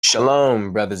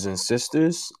Shalom, brothers and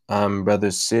sisters. I'm Brother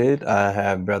Sid. I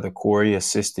have Brother Corey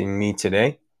assisting me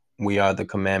today. We are the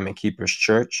Commandment Keepers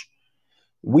Church.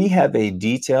 We have a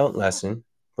detailed lesson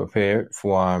prepared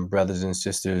for our brothers and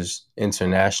sisters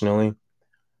internationally.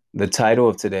 The title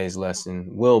of today's lesson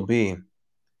will be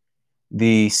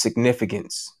The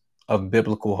Significance of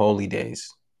Biblical Holy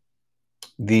Days.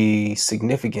 The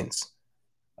significance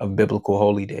of biblical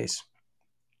holy days.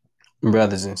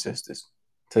 Brothers and sisters,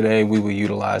 today we will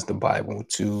utilize the Bible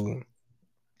to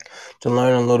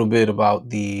learn a little bit about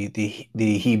the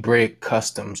Hebraic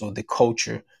customs or the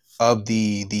culture of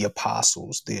the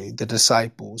apostles, the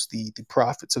disciples, the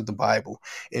prophets of the Bible,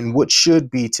 and what should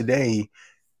be today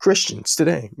Christians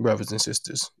today, brothers and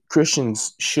sisters.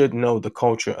 Christians should know the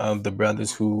culture of the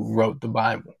brothers who wrote the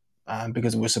Bible,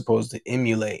 because we're supposed to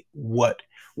emulate what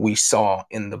we saw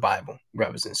in the Bible,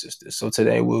 brothers and sisters. So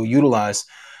today uh,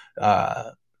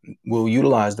 we'll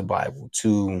utilize the Bible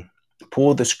to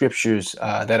pull the scriptures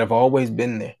that have always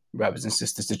been there, brothers and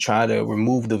sisters, to try to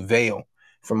remove the veil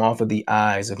from off of the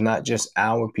eyes of not just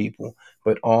our people,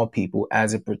 but all people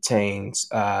as it pertains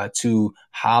to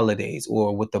holidays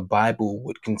or what the Bible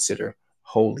would consider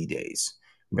holy days,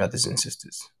 brothers and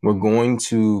sisters. We're going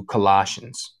to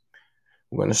Colossians.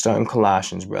 We're going to start in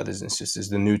Colossians, brothers and sisters,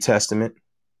 the New Testament.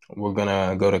 We're going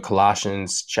to go to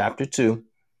Colossians chapter 2.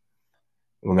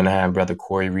 We're going to have Brother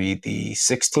Corey read the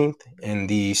 16th and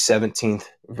the 17th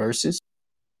verses.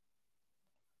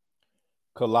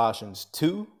 Colossians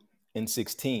 2 and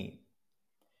 16.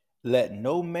 Let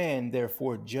no man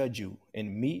therefore judge you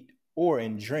in meat or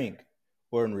in drink,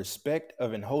 or in respect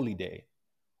of an holy day,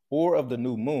 or of the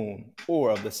new moon, or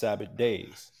of the Sabbath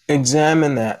days.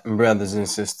 Examine that, brothers and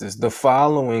sisters. The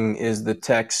following is the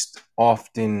text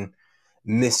often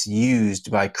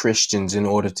misused by Christians in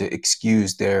order to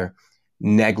excuse their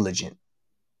negligence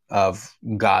of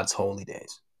God's holy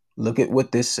days. Look at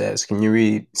what this says. Can you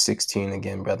read 16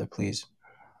 again, brother, please?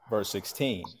 Verse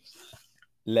 16.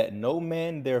 Let no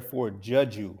man therefore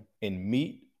judge you in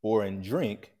meat or in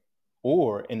drink,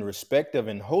 or in respect of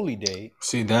an holy day,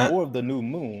 See that? or of the new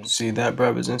moon. See that,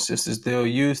 brothers and sisters? They'll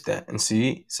use that and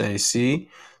see,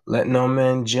 let no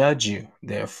man judge you,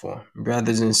 therefore,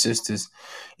 brothers and sisters,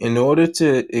 in order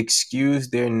to excuse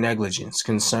their negligence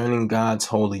concerning God's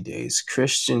holy days.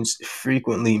 Christians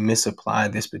frequently misapply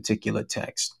this particular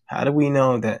text. How do we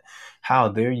know that how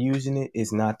they're using it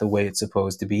is not the way it's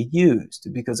supposed to be used?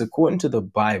 Because according to the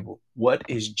Bible, what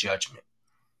is judgment?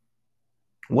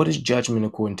 What is judgment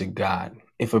according to God?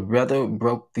 If a brother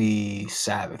broke the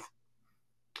Sabbath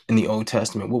in the Old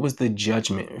Testament, what was the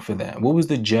judgment for that? What was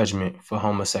the judgment for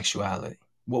homosexuality?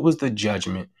 What was the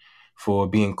judgment for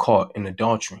being caught in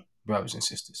adultery, brothers and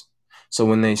sisters? So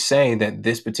when they say that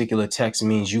this particular text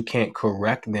means you can't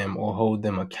correct them or hold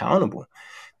them accountable,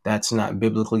 that's not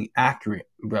biblically accurate,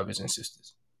 brothers and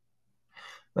sisters.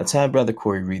 Let's have Brother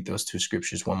Corey read those two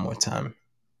scriptures one more time.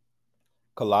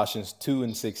 Colossians 2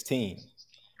 and 16.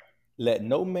 Let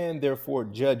no man therefore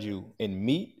judge you in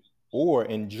meat or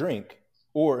in drink,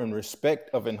 or in respect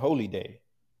of an holy day,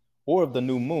 or of the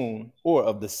new moon, or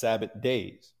of the Sabbath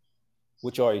days,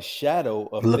 which are a shadow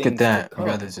of Look at things to that, come.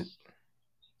 brothers.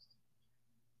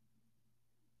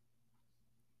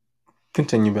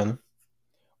 Continue, brother.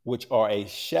 Which are a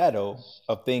shadow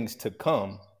of things to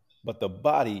come, but the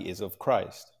body is of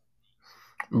Christ.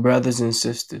 Brothers and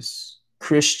sisters,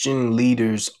 Christian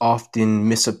leaders often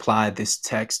misapply this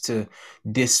text to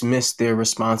dismiss their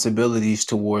responsibilities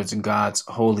towards God's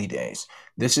holy days.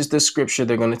 This is the scripture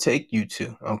they're going to take you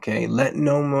to, okay? Let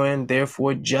no man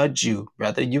therefore judge you,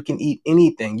 brother. You can eat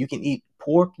anything. You can eat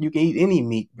pork. You can eat any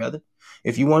meat, brother.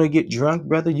 If you want to get drunk,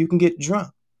 brother, you can get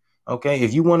drunk. Okay,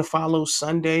 if you want to follow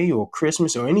Sunday or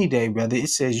Christmas or any day, brother, it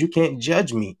says you can't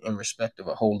judge me in respect of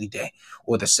a holy day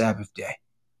or the Sabbath day.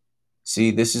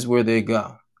 See, this is where they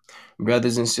go.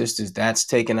 Brothers and sisters, that's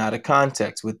taken out of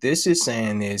context. What this is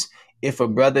saying is if a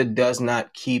brother does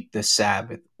not keep the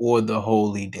Sabbath or the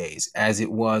holy days as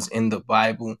it was in the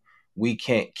Bible, we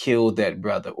can't kill that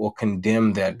brother or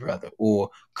condemn that brother or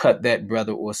cut that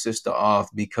brother or sister off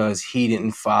because he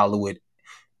didn't follow it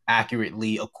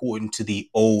accurately according to the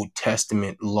Old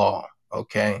Testament law.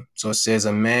 Okay, so it says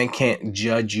a man can't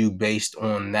judge you based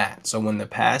on that. So when the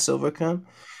Passover comes,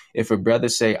 if a brother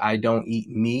say, I don't eat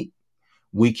meat,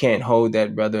 we can't hold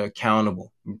that brother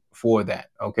accountable for that.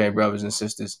 Okay, brothers and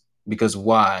sisters. Because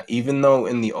why? Even though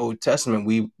in the Old Testament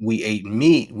we ate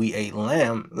meat, we ate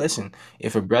lamb. Listen,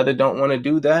 if a brother don't want to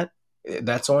do that,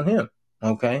 that's on him.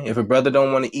 Okay, if a brother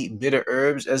don't want to eat bitter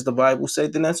herbs, as the Bible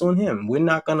said, then that's on him. We're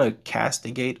not gonna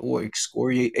castigate or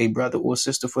excoriate a brother or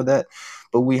sister for that,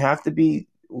 but we have to be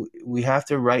we have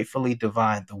to rightfully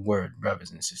divide the word,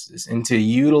 brothers and sisters, and to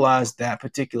utilize that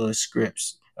particular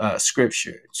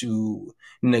scripture to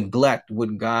neglect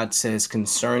what God says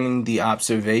concerning the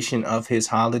observation of his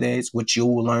holidays, which you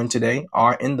will learn today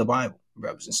are in the Bible,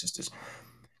 brothers and sisters.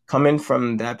 Coming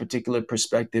from that particular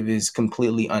perspective is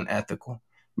completely unethical,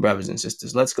 brothers and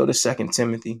sisters. Let's go to 2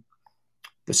 Timothy,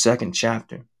 the 2nd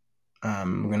chapter. We're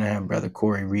going to have Brother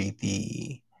Corey read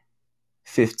the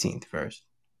 15th verse.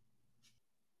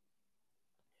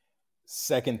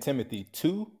 2 Timothy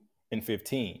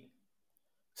 2:15.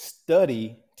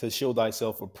 Study to show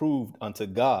thyself approved unto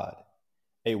God,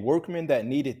 a workman that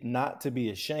needeth not to be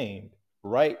ashamed,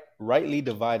 rightly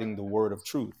dividing the word of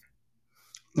truth.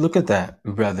 Look at that,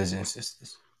 brothers and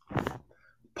sisters.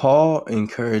 Paul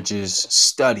encourages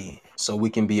study so we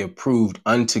can be approved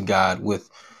unto God with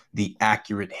the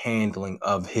accurate handling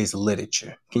of his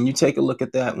literature. Can you take a look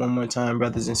at that one more time,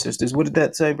 brothers and sisters? What did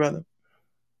that say, brother?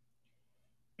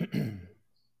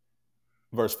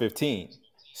 Verse 15.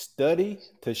 Study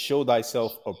to show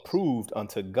thyself approved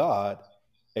unto God,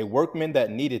 a workman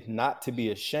that needeth not to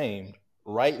be ashamed,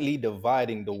 rightly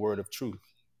dividing the word of truth.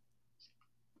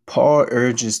 Paul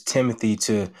urges Timothy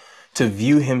to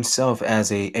view himself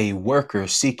as a worker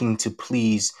seeking to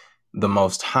please the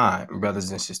Most High,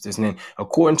 brothers and sisters. And then,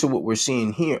 according to what we're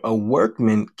seeing here, a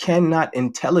workman cannot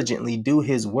intelligently do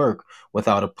his work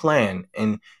without a plan.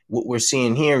 And what we're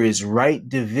seeing here is right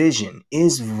division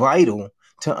is vital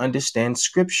to understand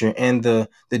scripture and the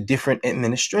different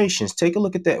administrations. Take a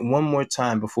look at that one more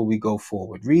time before we go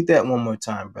forward. Read that one more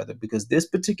time, brother, because this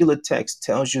particular text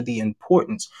tells you the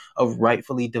importance of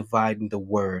rightfully dividing the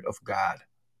word of God.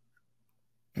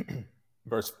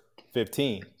 Verse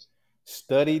 15.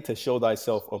 Study to show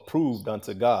thyself approved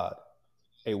unto God,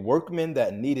 a workman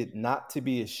that needed not to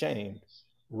be ashamed,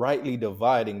 rightly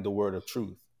dividing the word of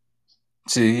truth.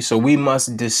 See, so we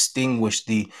must distinguish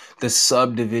the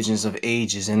subdivisions of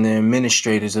ages and the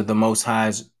administrators of the Most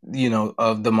High's,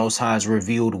 of the Most High's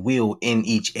revealed will in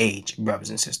each age, brothers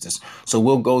and sisters. So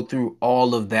we'll go through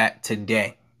all of that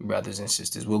today, brothers and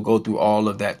sisters. We'll go through all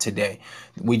of that today.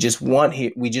 We just went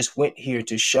here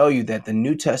to show you that the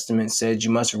New Testament said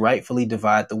you must rightfully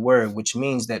divide the word, which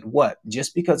means that what?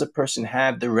 Just because a person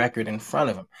have the record in front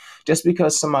of them, just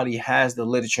because somebody has the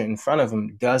literature in front of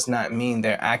them, does not mean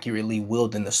they're accurately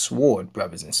wielding the sword,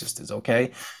 brothers and sisters,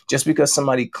 okay? Just because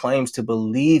somebody claims to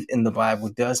believe in the Bible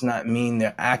does not mean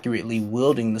they're accurately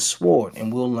wielding the sword,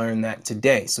 and we'll learn that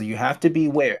today. So you have to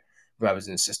beware, brothers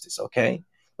and sisters, okay?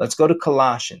 Let's go to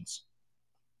Colossians.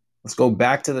 Let's go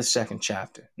back to the 2nd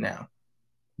chapter now.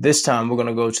 This time we're going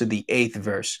to go to the 8th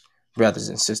verse, brothers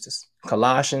and sisters.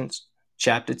 Colossians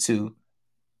chapter 2,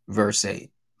 verse 8.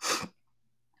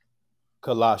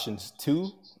 Colossians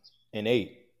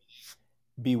 2:8.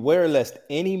 Beware lest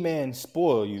any man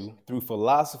spoil you through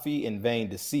philosophy and vain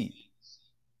deceit,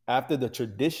 after the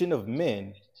tradition of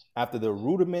men, after the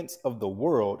rudiments of the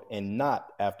world, and not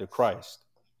after Christ.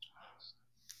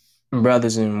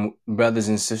 Brothers and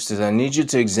sisters, I need you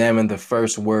to examine the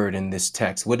first word in this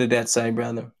text. What did that say,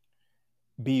 brother?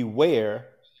 Beware.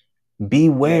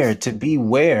 Beware. Yes. To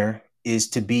beware is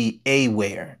to be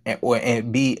aware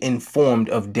and be informed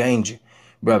of danger,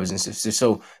 brothers and sisters.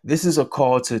 So this is a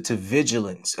call to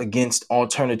vigilance against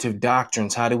alternative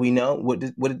doctrines. How do we know? What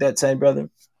did that say, brother?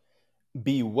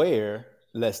 Beware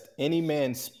lest any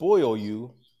man spoil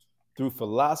you through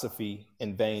philosophy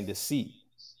and vain deceit,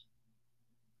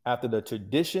 after the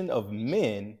tradition of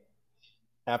men,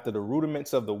 after the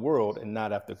rudiments of the world, and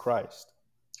not after Christ.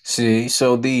 See,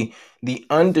 so the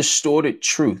undistorted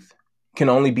truth can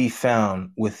only be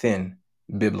found within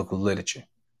biblical literature,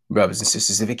 brothers and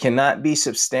sisters. If it cannot be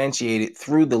substantiated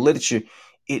through the literature,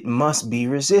 it must be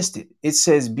resisted. It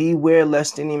says, beware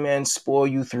lest any man spoil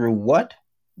you through what,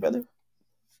 brother?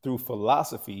 Through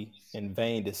philosophy and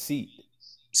vain deceit.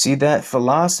 See, that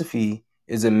philosophy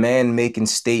is a man making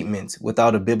statements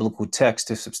without a biblical text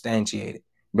to substantiate it,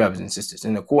 brothers and sisters.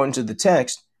 And according to the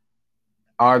text,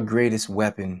 our greatest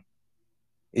weapon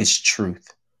is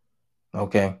truth.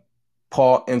 Okay?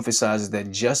 Paul emphasizes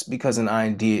that just because an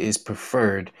idea is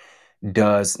preferred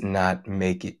does not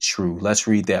make it true. Let's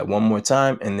read that one more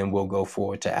time and then we'll go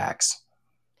forward to Acts.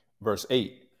 Verse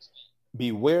 8.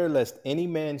 Beware lest any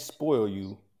man spoil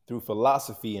you through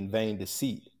philosophy and vain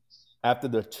deceit, after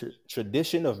the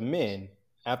tradition of men,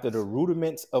 after the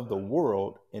rudiments of the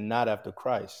world, and not after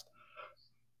Christ.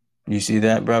 You see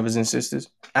that, brothers and sisters?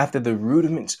 After the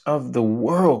rudiments of the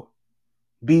world.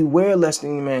 Beware lest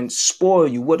any man spoil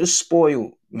you. What does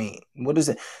spoil mean? What is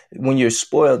it? When you're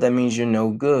spoiled, that means you're no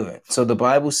good. So the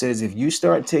Bible says if you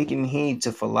start taking heed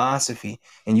to philosophy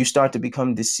and you start to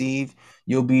become deceived,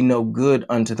 you'll be no good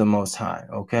unto the Most High.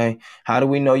 Okay. How do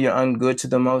we know you're ungood to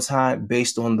the Most High?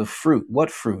 Based on the fruit.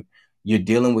 What fruit? You're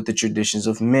dealing with the traditions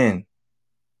of men.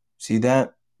 See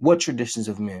that? What traditions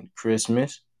of men?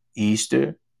 Christmas,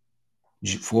 Easter,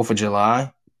 4th of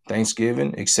July,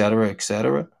 Thanksgiving, etc.,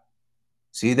 etc.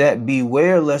 See that?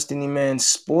 Beware lest any man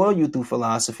spoil you through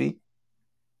philosophy.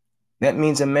 That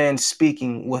means a man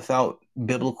speaking without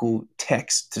biblical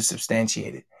text to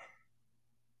substantiate it.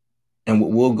 And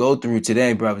what we'll go through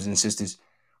today, brothers and sisters,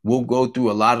 we'll go through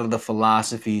a lot of the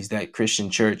philosophies that Christian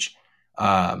church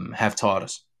have taught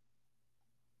us.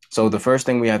 So the first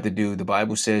thing we have to do, the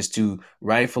Bible says to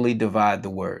rightfully divide the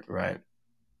word, right?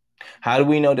 How do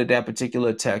we know that that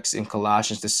particular text in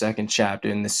Colossians, the 2nd chapter,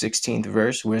 in the 16th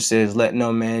verse, where it says, let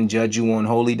no man judge you on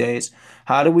holy days?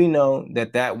 How do we know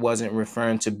that that wasn't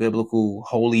referring to biblical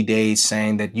holy days,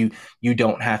 saying that you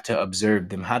don't have to observe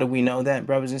them? How do we know that,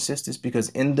 brothers and sisters? Because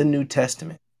in the New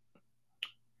Testament,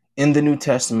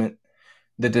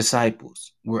 the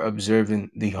disciples were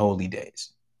observing the holy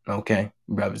days. Okay,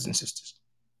 brothers and sisters.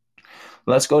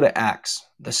 Let's go to Acts,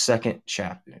 the 2nd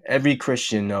chapter. Every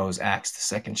Christian knows Acts,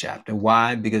 the 2nd chapter.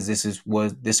 Why? Because this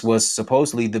was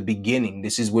supposedly the beginning.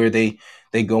 This is where they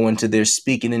go into their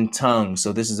speaking in tongues.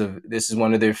 So this is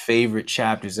one of their favorite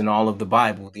chapters in all of the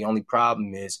Bible. The only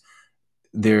problem is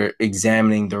they're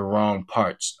examining the wrong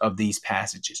parts of these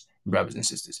passages, brothers and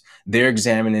sisters. They're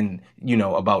examining,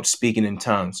 about speaking in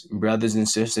tongues. Brothers and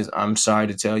sisters, I'm sorry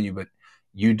to tell you, but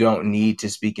you don't need to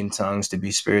speak in tongues to be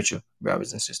spiritual,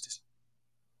 brothers and sisters.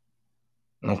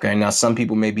 Okay, now some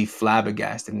people may be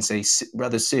flabbergasted and say,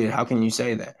 Brother Sid, how can you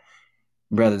say that?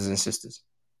 Brothers and sisters,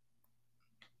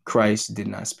 Christ did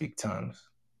not speak tongues.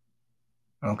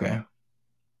 Okay.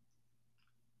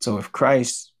 So if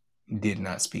Christ did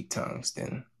not speak tongues,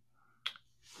 then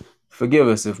forgive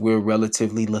us if we're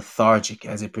relatively lethargic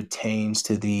as it pertains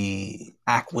to the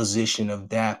acquisition of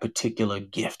that particular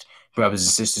gift, brothers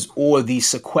and sisters, or the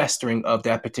sequestering of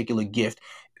that particular gift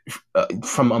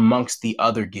from amongst the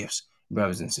other gifts,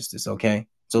 brothers and sisters. Okay,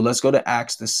 so let's go to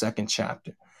Acts, the 2nd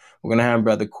chapter. We're going to have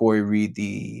Brother Corey read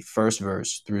the 1st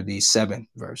verse through the 7th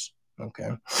verse.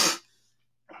 Okay.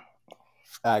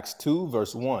 Acts 2,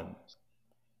 verse 1.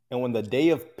 And when the day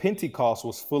of Pentecost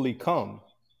was fully come,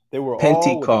 they were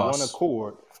all with one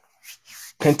accord.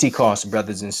 Pentecost,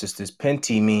 brothers and sisters.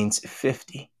 Penti means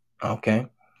 50. Okay.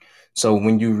 So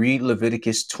when you read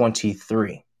Leviticus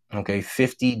 23, okay,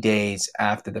 50 days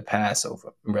after the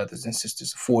Passover, brothers and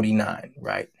sisters, 49,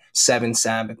 right? 7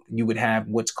 Sabbath, you would have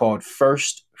what's called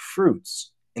first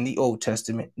fruits in the Old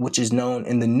Testament, which is known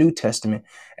in the New Testament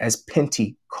as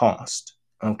Pentecost.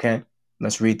 Okay,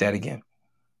 let's read that again.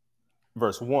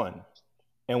 Verse 1.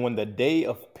 And when the day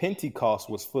of Pentecost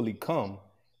was fully come,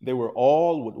 they were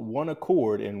all with one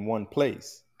accord in one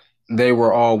place. They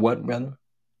were all what, brother?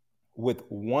 With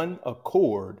one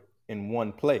accord in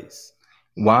one place.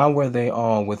 Why were they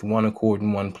all with one accord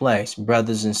in one place?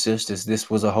 Brothers and sisters, this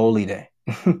was a holy day.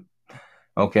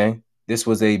 Okay, this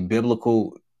was a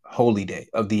biblical holy day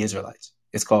of the Israelites.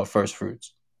 It's called first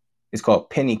fruits. It's called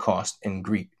Pentecost in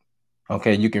Greek.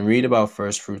 Okay, you can read about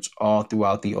first fruits all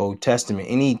throughout the Old Testament.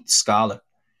 Any scholar,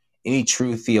 any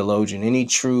true theologian, any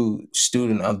true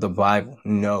student of the Bible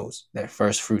knows that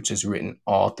first fruits is written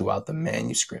all throughout the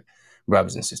manuscript,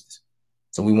 brothers and sisters.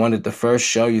 So we wanted to first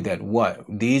show you that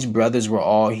these brothers were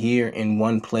all here in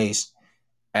one place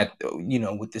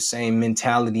with the same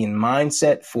mentality and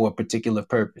mindset for a particular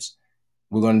purpose.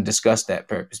 We're going to discuss that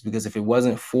purpose, because if it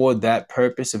wasn't for that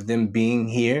purpose of them being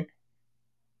here,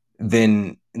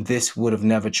 then this would have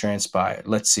never transpired.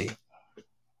 Let's see.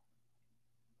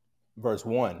 Verse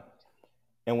 1.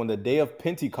 And when the day of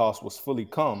Pentecost was fully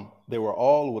come, they were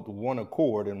all with one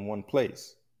accord in one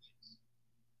place.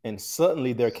 And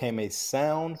suddenly there came a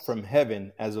sound from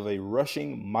heaven as of a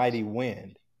rushing mighty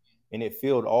wind, and it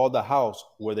filled all the house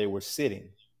where they were sitting.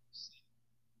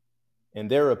 And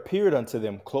there appeared unto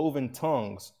them cloven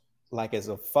tongues like as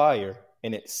of fire,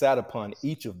 and it sat upon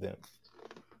each of them.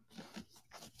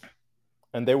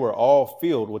 And they were all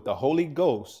filled with the Holy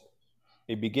Ghost.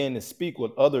 They began to speak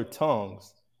with other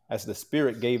tongues as the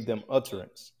Spirit gave them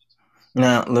utterance.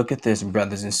 Now, look at this,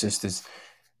 brothers and sisters.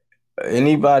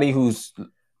 Anybody who's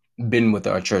been with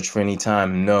our church for any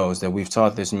time knows that we've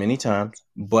taught this many times,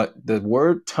 but the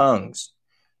word tongues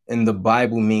in the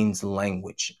Bible means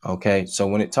language. Okay, so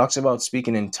when it talks about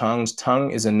speaking in tongues,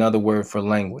 tongue is another word for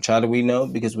language. How do we know?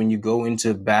 Because when you go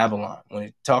into Babylon, when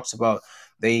it talks about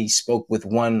they spoke with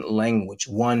one language,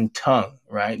 one tongue,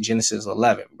 right? Genesis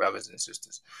 11, brothers and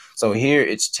sisters. So here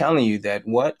it's telling you that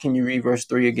what? Can you read verse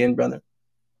 3 again, brother?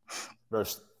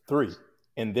 Verse 3.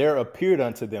 And there appeared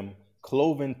unto them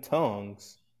cloven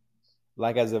tongues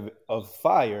like as of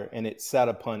fire, and it sat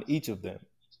upon each of them.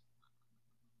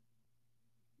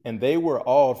 And they were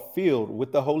all filled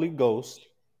with the Holy Ghost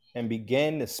and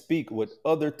began to speak with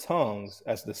other tongues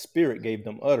as the Spirit gave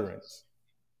them utterance.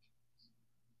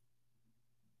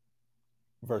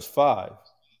 Verse 5.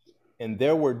 And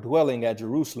there were dwelling at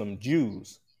Jerusalem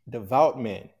Jews, devout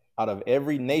men, out of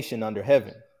every nation under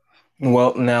heaven.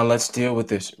 Well, now let's deal with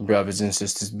this, brothers and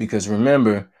sisters, because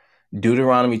remember,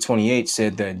 Deuteronomy 28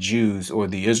 said that Jews or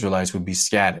the Israelites would be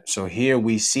scattered. So here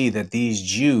we see that these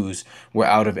Jews were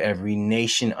out of every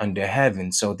nation under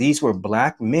heaven. So these were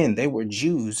black men. They were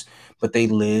Jews, but they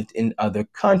lived in other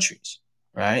countries,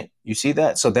 right? You see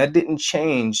that? So that didn't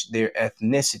change their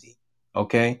ethnicity.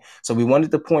 Okay. So we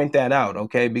wanted to point that out.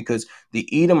 Okay. Because the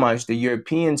Edomites, the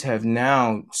Europeans, have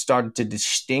now started to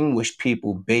distinguish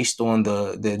people based on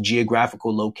the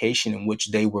geographical location in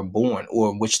which they were born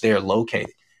or which they're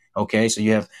located. Okay, so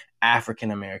you have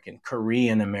African American,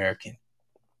 Korean American.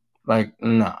 Like,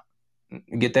 nah,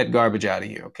 get that garbage out of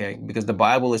here, okay? Because the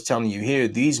Bible is telling you here,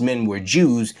 these men were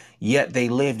Jews, yet they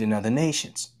lived in other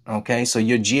nations, okay? So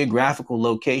your geographical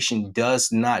location does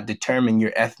not determine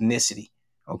your ethnicity,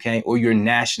 okay? Or your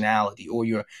nationality or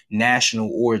your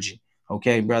national origin,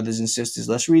 okay, brothers and sisters?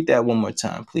 Let's read that one more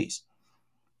time, please.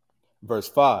 Verse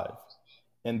 5.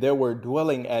 And there were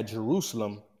dwelling at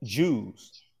Jerusalem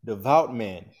Jews, devout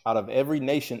men, out of every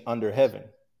nation under heaven.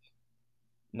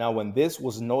 Now, when this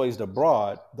was noised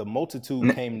abroad, the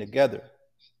multitude came together.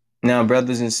 Now,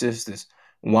 brothers and sisters,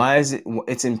 why is it?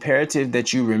 It's imperative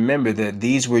that you remember that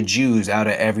these were Jews out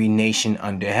of every nation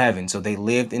under heaven. So they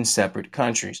lived in separate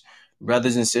countries.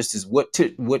 Brothers and sisters, what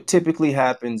typically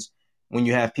happens when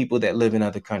you have people that live in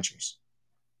other countries?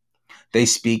 They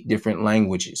speak different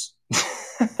languages.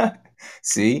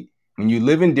 See, when you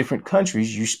live in different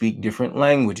countries, you speak different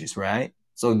languages, right?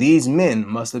 So these men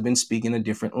must have been speaking the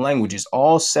different languages,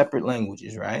 all separate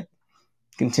languages, right?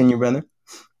 Continue, brother.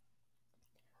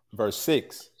 Verse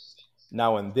 6.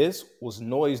 Now, when this was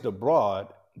noised abroad,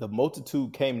 the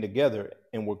multitude came together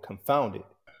and were confounded,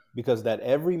 because that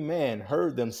every man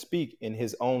heard them speak in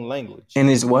his own language. In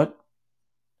his what?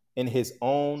 In his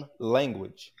own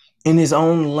language. In his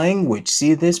own language.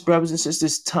 See this, brothers and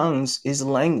sisters? Tongues is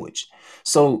language.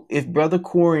 So if Brother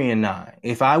Corey and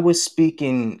if I was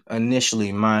speaking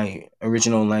initially, my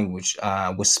original language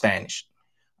was Spanish,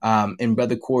 and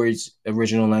Brother Corey's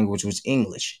original language was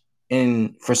English.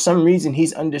 And for some reason,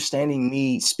 he's understanding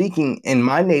me speaking in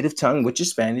my native tongue, which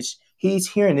is Spanish. He's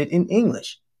hearing it in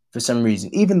English for some reason,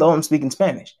 even though I'm speaking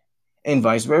Spanish, and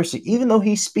vice versa. Even though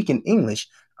he's speaking English,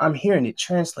 I'm hearing it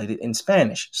translated in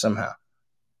Spanish somehow.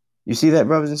 You see that,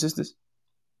 brothers and sisters?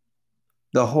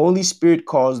 The Holy Spirit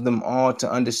caused them all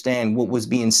to understand what was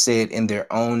being said in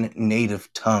their own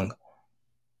native tongue.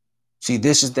 See,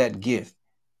 this is that gift.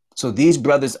 So these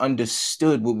brothers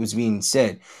understood what was being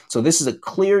said. So this is a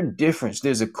clear difference.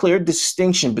 There's a clear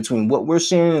distinction between what we're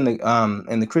seeing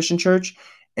in the Christian church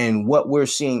and what we're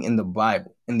seeing in the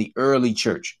Bible, in the early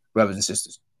church, brothers and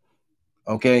sisters.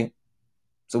 Okay?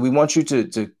 So we want you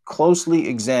to closely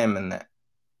examine that,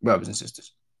 brothers and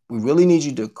sisters. We really need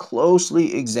you to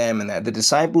closely examine that. The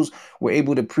disciples were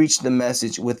able to preach the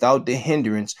message without the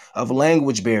hindrance of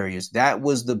language barriers. That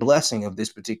was the blessing of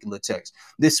this particular text.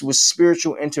 This was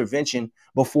spiritual intervention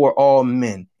before all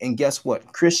men. And guess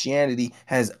what? Christianity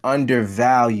has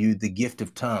undervalued the gift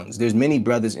of tongues. There's many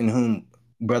brothers in whom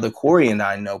Brother Corey and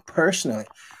I know personally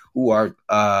who are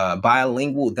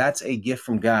bilingual. That's a gift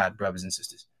from God, brothers and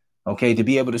sisters. Okay, to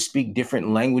be able to speak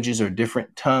different languages or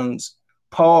different tongues.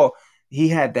 Paul, he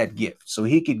had that gift, so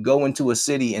he could go into a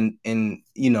city and in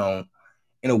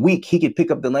a week he could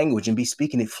pick up the language and be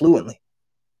speaking it fluently.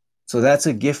 So that's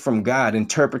a gift from God.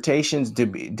 Interpretations to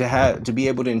be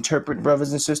able to interpret,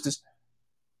 brothers and sisters.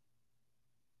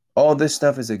 All this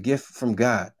stuff is a gift from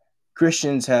God.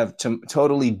 Christians have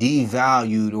totally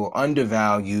devalued or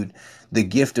undervalued the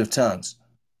gift of tongues.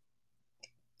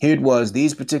 Here it was,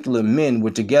 these particular men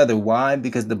were together. Why?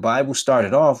 Because the Bible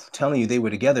started off telling you they were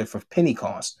together for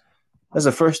Pentecost. That's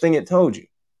the first thing it told you.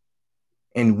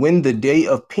 And when the day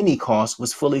of Pentecost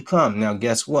was fully come. Now,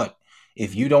 guess what?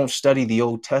 If you don't study the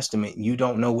Old Testament, you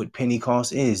don't know what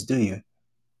Pentecost is, do you?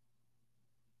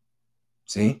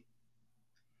 See?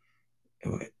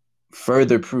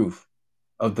 Further proof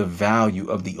of the value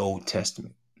of the Old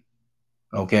Testament.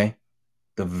 Okay?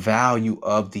 The value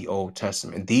of the Old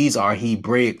Testament. These are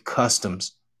Hebraic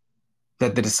customs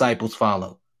that the disciples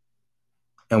follow.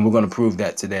 And we're going to prove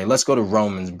that today. Let's go to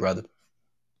Romans, brother.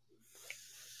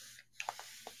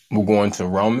 We're going to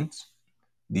Romans,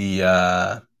 the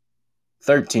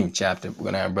 13th chapter. We're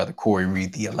going to have Brother Corey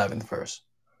read the 11th verse.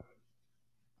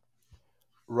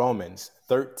 Romans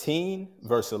 13,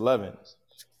 verse 11.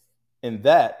 And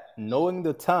that, knowing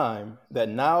the time, that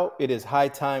now it is high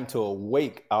time to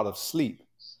awake out of sleep,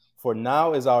 for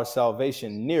now is our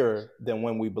salvation nearer than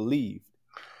when we believed.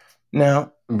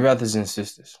 Now, brothers and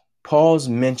sisters, Paul's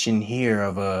mention here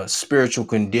of a spiritual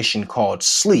condition called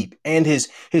sleep and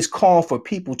his call for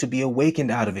people to be awakened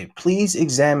out of it. Please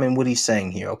examine what he's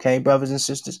saying here, okay, brothers and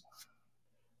sisters?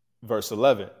 Verse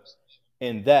 11.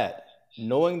 And that,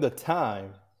 knowing the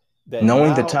time, that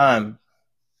Knowing the now time,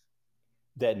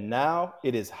 that now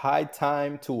it is high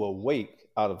time to awake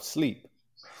out of sleep.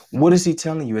 what is he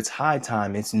telling you? It's high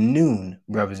time. It's noon,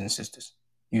 brothers and sisters.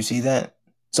 You see that?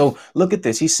 So look at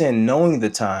this. He's saying knowing the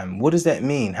time. What does that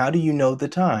mean? How do you know the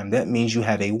time? That means you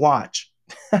have a watch.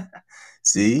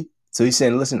 See? So he's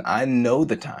saying, listen, I know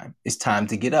the time. It's time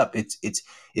to get up.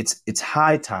 It's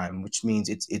high time, which means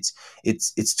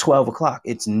it's 12 o'clock.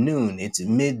 It's noon. It's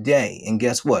midday. And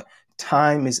guess what?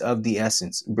 Time is of the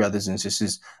essence, brothers and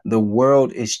sisters. The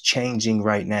world is changing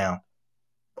right now.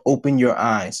 Open your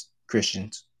eyes,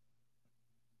 Christians.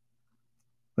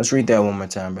 Let's read that one more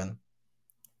time, brother.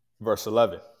 Verse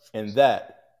 11. And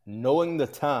that, knowing the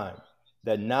time,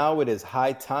 that now it is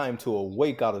high time to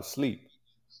awake out of sleep,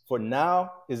 for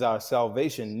now is our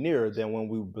salvation nearer than when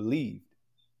we believed.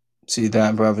 See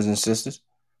that, brothers and sisters?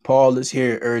 Paul is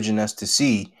here urging us to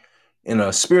see, in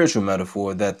a spiritual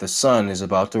metaphor, that the sun is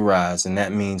about to rise, and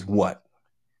that means what?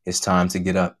 It's time to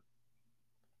get up.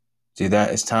 See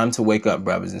that? It's time to wake up,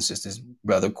 brothers and sisters.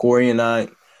 Brother Corey and I,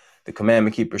 the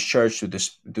Commandment Keepers Church,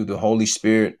 through the Holy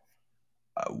Spirit,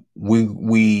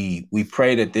 we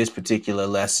pray that this particular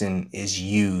lesson is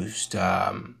used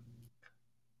to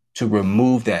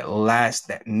remove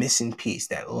that missing piece,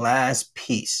 that last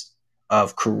piece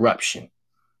of corruption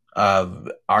of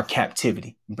our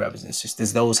captivity, brothers and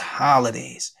sisters. Those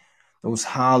holidays,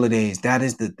 that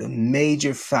is the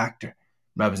major factor,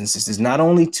 brothers and sisters, not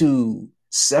only to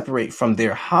separate from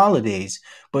their holidays,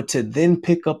 but to then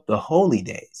pick up the holy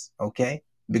days, okay?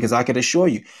 Because I could assure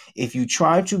you, if you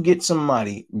try to get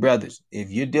somebody, brothers, if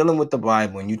you're dealing with the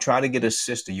Bible and you try to get a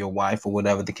sister, your wife, or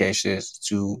whatever the case is,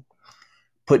 to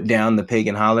put down the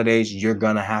pagan holidays, you're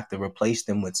going to have to replace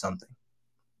them with something.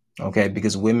 Okay,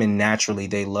 because women naturally,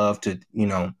 they love to,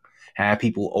 have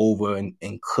people over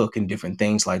and cook and different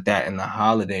things like that. And the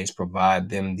holidays provide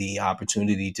them the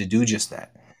opportunity to do just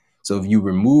that. So if you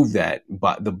remove that,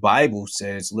 but the Bible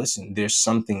says, listen, there's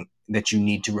something that you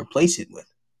need to replace it with.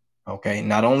 Okay,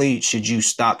 not only should you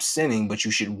stop sinning, but you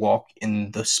should walk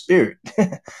in the Spirit.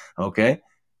 Okay,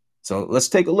 so let's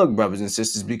take a look, brothers and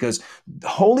sisters, because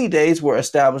holy days were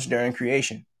established during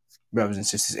creation, brothers and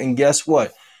sisters. And guess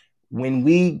what? When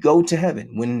we go to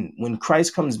heaven, when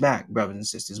Christ comes back, brothers and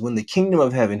sisters, when the kingdom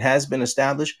of heaven has been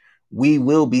established, we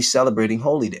will be celebrating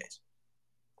holy days.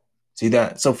 See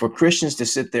that? So for Christians to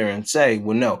sit there and say,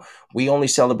 well, no, we only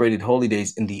celebrated holy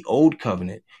days in the old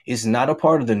covenant, is not a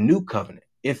part of the new covenant.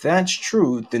 If that's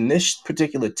true, then this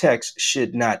particular text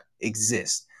should not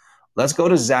exist. Let's go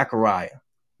to Zechariah,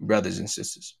 brothers and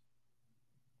sisters.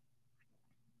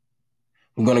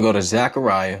 We're going to go to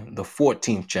Zechariah, the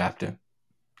 14th chapter,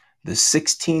 the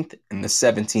 16th and the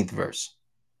 17th verse.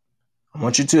 I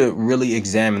want you to really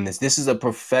examine this. This is a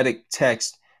prophetic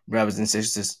text, brothers and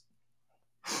sisters.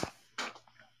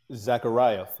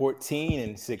 Zechariah 14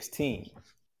 and 16.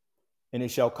 And it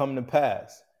shall come to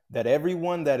pass that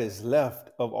everyone that is left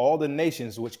of all the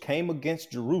nations which came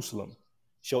against Jerusalem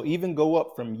shall even go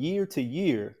up from year to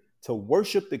year to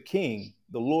worship the King,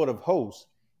 the Lord of hosts,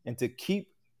 and to keep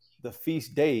the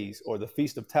feast days, or the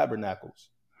Feast of Tabernacles.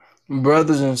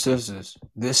 Brothers and sisters,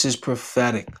 this is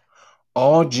prophetic.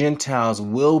 All Gentiles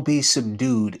will be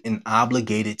subdued and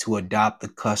obligated to adopt the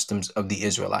customs of the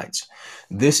Israelites.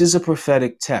 This is a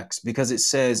prophetic text because it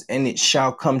says, and it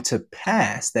shall come to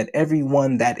pass that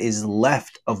everyone that is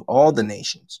left of all the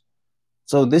nations.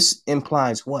 So this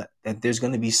implies what? That there's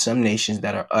going to be some nations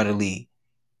that are utterly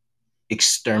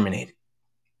exterminated.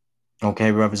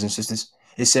 Okay, brothers and sisters.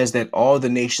 It says that all the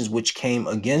nations which came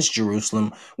against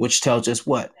Jerusalem, which tells us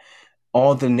what?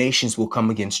 All the nations will come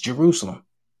against Jerusalem.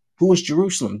 Who is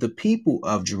Jerusalem? The people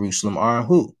of Jerusalem are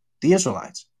who? The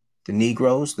Israelites, the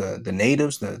Negroes, the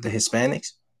natives, the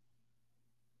Hispanics.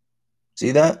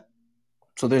 See that?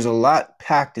 So there's a lot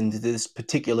packed into this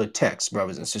particular text,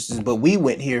 brothers and sisters. But we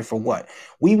went here for what?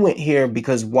 We went here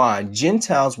because why?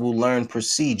 Gentiles will learn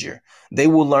procedure. They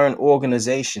will learn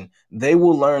organization. They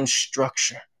will learn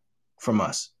structure from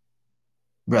us,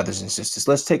 brothers and sisters.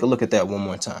 Let's take a look at that one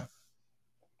more time.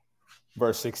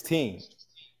 Verse 16.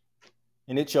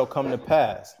 And it shall come to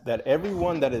pass that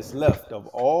everyone that is left of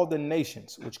all the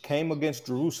nations which came against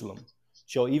Jerusalem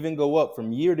shall even go up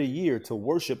from year to year to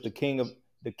worship the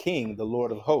King, the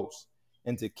Lord of hosts,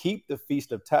 and to keep the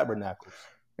Feast of Tabernacles.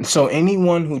 So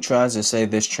anyone who tries to say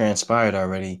this transpired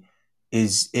already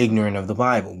is ignorant of the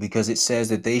Bible, because it says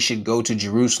that they should go to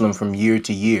Jerusalem from year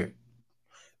to year.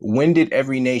 When did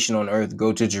every nation on earth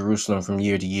go to Jerusalem from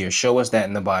year to year? Show us that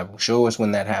in the Bible. Show us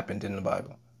when that happened in the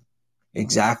Bible.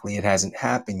 Exactly, it hasn't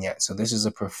happened yet. So this is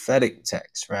a prophetic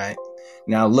text, right?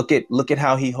 Now look at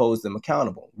how he holds them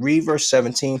accountable. Read verse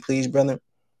 17, please, brother.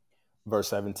 Verse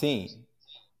 17,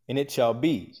 and it shall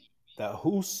be that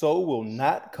whoso will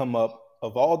not come up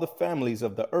of all the families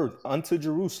of the earth unto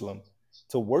Jerusalem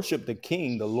to worship the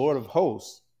King, the Lord of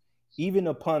hosts, even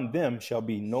upon them shall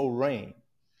be no rain.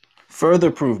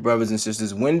 Further proof, brothers and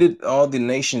sisters, when did all the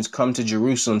nations come to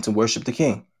Jerusalem to worship the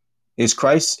King? Is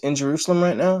Christ in Jerusalem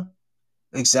right now?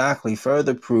 Exactly.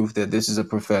 Further proof that this is a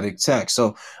prophetic text.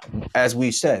 So, as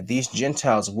we said, these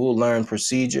Gentiles will learn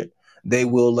procedure, they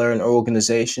will learn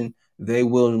organization, they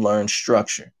will learn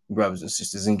structure, brothers and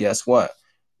sisters. And guess what?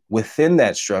 Within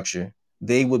that structure,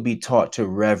 they would be taught to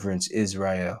reverence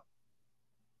Israel.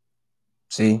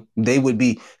 See, they would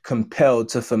be compelled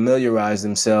to familiarize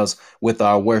themselves with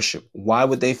our worship. Why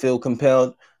would they feel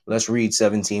compelled? Let's read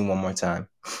 17 one more time.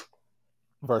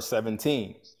 Verse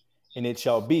 17, and it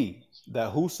shall be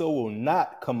that whoso will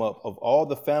not come up of all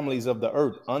the families of the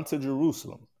earth unto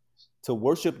Jerusalem to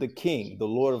worship the King, the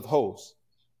Lord of hosts,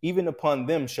 even upon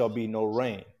them shall be no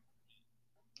rain.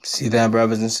 See that,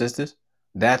 brothers and sisters?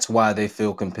 That's why they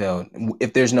feel compelled.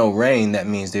 If there's no rain, that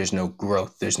means there's no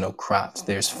growth, there's no crops,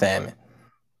 there's famine.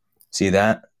 See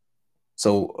that?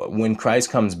 So when Christ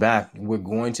comes back, we're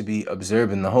going to be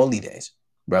observing the holy days,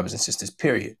 brothers and sisters,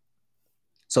 period.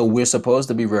 So we're supposed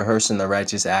to be rehearsing the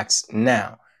righteous acts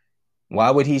now. Why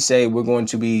would he say we're going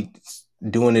to be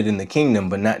doing it in the kingdom,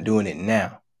 but not doing it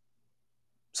now?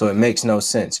 So it makes no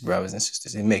sense, brothers and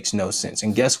sisters. It makes no sense.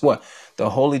 And guess what? The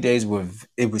holy days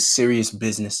it was serious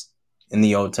business in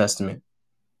the Old Testament.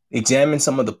 Examine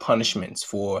some of the punishments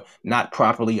for not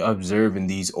properly observing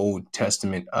these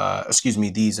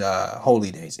these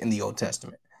holy days in the Old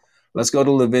Testament. Let's go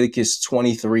to Leviticus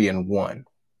 23 and 1.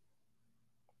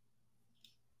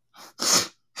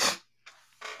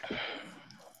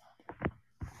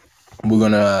 We're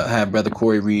going to have Brother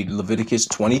Corey read Leviticus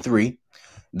 23.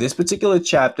 This particular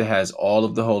chapter has all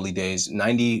of the holy days.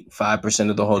 95%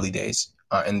 of the holy days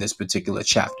are in this particular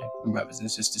chapter, brothers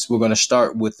and sisters. We're going to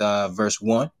start with verse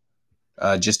 1,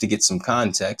 just to get some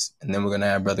context. And then we're going to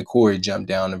have Brother Corey jump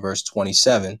down to verse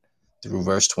 27 through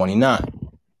verse 29.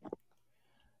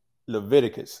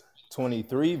 Leviticus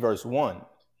 23, verse 1.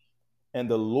 And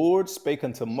the Lord spake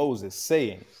unto Moses,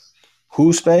 saying,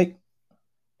 Who spake?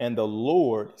 And the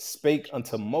Lord spake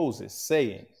unto Moses,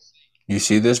 saying. You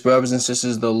see this, brothers and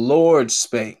sisters? The Lord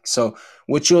spake. So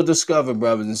what you'll discover,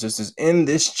 brothers and sisters, in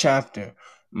this chapter,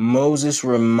 Moses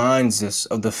reminds us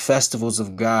of the festivals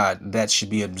of God that should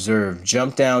be observed.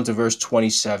 Jump down to verse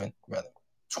 27, brother.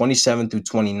 27 through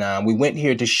 29. We went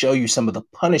here to show you some of the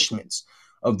punishments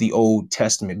of the Old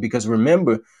Testament, because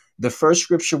remember, the first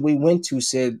scripture we went to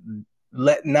said,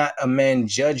 let not a man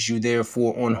judge you,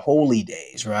 therefore, on holy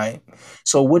days, right?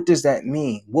 So what does that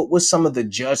mean? What was some of the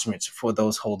judgments for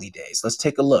those holy days? Let's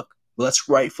take a look. Let's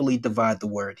rightfully divide the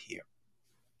word here.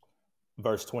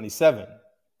 Verse 27.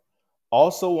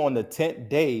 Also on the 10th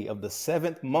day of the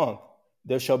 7th month,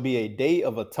 there shall be a day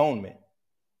of atonement.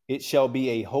 It shall be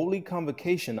a holy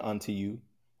convocation unto you,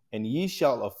 and ye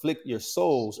shall afflict your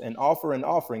souls and offer an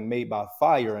offering made by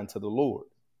fire unto the Lord.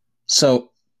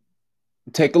 So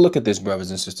take a look at this,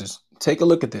 brothers and sisters. Take a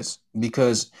look at this,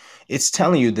 because it's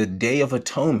telling you the Day of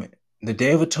Atonement. The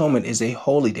Day of Atonement is a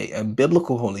holy day, a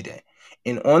biblical holy day.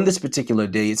 And on this particular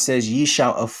day, it says, ye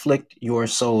shall afflict your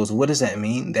souls. What does that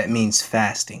mean? That means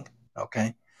fasting.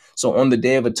 Okay. So on the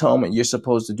Day of Atonement, you're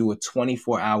supposed to do a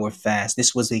 24-hour fast.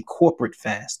 This was a corporate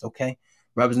fast. Okay,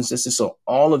 brothers and sisters. So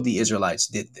all of the Israelites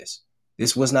did this.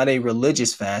 This was not a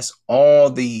religious fast. All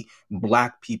the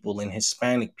Black people and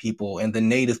Hispanic people and the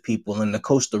Native people and the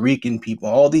Costa Rican people,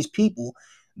 all these people,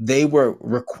 they were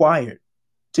required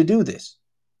to do this.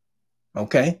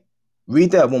 Okay?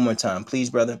 Read that one more time, please,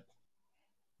 brother.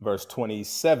 Verse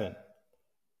 27.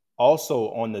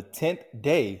 Also on the 10th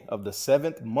day of the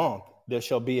 7th month, there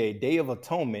shall be a day of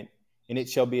atonement, and it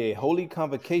shall be a holy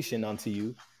convocation unto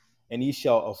you, and ye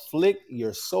shall afflict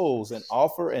your souls and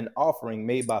offer an offering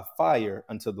made by fire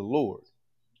unto the Lord.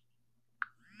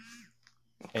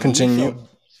 And Continue.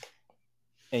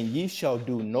 ye shall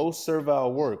do no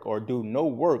servile work or do no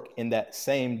work in that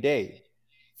same day,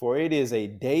 for it is a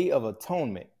day of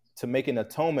atonement, to make an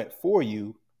atonement for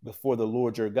you before the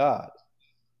Lord your God.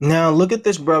 Now, look at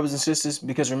this, brothers and sisters,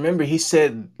 because remember, he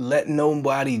said, let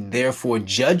nobody therefore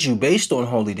judge you based on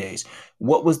holy days.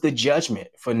 What was the judgment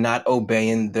for not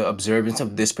obeying the observance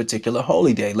of this particular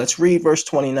holy day? Let's read verse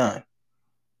 29.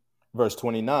 Verse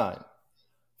 29.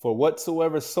 For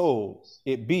whatsoever soul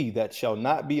it be that shall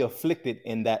not be afflicted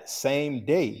in that same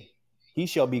day, he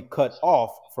shall be cut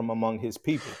off from among his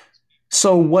people.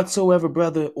 So, whatsoever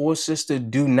brother or sister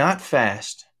do not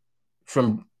fast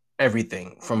from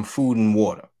everything, from food and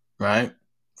water, right,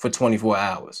 for 24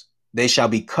 hours, they shall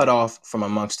be cut off from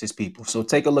amongst his people. So,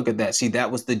 take a look at that. See,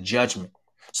 that was the judgment.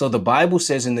 So, the Bible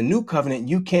says in the new covenant,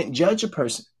 you can't judge a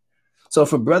person. So,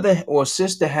 if a brother or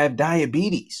sister have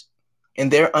diabetes and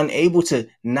they're unable to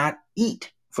not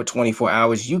eat for 24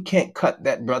 hours, you can't cut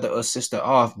that brother or sister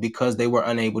off because they were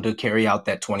unable to carry out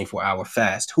that 24-hour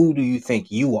fast. Who do you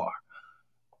think you are?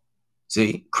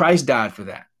 See, Christ died for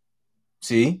that.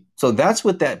 See, so that's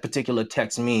what that particular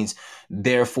text means.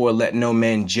 Therefore, let no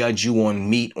man judge you on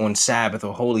meat on Sabbath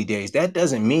or holy days. That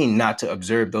doesn't mean not to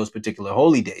observe those particular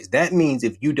holy days. That means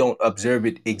if you don't observe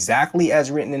it exactly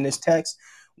as written in this text,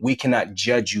 we cannot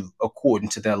judge you according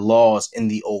to the laws in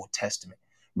the Old Testament,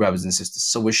 brothers and sisters.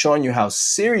 So we're showing you how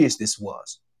serious this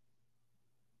was.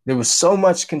 There was so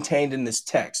much contained in this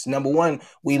text. Number one,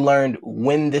 we learned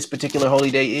when this particular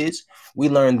holy day is. We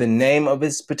learned the name of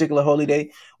this particular holy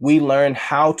day. We learned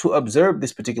how to observe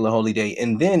this particular holy day.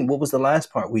 And then what was the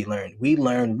last part we learned? We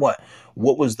learned what?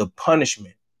 What was the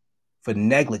punishment for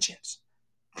negligence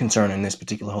concerning this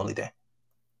particular holy day?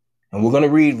 And we're going to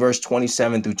read verse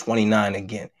 27 through 29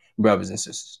 again, brothers and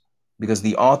sisters, because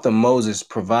the author Moses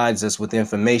provides us with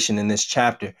information in this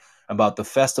chapter about the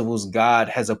festivals God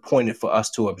has appointed for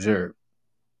us to observe.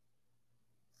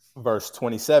 Verse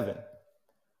 27.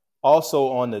 Also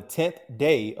on the 10th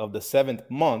day of the 7th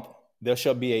month, there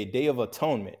shall be a day of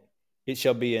atonement. It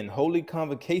shall be an holy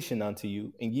convocation unto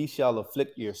you, and ye shall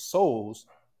afflict your souls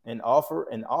and offer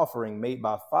an offering made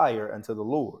by fire unto the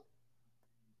Lord.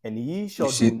 And ye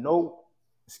shall do no,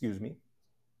 excuse me.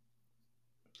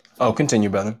 Oh, continue,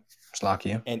 brother.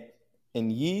 Slakia.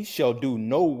 And ye shall do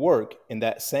no work in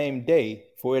that same day,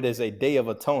 for it is a day of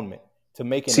atonement, to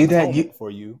make an atonement for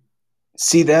you.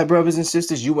 See that, brothers and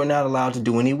sisters, you were not allowed to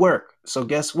do any work. So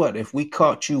guess what? If we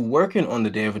caught you working on the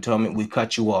Day of Atonement, we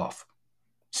cut you off.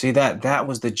 See that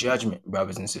was the judgment,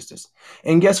 brothers and sisters.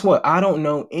 And guess what? I don't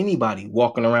know anybody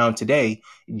walking around today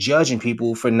judging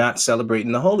people for not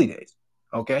celebrating the holy days.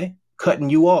 Okay? Cutting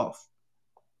you off.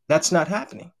 That's not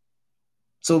happening.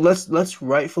 So let's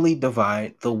rightfully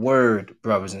divide the word,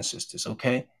 brothers and sisters,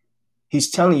 okay? He's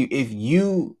telling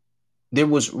you there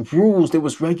was rules, there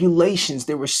was regulations,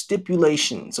 there were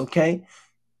stipulations, okay?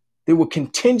 There were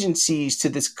contingencies to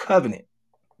this covenant.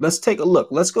 Let's take a look.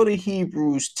 Let's go to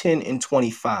Hebrews 10 and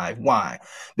 25. Why?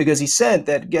 Because he said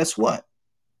that, guess what?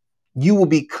 You will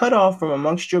be cut off from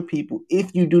amongst your people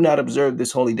if you do not observe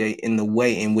this holy day in the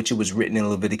way in which it was written in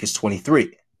Leviticus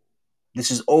 23.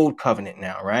 This is old covenant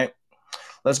now, right?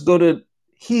 Let's go to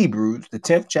Hebrews, the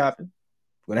 10th chapter.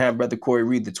 We're going to have Brother Corey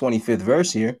read the 25th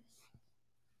verse here.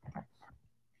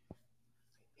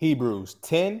 Hebrews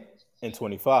 10 and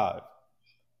 25.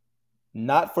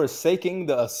 Not forsaking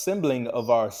the assembling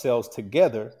of ourselves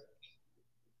together,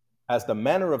 as the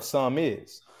manner of some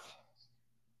is,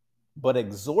 but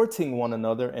exhorting one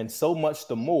another, and so much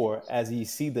the more as ye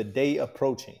see the day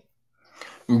approaching.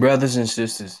 Brothers and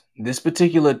sisters, this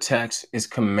particular text is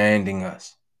commanding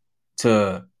us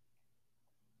to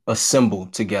assemble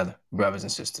together, brothers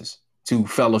and sisters, to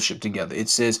fellowship together. It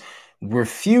says,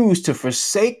 refuse to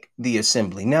forsake the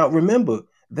assembly. Now, remember,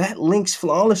 that links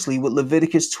flawlessly with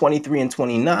Leviticus 23 and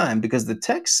 29, because the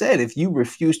text said, if you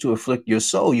refuse to afflict your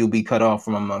soul, you'll be cut off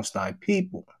from amongst thy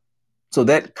people. So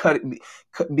that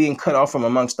being cut off from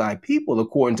amongst thy people,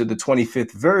 according to the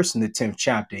 25th verse in the 10th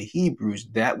chapter of Hebrews,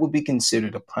 that would be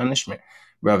considered a punishment,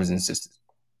 brothers and sisters.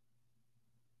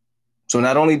 So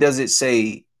not only does it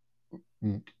say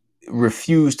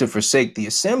refuse to forsake the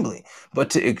assembly, but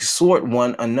to exhort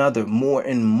one another more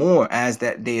and more as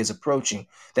that day is approaching.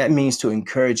 That means to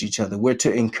encourage each other. We're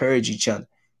to encourage each other,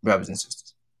 brothers and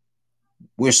sisters.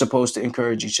 We're supposed to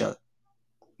encourage each other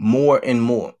more and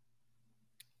more.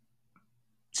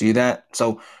 See that?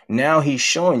 So now he's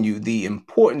showing you the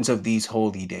importance of these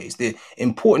holy days, the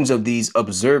importance of these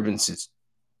observances.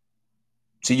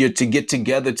 So you're to get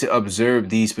together to observe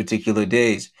these particular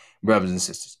days, brothers and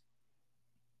sisters.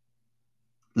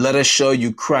 Let us show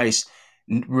you Christ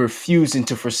refusing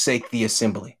to forsake the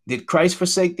assembly. Did Christ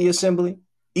forsake the assembly?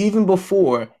 Even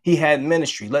before he had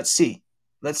ministry. Let's see.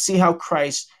 Let's see how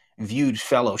Christ viewed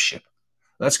fellowship.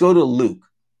 Let's go to Luke,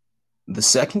 the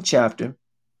 2nd chapter,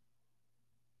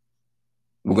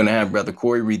 We're going to have Brother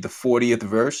Corey read the 40th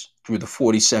verse through the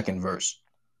 42nd verse.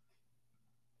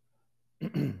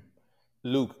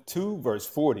 Luke 2, verse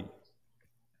 40.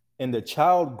 And the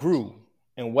child grew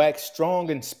and waxed strong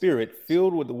in spirit,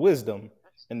 filled with wisdom,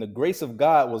 and the grace of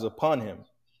God was upon him.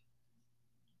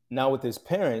 Now his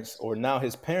parents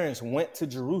went to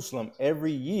Jerusalem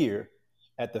every year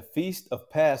at the feast of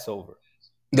Passover.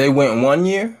 They went 1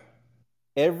 year?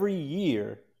 Every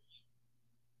year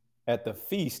at the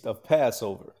feast of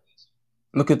Passover.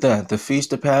 Look at that, the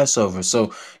feast of Passover.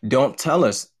 So don't tell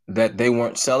us that they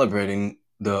weren't celebrating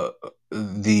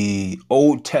the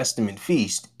Old Testament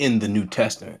feast in the New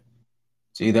Testament.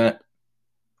 See that?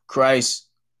 Christ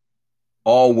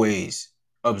always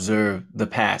observed the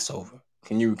Passover.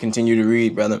 Can you continue to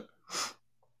read, brother?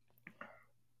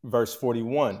 Verse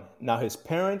 41. Now his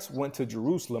parents went to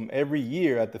Jerusalem every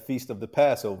year at the feast of the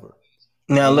Passover.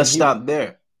 Now let's stop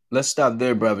there. Let's stop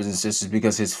there, brothers and sisters,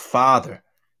 because his father,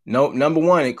 number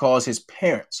one, it calls his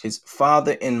parents, his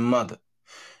father and mother.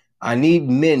 I need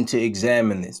men to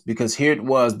examine this, because here it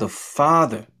was, the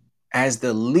father, as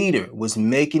the leader, was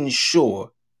making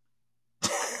sure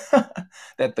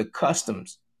that the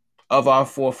customs of our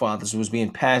forefathers was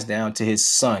being passed down to his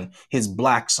son, his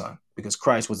black son, because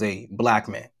Christ was a black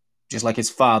man, just like his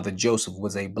father, Joseph,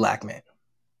 was a black man.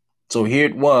 So here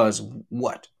it was,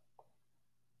 what?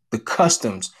 The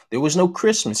customs. There was no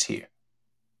Christmas here.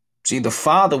 See, the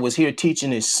father was here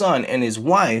teaching his son and his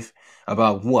wife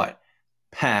about what?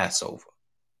 Passover.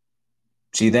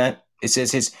 See that? It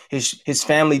says his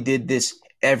family did this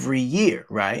every year,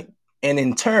 right? And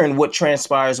in turn, what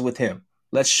transpires with him?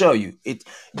 Let's show you.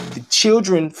 The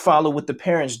children follow what the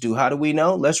parents do. How do we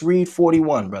know? Let's read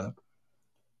 41, brother.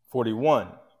 41.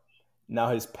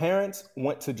 Now his parents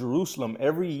went to Jerusalem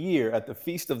every year at the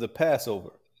feast of the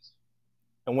Passover.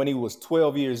 And when he was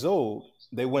 12 years old,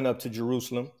 they went up to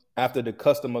Jerusalem after the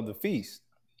custom of the feast.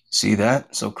 See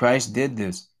that? So Christ did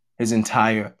this his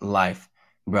entire life,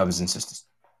 brothers and sisters.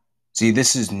 See,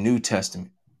 this is New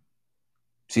Testament.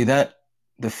 See that?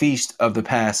 The feast of the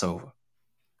Passover.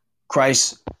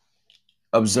 Christ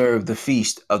observed the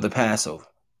feast of the Passover.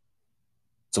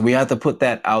 So we have to put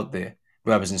that out there,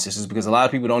 brothers and sisters, because a lot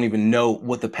of people don't even know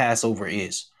what the Passover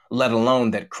is, let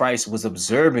alone that Christ was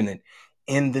observing it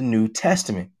in the New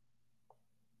Testament.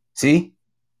 See?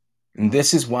 And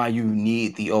this is why you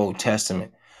need the Old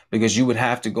Testament, because you would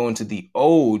have to go into the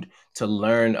Old to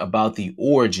learn about the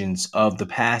origins of the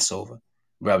Passover,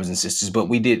 brothers and sisters. But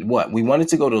we did what? We wanted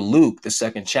to go to Luke, the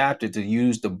 2nd chapter, to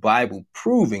use the Bible,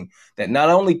 proving that not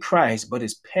only Christ, but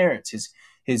his parents,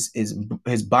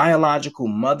 his biological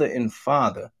mother and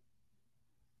father,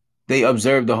 they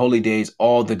observed the holy days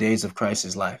all the days of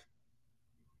Christ's life.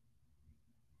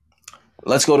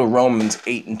 Let's go to Romans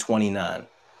 8 and 29.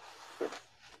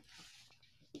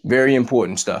 Very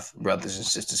important stuff, brothers and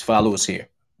sisters. Follow us here.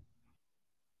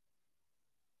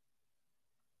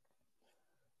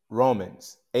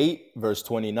 Romans 8, verse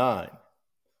 29.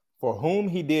 For whom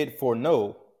he did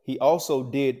foreknow, he also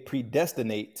did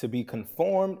predestinate to be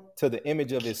conformed to the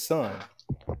image of his son.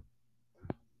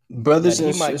 Brothers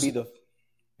and sisters.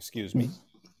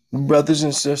 Brothers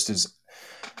and sisters,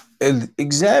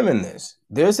 examine this.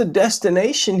 There's a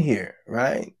destination here,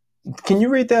 right? Can you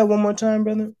read that one more time,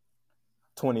 brother?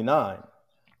 29.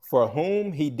 For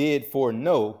whom he did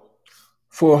foreknow.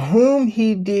 For whom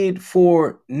he did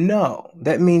foreknow.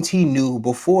 That means he knew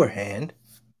beforehand.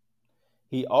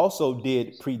 He also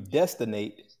did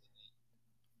predestinate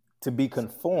to be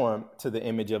conformed to the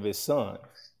image of his son.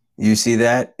 You see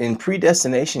that? In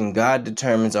predestination, God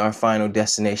determines our final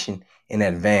destination in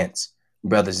advance,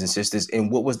 brothers and sisters. And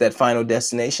what was that final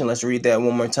destination? Let's read that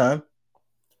one more time.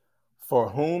 For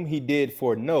whom he did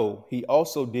foreknow, he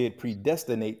also did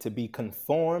predestinate to be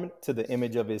conformed to the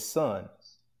image of his son.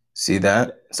 See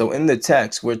that? So in the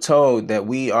text, we're told that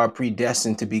we are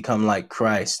predestined to become like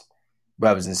Christ,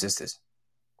 brothers and sisters.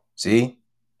 See?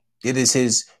 It is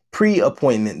his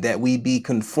pre-appointment that we be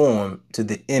conformed to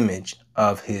the image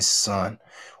of his son.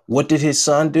 What did his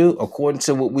son do? According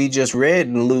to what we just read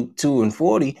in Luke 2 and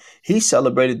 40, he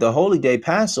celebrated the holy day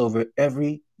Passover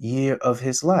every year of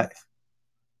his life.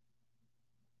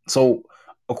 So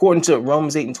according to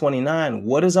Romans 8 and 29,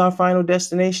 what is our final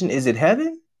destination? Is it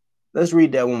heaven? Let's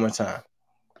read that one more time.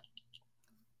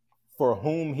 For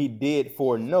whom he did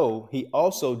foreknow, he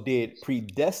also did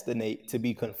predestinate to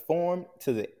be conformed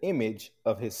to the image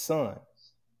of his son,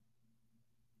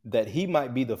 that he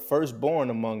might be the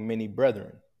firstborn among many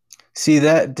brethren. See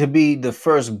that? To be the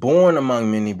firstborn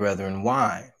among many brethren.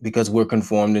 Why? Because we're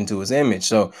conformed into his image.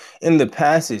 So in the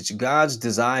passage, God's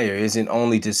desire isn't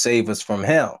only to save us from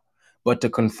hell, but to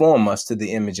conform us to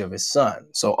the image of his son.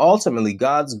 So ultimately,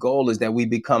 God's goal is that we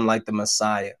become like the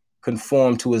Messiah,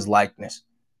 conform to his likeness,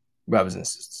 brothers and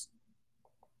sisters.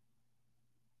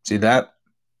 See that?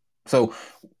 So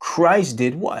Christ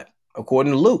did what?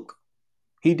 According to Luke,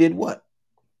 he did what?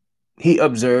 He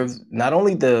observed not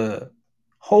only the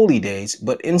holy days,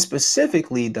 but in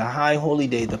specifically the high holy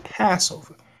day, the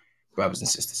Passover, brothers and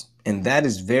sisters. And that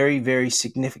is very, very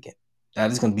significant.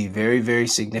 That is going to be very, very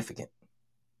significant.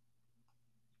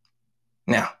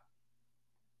 Now,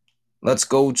 let's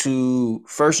go to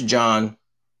 1 John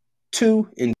 2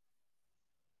 and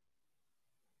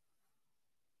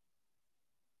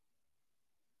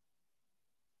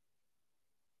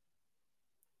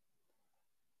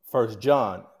 1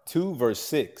 John 2, verse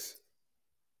 6.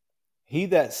 He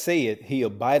that saith he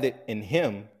abideth in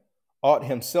him ought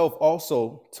himself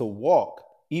also to walk,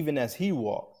 even as he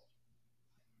walked.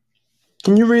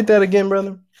 Can you read that again,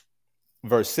 brother?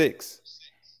 Verse 6.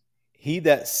 He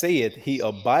that saith he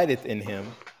abideth in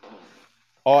him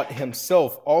ought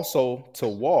himself also to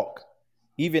walk,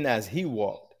 even as he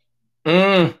walked.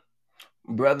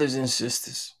 Brothers and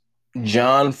sisters,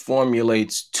 John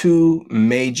formulates two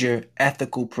major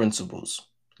ethical principles.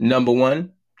 Number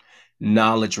one,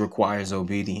 knowledge requires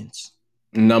obedience.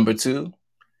 Number two,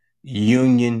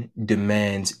 union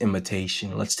demands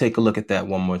imitation. Let's take a look at that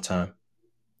one more time.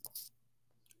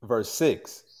 Verse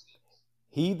 6.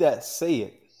 He that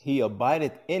saith he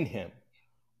abideth in him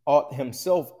ought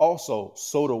himself also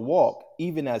so to walk,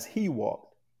 even as he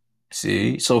walked.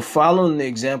 See, so following the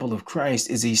example of Christ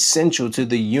is essential to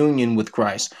the union with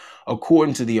Christ,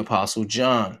 according to the Apostle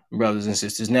John, brothers and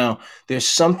sisters. Now, there's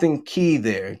something key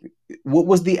there. What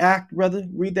was the act, brother?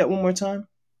 Read that one more time.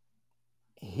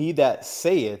 He that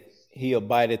saith he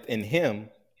abideth in him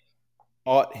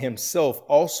ought himself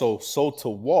also so to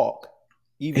walk,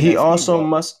 even He as also he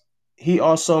walked. He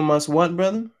also must what,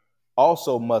 brother?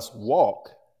 Also must walk.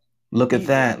 Look at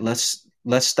that. Let's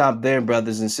stop there,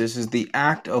 brothers and sisters. The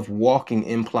act of walking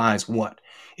implies what?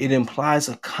 It implies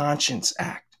a conscience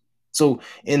act. So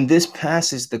in this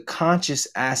passage, the conscious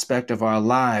aspect of our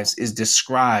lives is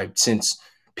described, since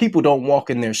people don't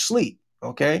walk in their sleep.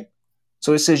 Okay.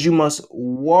 So it says you must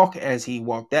walk as he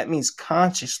walked. That means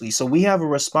consciously. So we have a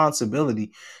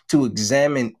responsibility to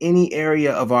examine any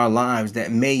area of our lives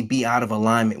that may be out of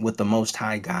alignment with the Most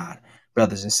High God,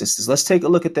 brothers and sisters. Let's take a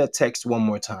look at that text one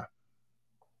more time.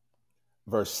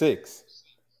 Verse 6.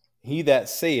 He that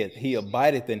saith he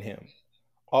abideth in him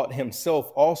ought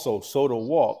himself also so to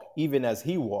walk, even as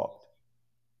he walked.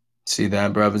 See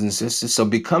that, brothers and sisters? So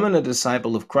becoming a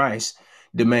disciple of Christ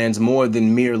demands more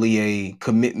than merely a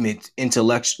commitment,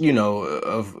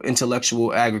 of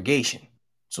intellectual aggregation.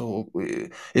 So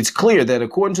it's clear that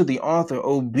according to the author,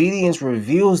 obedience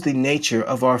reveals the nature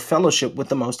of our fellowship with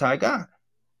the Most High God.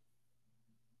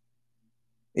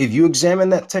 If you examine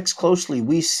that text closely,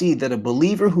 we see that a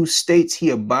believer who states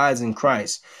he abides in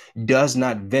Christ does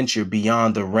not venture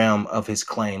beyond the realm of his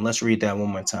claim. Let's read that one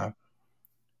more time.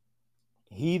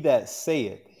 He that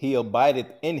saith he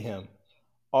abideth in him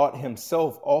ought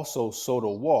himself also so to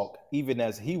walk, even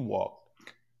as he walked.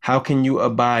 How can you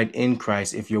abide in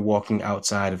Christ if you're walking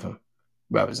outside of him,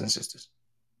 brothers and sisters?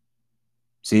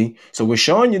 See, so we're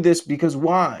showing you this because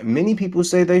why? Many people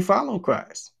say they follow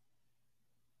Christ.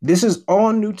 This is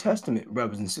all New Testament,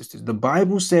 brothers and sisters. The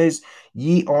Bible says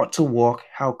ye ought to walk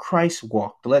how Christ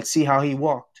walked. Let's see how he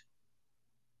walked.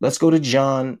 Let's go to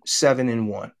John 7 and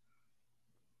 1.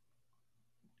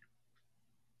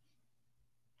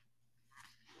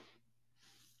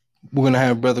 We're going to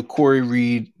have Brother Corey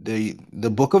read the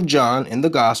book of John in the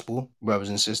gospel, brothers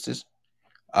and sisters.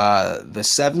 The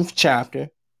 7th chapter.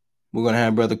 We're going to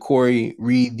have Brother Corey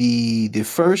read the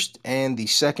first and the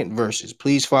second verses.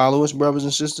 Please follow us, brothers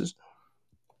and sisters.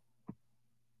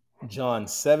 John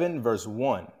 7, verse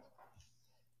 1.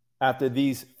 After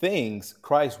these things,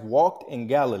 Christ walked in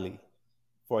Galilee,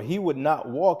 for he would not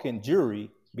walk in Jewry,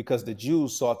 because the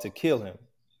Jews sought to kill him.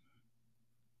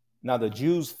 Now the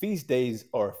Jews' feast days,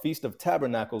 or Feast of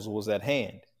Tabernacles, was at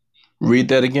hand. Read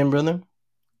that again, brother.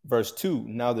 Verse 2.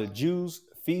 Now the Jews'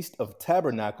 Feast of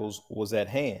Tabernacles was at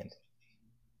hand.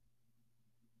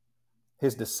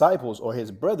 His disciples, or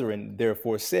his brethren,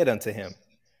 therefore said unto him,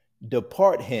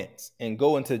 Depart hence, and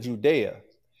go into Judea,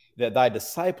 that thy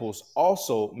disciples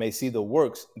also may see the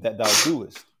works that thou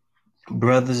doest.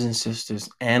 Brothers and sisters,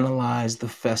 analyze the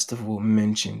festival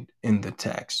mentioned in the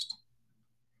text.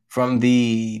 From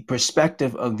the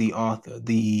perspective of the author,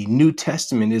 the New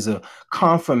Testament is a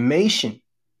confirmation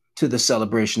to the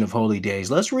celebration of holy days.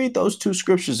 Let's read those two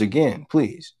scriptures again,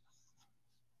 please.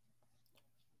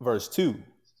 Verse 2.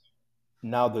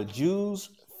 Now the Jews'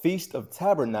 feast of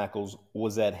tabernacles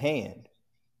was at hand.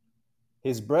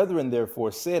 His brethren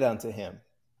therefore said unto him,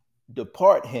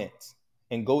 Depart hence,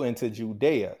 and go into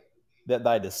Judea, that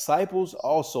thy disciples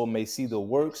also may see the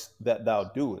works that thou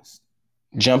doest.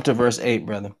 Jump to verse 8,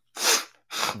 brother.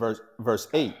 Verse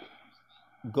 8.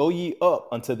 Go ye up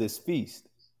unto this feast.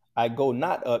 I go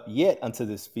not up yet unto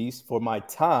this feast, for my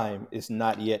time is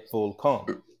not yet full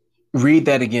come. Read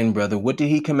that again, brother. What did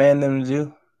he command them to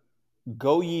do?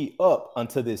 Go ye up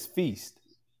unto this feast.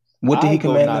 What did I he go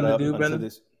command not them to up do, unto brother?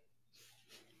 this.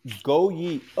 Go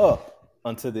ye up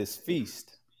unto this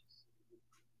feast.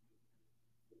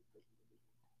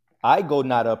 I go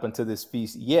not up unto this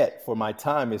feast yet, for my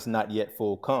time is not yet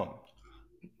full come.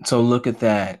 So look at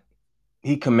that.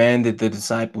 He commanded the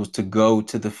disciples to go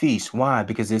to the feast. Why?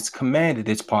 Because it's commanded.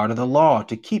 It's part of the law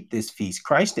to keep this feast.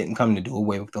 Christ didn't come to do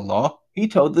away with the law. He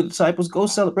told the disciples, go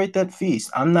celebrate that feast.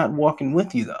 I'm not walking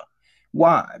with you, though.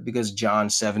 Why? Because John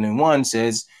 7:1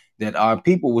 says that our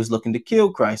people was looking to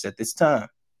kill Christ at this time.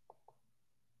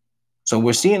 So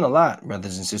we're seeing a lot,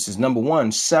 brothers and sisters. Number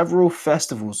one, several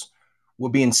festivals were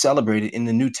being celebrated in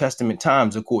the New Testament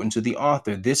times, according to the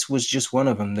author. This was just one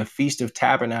of them, the Feast of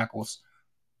Tabernacles.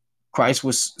 Christ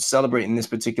was celebrating this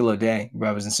particular day,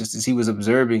 brothers and sisters. He was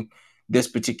observing this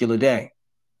particular day.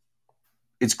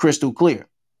 It's crystal clear.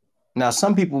 Now,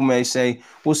 some people may say,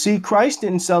 well, see, Christ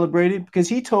didn't celebrate it because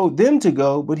he told them to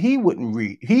go, but he wouldn't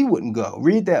read. He wouldn't go.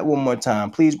 Read that one more time,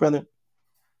 please, brother.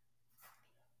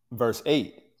 Verse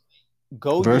 8.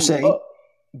 Go Verse ye 8. up,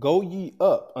 go ye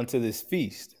up unto this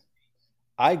feast.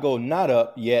 I go not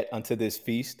up yet unto this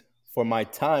feast, for my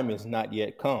time is not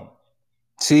yet come.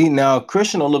 See, now a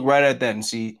Christian will look right at that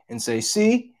and say,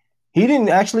 see, he didn't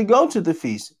actually go to the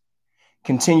feast.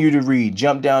 Continue to read.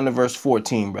 Jump down to verse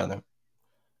 14, brother.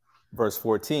 Verse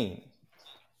 14.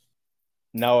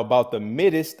 Now about the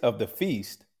midst of the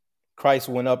feast, Christ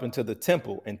went up into the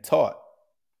temple and taught.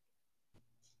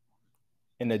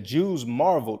 And the Jews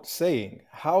marveled, saying,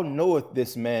 How knoweth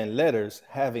this man letters,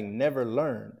 having never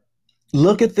learned?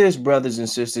 Look at this, brothers and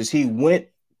sisters. He went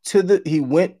to the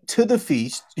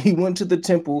feast. He went to the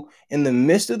temple in the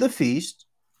midst of the feast.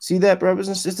 See that, brothers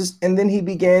and sisters? And then he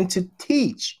began to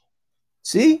teach.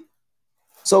 See?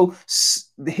 So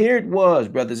here it was,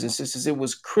 brothers and sisters. It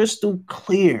was crystal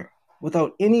clear,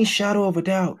 without any shadow of a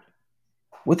doubt.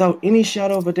 Without any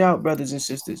shadow of a doubt, brothers and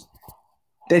sisters,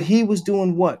 that he was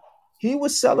doing what? He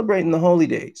was celebrating the holy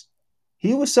days.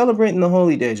 He was celebrating the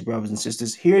holy days, brothers and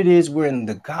sisters. Here it is. We're in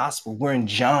the gospel. We're in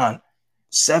John,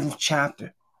 7th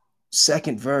chapter,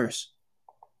 2nd verse.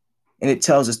 And it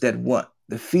tells us that what?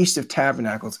 The Feast of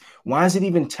Tabernacles. Why is it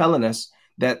even telling us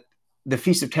that the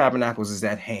Feast of Tabernacles is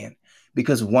at hand?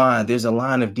 Because why? There's a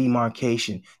line of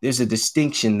demarcation. There's a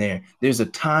distinction there. There's a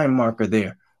time marker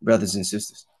there, brothers and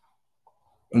sisters.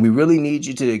 And we really need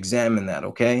you to examine that,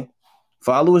 okay?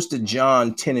 Follow us to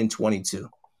John 10 and 22.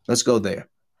 Let's go there.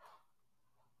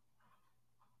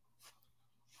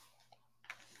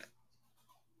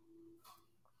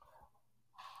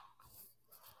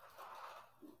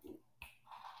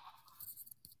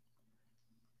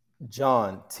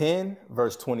 John 10,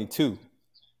 verse 22.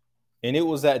 And it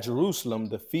was at Jerusalem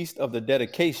the feast of the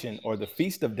dedication, or the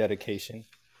feast of dedication,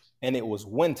 and it was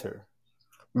winter.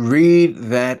 Read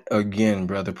that again,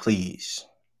 brother, please.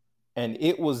 And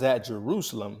it was at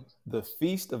Jerusalem the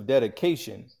feast of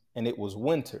dedication, and it was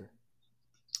winter.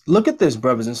 Look at this,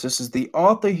 brothers and sisters. The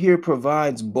author here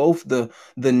provides both the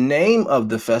name of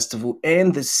the festival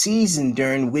and the season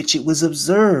during which it was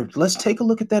observed. Let's take a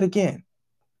look at that again.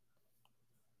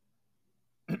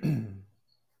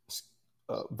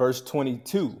 Verse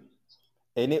 22.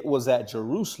 And it was at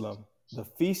Jerusalem the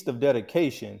feast of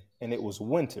dedication, and it was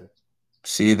winter.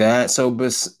 See that? So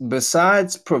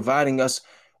besides providing us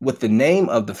with the name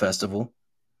of the festival,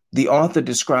 the author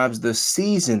describes the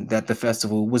season that the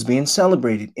festival was being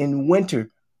celebrated in winter.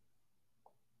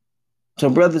 So,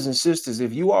 brothers and sisters,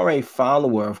 if you are a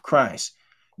follower of Christ,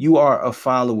 you are a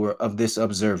follower of this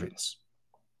observance.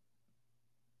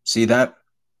 See that?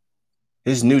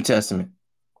 His New Testament.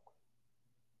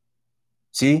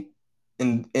 See?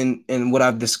 And what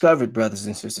I've discovered, brothers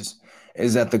and sisters,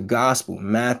 is that the gospel,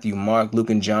 Matthew, Mark,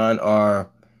 Luke, and John, are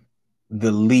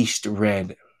the least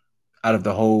read out of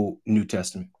the whole New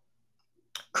Testament.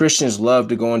 Christians love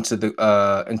to go into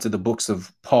the books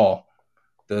of Paul,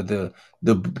 the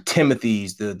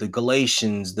Timothys, the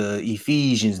Galatians, the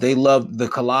Ephesians. They love the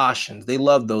Colossians. They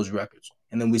love those records.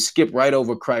 And then we skip right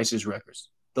over Christ's records,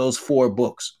 those 4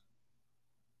 books.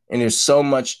 And there's so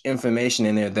much information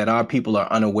in there that our people are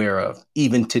unaware of,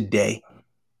 even today.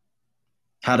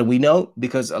 How do we know?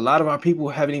 Because a lot of our people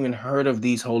haven't even heard of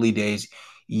these holy days,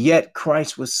 yet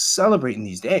Christ was celebrating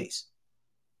these days.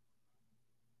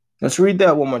 Let's read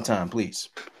that one more time, please.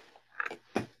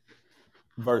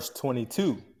 Verse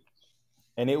 22.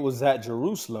 And it was at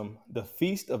Jerusalem, the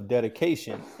feast of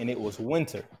dedication, and it was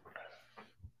winter.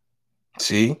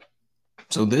 See?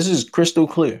 So this is crystal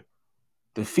clear.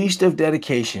 The feast of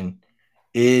dedication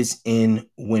is in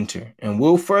winter. And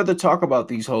we'll further talk about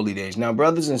these holy days. Now,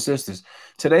 brothers and sisters,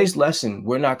 today's lesson,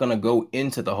 we're not going to go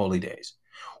into the holy days.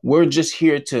 We're just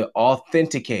here to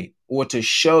authenticate or to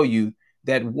show you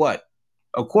that what?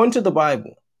 According to the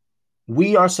Bible,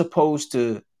 we are supposed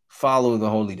to follow the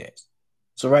holy days.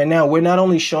 So right now, we're not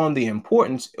only showing the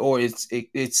importance or its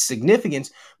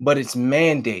significance, but its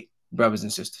mandate, brothers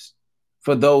and sisters,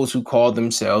 for those who call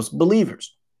themselves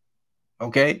believers.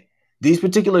 Okay? These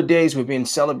particular days were being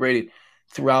celebrated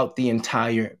throughout the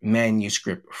entire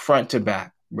manuscript, front to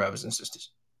back, brothers and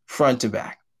sisters, front to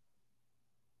back.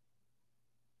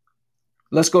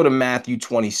 Let's go to Matthew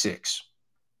 26.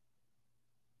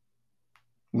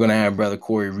 I'm going to have Brother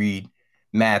Corey read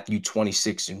Matthew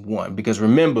 26:1, because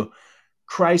remember,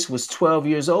 Christ was 12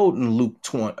 years old in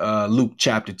Luke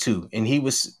chapter 2, and he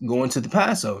was going to the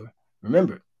Passover.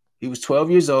 Remember, he was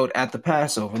 12 years old at the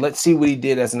Passover. Let's see what he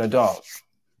did as an adult.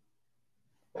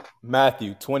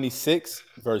 Matthew 26,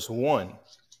 verse 1.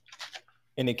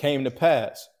 And it came to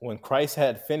pass, when Christ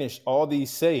had finished all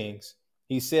these sayings,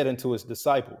 he said unto his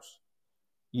disciples,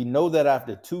 Ye know that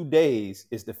after 2 days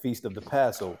is the feast of the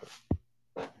Passover,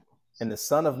 and the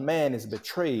Son of Man is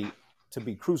betrayed to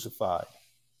be crucified.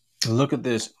 Look at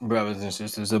this, brothers and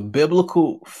sisters. A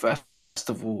biblical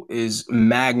festival is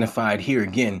magnified here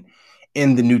again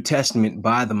in the New Testament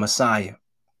by the Messiah.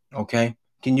 Okay?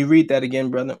 Can you read that again,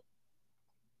 brother?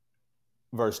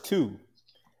 Verse 2.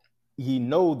 Ye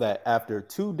know that after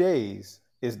 2 days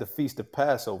is the feast of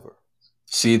Passover.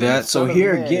 See that? So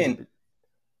here again,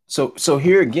 so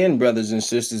here again, brothers and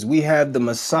sisters, we have the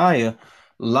Messiah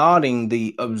lauding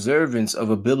the observance of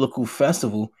a biblical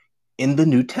festival in the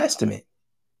New Testament.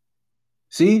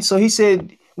 See? So he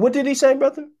said, what did he say,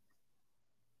 brother?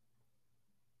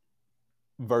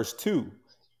 Verse 2.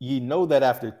 Ye know that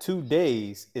after 2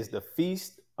 days is the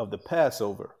feast of the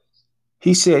Passover.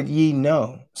 He said, ye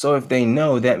know. So if they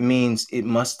know, that means it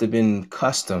must have been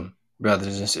custom,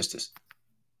 brothers and sisters.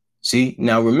 See,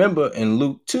 now remember in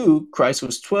Luke 2, Christ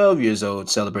was 12 years old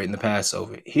celebrating the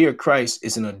Passover. Here, Christ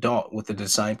is an adult with the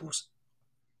disciples,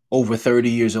 over 30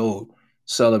 years old,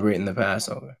 celebrating the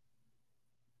Passover.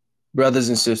 Brothers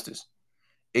and sisters,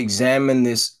 examine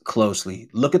this closely.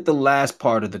 Look at the last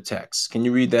part of the text. Can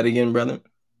you read that again, brother?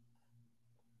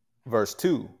 Verse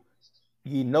 2.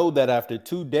 Ye know that after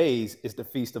 2 days is the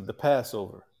feast of the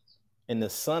Passover, and the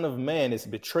Son of Man is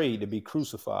betrayed to be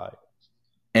crucified.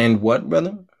 And what,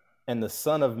 brother? And the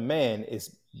Son of Man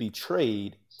is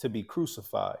betrayed to be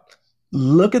crucified.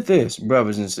 Look at this,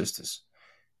 brothers and sisters.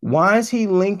 Why is he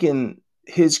linking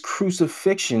his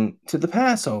crucifixion to the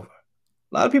Passover?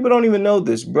 A lot of people don't even know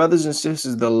this. Brothers and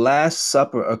sisters, the Last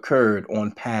Supper occurred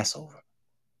on Passover.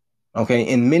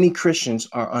 Okay, and many Christians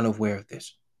are unaware of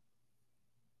this.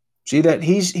 See that?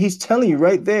 He's telling you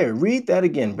right there. Read that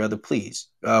again, brother, please.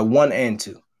 1 and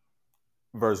 2.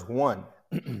 Verse 1.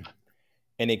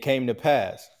 And it came to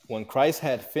pass, when Christ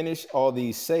had finished all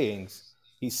these sayings,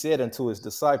 he said unto his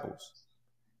disciples,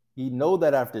 Ye know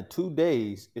that after 2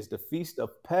 days is the feast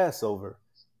of Passover,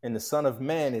 and the Son of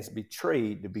Man is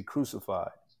betrayed to be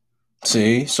crucified.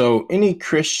 See, so any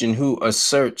Christian who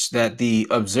asserts that the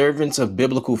observance of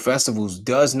biblical festivals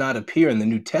does not appear in the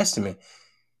New Testament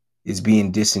is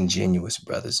being disingenuous,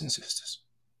 brothers and sisters.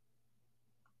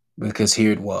 Because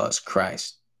here it was,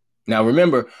 Christ. Now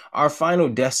remember, our final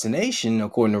destination,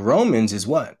 according to Romans, is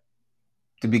what?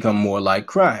 To become more like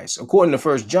Christ. According to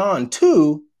 1 John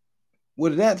 2, what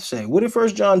did that say? What did 1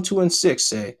 John 2 and 6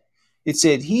 say? It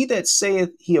said, he that saith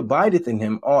he abideth in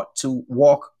him ought to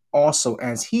walk also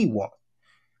as he walked.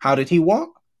 How did he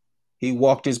walk? He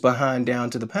walked his behind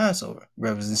down to the Passover,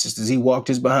 brothers and sisters. He walked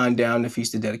his behind down the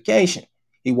Feast of Dedication.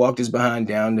 He walked his behind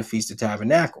down the Feast of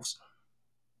Tabernacles.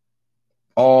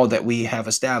 All that we have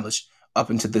established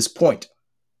up until this point.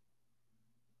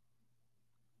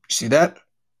 See that?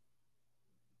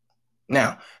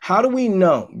 Now, how do we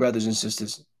know, brothers and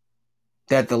sisters,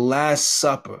 that the Last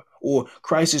Supper or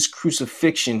Christ's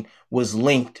crucifixion was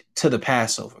linked to the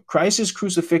Passover? Christ's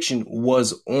crucifixion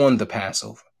was on the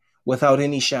Passover without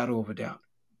any shadow of a doubt.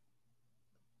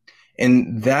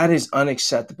 And that is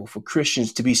unacceptable for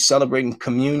Christians to be celebrating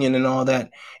communion and all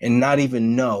that and not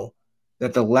even know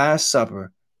that the Last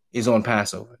Supper is on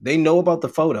Passover. They know about the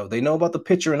photo. They know about the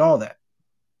picture and all that.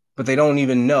 But they don't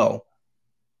even know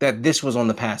that this was on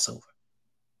the Passover.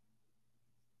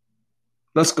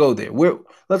 Let's go there.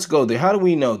 Let's go there. How do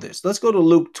we know this? Let's go to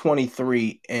Luke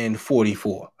 23 and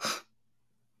 44.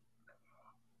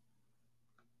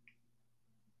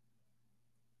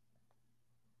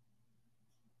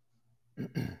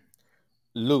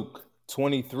 Luke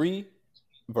 23,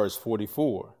 verse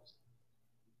 44.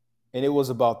 And it was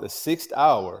about the 6th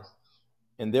hour,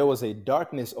 and there was a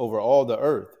darkness over all the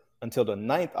earth until the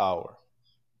 9th hour.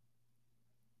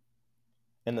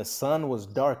 And the sun was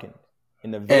darkened,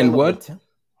 and the veil And of the what?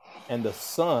 and the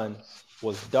sun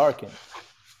was darkened,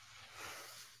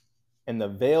 and the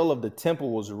veil of the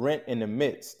temple was rent in the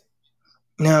midst.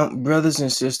 Now, brothers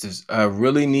and sisters, I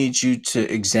really need you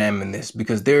to examine this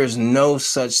because there is no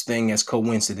such thing as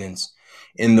coincidence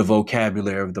in the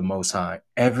vocabulary of the Most High.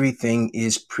 Everything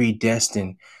is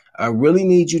predestined. I really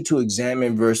need you to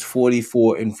examine verse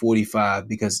 44 and 45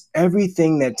 because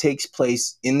everything that takes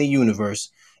place in the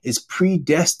universe is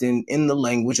predestined in the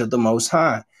language of the Most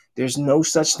High. There's no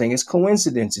such thing as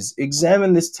coincidences.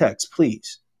 Examine this text,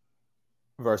 please.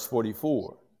 Verse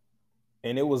 44.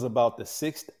 And it was about the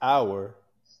 6th hour,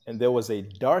 and there was a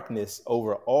darkness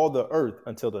over all the earth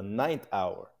until the 9th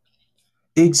hour.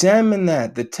 Examine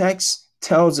that. The text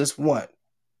tells us what?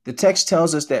 The text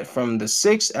tells us that from the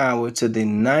 6th hour to the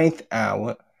 9th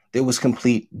hour, there was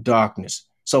complete darkness.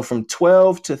 So from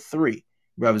 12 to 3,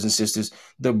 brothers and sisters,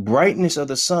 the brightness of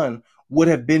the sun would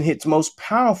have been its most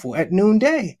powerful at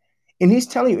noonday. And he's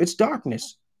telling you it's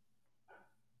darkness.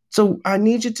 So I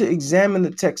need you to examine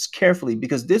the text carefully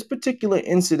because this particular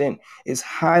incident is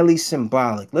highly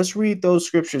symbolic. Let's read those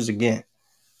scriptures again.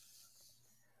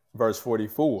 Verse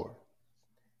 44.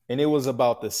 And it was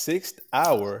about the 6th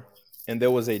hour, and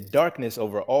there was a darkness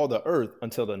over all the earth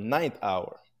until the 9th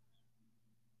hour.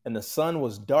 And the sun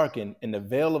was darkened, and the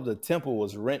veil of the temple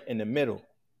was rent in the middle.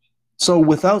 So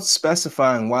without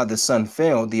specifying why the sun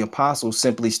fell, the apostle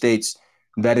simply states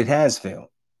that it has failed.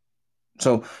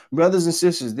 So, brothers and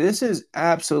sisters, this is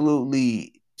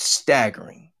absolutely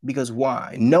staggering because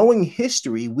why? Knowing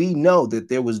history, we know that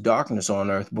there was darkness on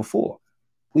earth before.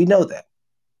 We know that.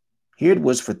 Here it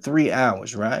was for 3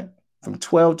 hours, right? From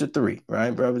 12 to 3,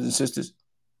 right, brothers and sisters?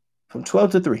 From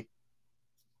 12 to 3.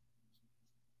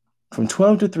 From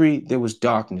 12 to 3, there was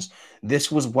darkness.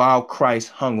 This was while Christ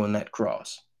hung on that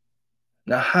cross.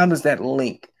 Now, how does that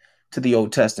link to the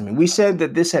Old Testament? We said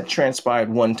that this had transpired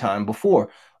one time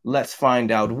before. Let's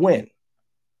find out when.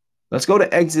 Let's go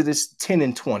to Exodus 10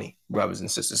 and 20, brothers and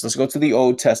sisters. Let's go to the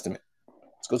Old Testament.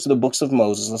 Let's go to the books of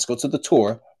Moses. Let's go to the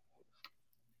Torah.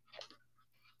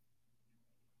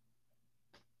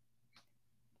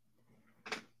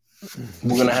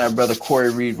 We're going to have Brother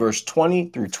Corey read verse 20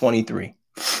 through 23.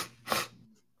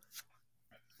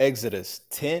 Exodus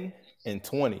 10 and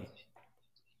 20.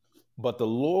 But the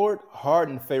Lord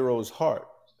hardened Pharaoh's heart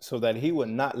so that he would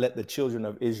not let the children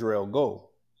of Israel go.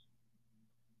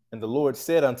 And the Lord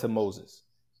said unto Moses,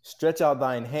 Stretch out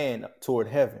thine hand toward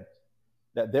heaven,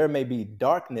 that there may be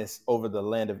darkness over the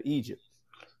land of Egypt.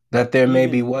 That there may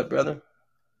be what, brother?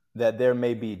 That there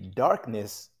may be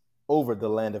darkness over the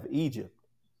land of Egypt,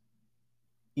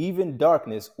 even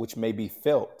darkness which may be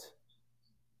felt.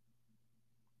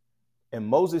 And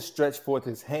Moses stretched forth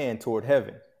his hand toward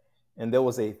heaven, and there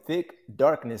was a thick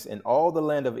darkness in all the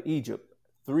land of Egypt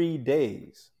 3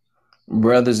 days.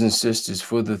 Brothers and sisters,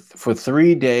 for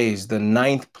 3 days, the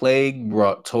 9th plague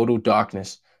brought total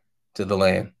darkness to the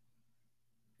land.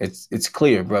 It's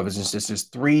clear, brothers and sisters.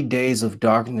 3 days of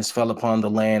darkness fell upon the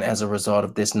land as a result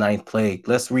of this 9th plague.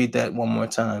 Let's read that one more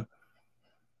time.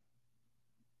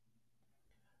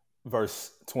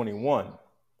 Verse 21.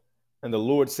 And the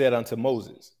Lord said unto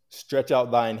Moses, Stretch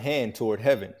out thine hand toward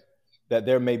heaven, that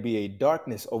there may be a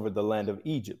darkness over the land of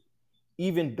Egypt,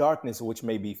 even darkness which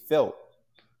may be felt.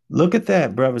 Look at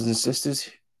that, brothers and sisters.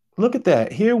 Look at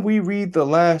that. Here we read the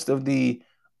last of the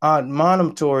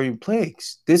admonitory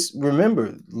plagues. This, remember,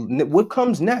 what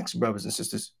comes next, brothers and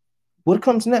sisters? What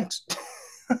comes next?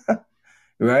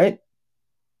 Right?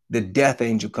 The death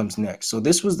angel comes next. So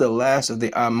this was the last of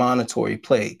the admonitory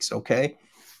plagues, okay?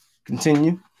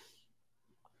 Continue.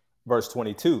 Verse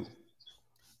 22.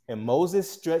 And Moses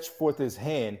stretched forth his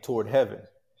hand toward heaven,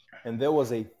 and there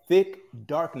was a thick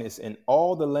darkness in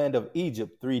all the land of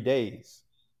Egypt 3 days.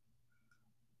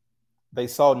 They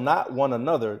saw not one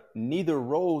another, neither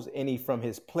rose any from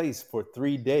his place for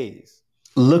 3 days.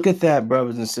 Look at that,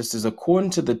 brothers and sisters.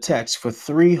 According to the text, for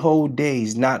 3 whole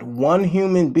days, not one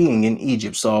human being in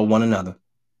Egypt saw one another.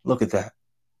 Look at that.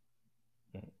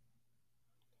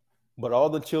 But all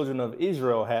the children of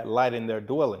Israel had light in their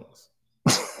dwellings.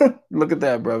 Look at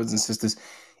that, brothers and sisters.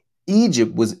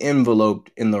 Egypt was enveloped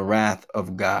in the wrath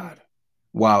of God,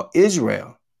 while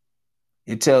Israel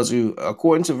It tells you,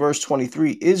 according to verse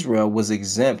 23, Israel was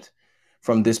exempt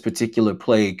from this particular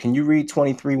plague. Can you read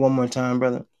 23 one more time,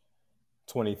 brother?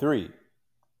 23.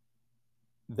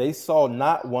 They saw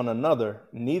not one another,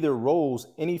 neither rose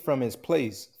any from his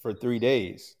place for 3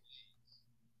 days.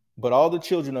 But all the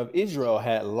children of Israel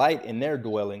had light in their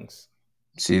dwellings.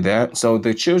 See that? So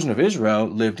the children of Israel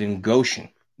lived in Goshen.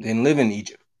 They didn't live in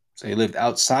Egypt. So they lived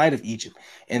outside of Egypt,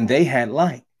 and they had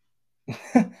light.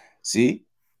 See?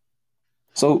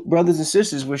 So, brothers and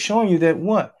sisters, we're showing you that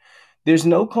what? There's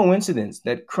no coincidence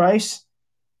that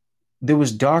there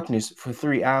was darkness for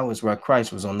 3 hours while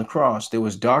Christ was on the cross. There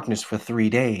was darkness for 3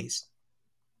 days.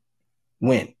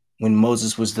 When? When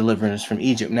Moses was delivering us from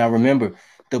Egypt. Now remember,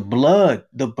 the blood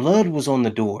was on the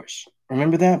doors.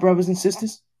 Remember that, brothers and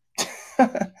sisters?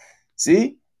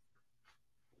 See?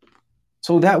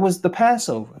 So that was the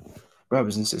Passover,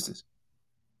 brothers and sisters.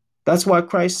 That's why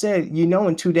Christ said,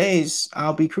 in 2 days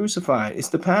I'll be crucified. It's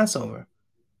the Passover.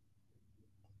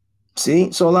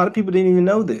 See? So a lot of people didn't even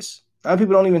know this. A lot of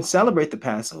people don't even celebrate the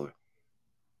Passover.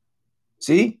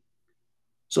 See?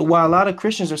 So while a lot of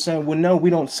Christians are saying, well, no, we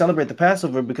don't celebrate the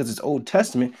Passover because it's Old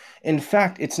Testament. In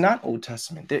fact, it's not Old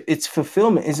Testament. Its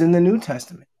fulfillment is in the New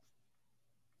Testament.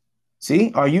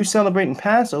 See? Are you celebrating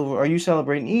Passover? Or are you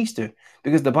celebrating Easter?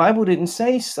 Because the Bible didn't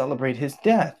say celebrate his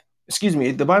death. Excuse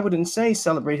me. The Bible didn't say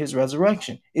celebrate his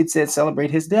resurrection. It said celebrate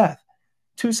his death.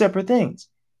 Two separate things.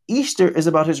 Easter is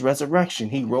about his resurrection.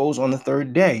 He rose on the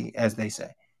third day, as they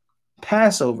say.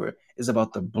 Passover is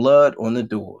about the blood on the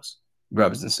doors,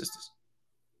 brothers and sisters.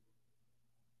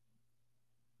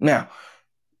 Now,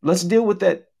 let's deal with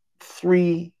that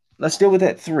three,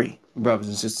 brothers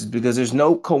and sisters, because there's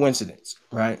no coincidence,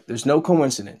 right? There's no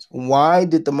coincidence. Why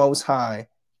did the Most High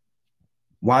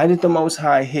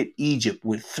hit Egypt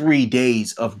with 3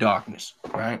 days of darkness,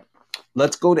 right?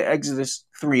 Let's go to Exodus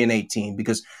 3:18,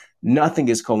 because nothing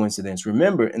is coincidence.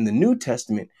 Remember, in the New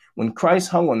Testament, when Christ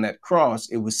hung on that cross,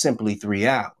 it was simply 3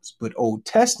 hours. But Old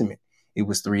Testament, it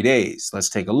was 3 days. Let's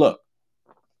take a look.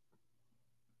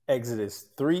 Exodus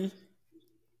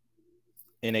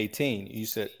 3:18. You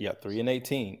said,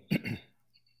 3:18.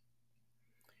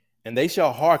 And they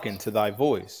shall hearken to thy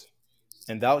voice,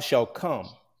 and thou shalt come,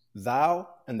 thou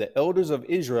and the elders of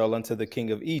Israel, unto the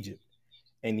king of Egypt.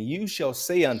 And you shall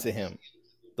say unto him,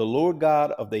 the Lord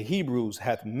God of the Hebrews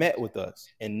hath met with us,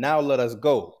 and now let us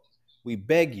go. We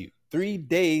beg you 3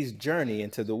 days' journey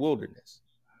into the wilderness,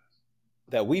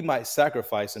 that we might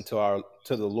sacrifice to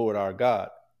the Lord our God.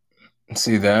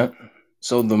 See that?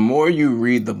 So the more you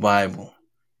read the Bible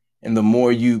and the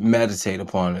more you meditate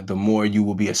upon it, the more you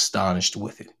will be astonished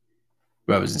with it,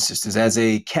 brothers and sisters. As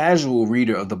a casual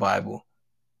reader of the Bible,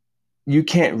 you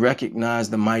can't recognize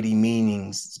the mighty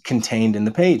meanings contained in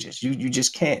the pages. You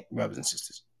just can't, brothers and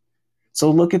sisters.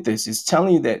 So look at this. It's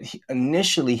telling you that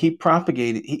initially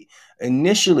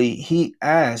he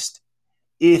asked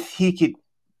if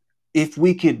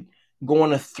we could go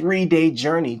on a 3-day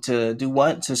journey to do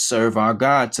what? To serve our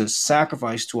God, to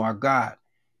sacrifice to our God.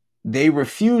 They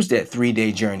refused that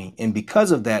 3-day journey, and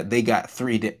because of that, they got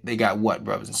they got what,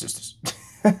 brothers and sisters?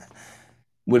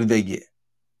 What did they get?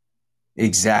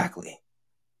 Exactly.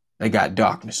 They got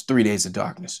darkness, 3 days of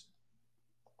darkness.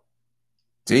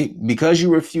 See, because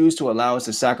you refuse to allow us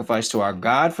to sacrifice to our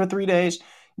God for 3 days,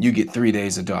 you get 3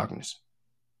 days of darkness.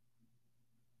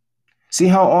 See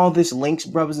how all this links,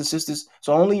 brothers and sisters?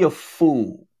 So only a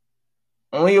fool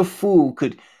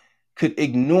could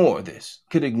ignore this,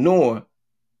 could ignore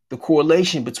the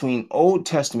correlation between Old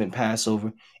Testament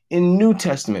Passover and New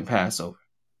Testament Passover.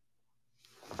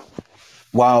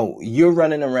 While you're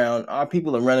running around, our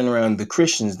people are running around, the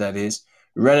Christians that is,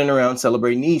 running around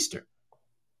celebrating Easter.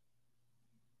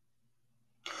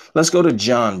 Let's go to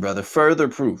John, brother. Further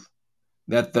proof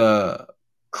that the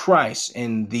Christ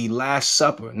in the Last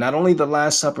Supper, not only the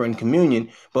Last Supper and communion,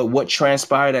 but what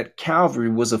transpired at Calvary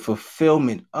was a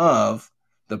fulfillment of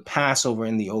the Passover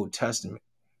in the Old Testament.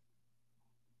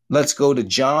 Let's go to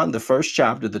John, the 1st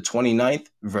chapter, the 29th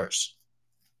verse.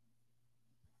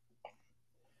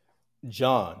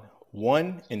 John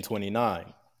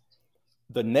 1:29.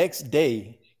 The next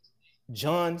day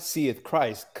John seeth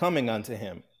Christ coming unto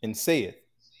him, and saith,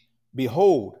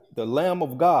 Behold, the Lamb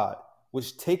of God,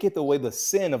 which taketh away the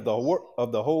sin of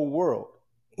the whole world.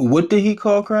 What did he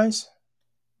call Christ?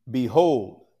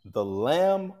 Behold, the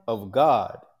Lamb of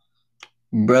God.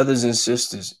 Brothers and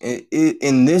sisters,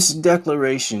 in this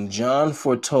declaration, John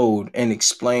foretold and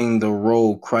explained the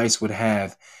role Christ would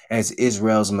have as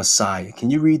Israel's Messiah. Can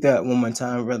you read that one more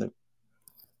time, brother?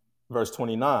 Verse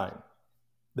 29.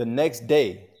 The next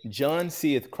day John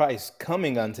seeth Christ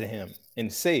coming unto him, and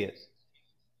saith,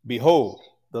 Behold,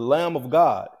 the Lamb of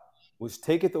God, which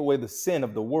taketh away the sin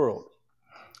of the world.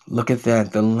 Look at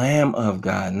that, the Lamb of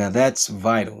God. Now that's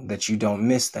vital that you don't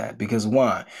miss that, because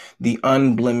why? The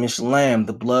unblemished lamb,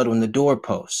 the blood on the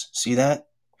doorpost. See that?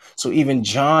 So even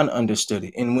John understood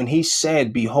it. And when he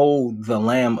said, behold the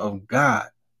Lamb of God,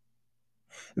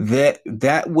 that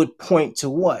would point to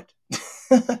what?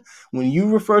 When you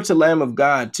refer to Lamb of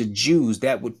God to Jews,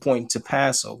 that would point to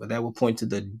Passover. That would point to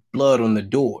the blood on the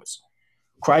doors.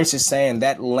 Christ is saying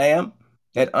that lamb,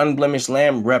 that unblemished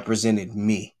lamb, represented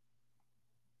me.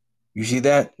 You see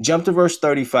that? Jump to verse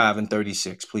 35 and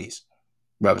 36, please,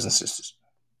 brothers and sisters.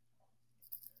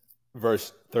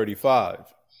 Verse 35.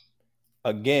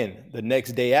 Again, the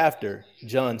next day after,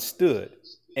 John stood,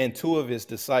 and two of his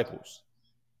disciples.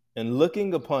 And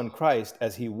looking upon Christ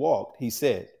as he walked, he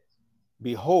said,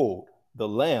 behold, the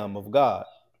Lamb of God.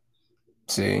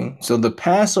 See? So the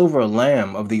Passover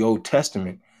lamb of the Old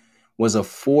Testament was a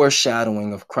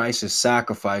foreshadowing of Christ's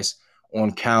sacrifice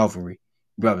on Calvary,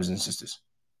 brothers and sisters.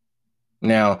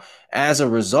 Now, as a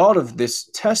result of this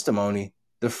testimony,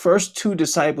 the first two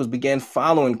disciples began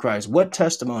following Christ. What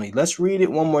testimony? Let's read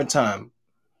it one more time.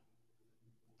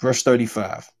 Verse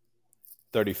 35.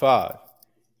 35.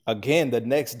 Again, the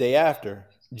next day after,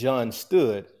 John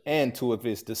stood, and two of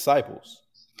his disciples.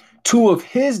 Two of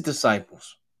his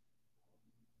disciples.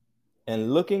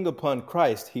 And looking upon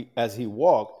Christ as he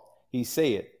walked, he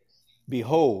said,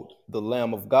 behold, the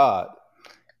Lamb of God.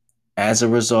 As a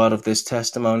result of this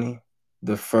testimony,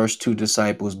 the first two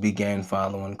disciples began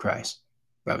following Christ,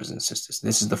 brothers and sisters.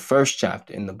 This is the first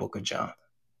chapter in the book of John.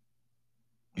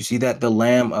 You see that? The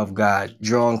Lamb of God,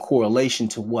 drawing correlation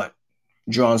to what?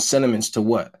 Drawing sentiments to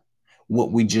what?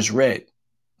 What we just read.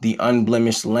 The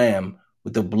unblemished lamb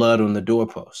with the blood on the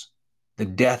doorpost, the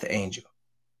death angel.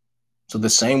 So the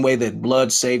same way that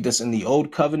blood saved us in the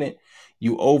old covenant,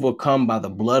 you overcome by the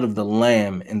blood of the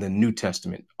lamb in the New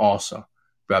Testament also,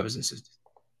 brothers and sisters.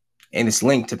 And it's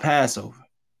linked to Passover.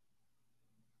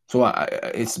 So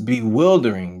it's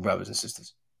bewildering, brothers and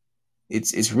sisters.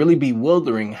 It's really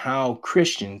bewildering how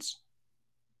Christians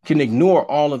can ignore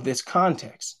all of this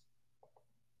context,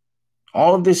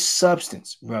 all of this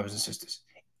substance, brothers and sisters,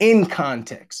 in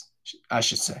context, I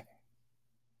should say.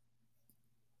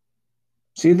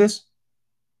 See this?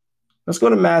 Let's go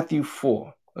to Matthew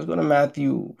 4. Let's go to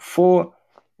Matthew 4.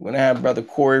 We're going to have Brother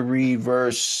Corey read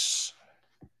verse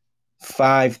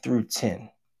 5 through 10,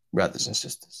 brothers and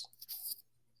sisters.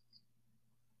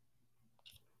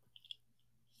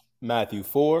 Matthew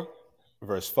 4,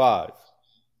 verse 5.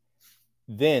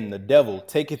 Then the devil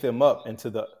taketh him up into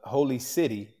the holy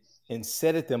city, and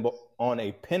setteth him on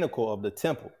a pinnacle of the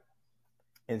temple,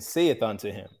 and saith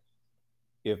unto him,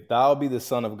 if thou be the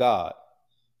Son of God,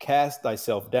 cast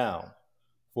thyself down,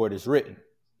 for it is written,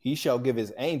 he shall give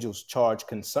his angels charge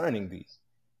concerning thee,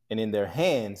 and in their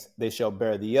hands they shall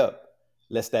bear thee up,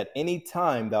 lest at any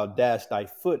time thou dash thy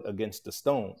foot against a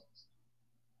stone.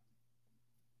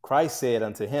 Christ said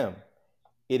unto him,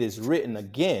 it is written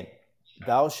again,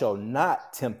 thou shalt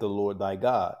not tempt the Lord thy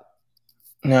God.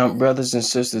 Now, brothers and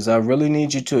sisters, I really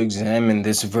need you to examine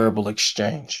this verbal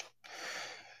exchange.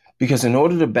 Because in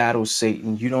order to battle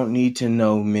Satan, you don't need to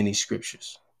know many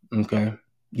scriptures, okay?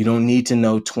 You don't need to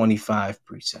know 25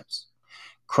 precepts.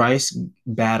 Christ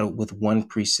battled with one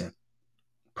precept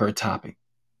per topic,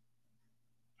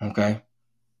 okay?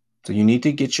 So you need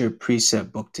to get your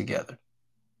precept book together,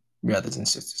 brothers and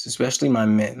sisters, especially my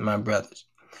men, my brothers.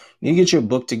 You need to get your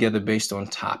book together based on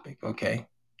topic, okay?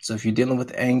 So if you're dealing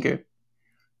with anger,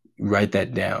 write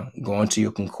that down. Go into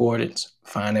your concordance,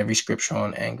 find every scripture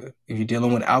on anger. If you're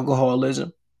dealing with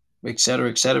alcoholism, et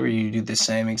cetera, you do the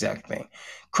same exact thing.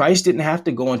 Christ didn't have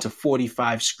to go into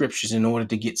 45 scriptures in order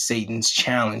to get Satan's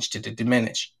challenge to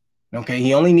diminish. Okay,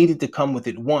 he only needed to come with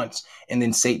it once, and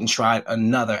then Satan tried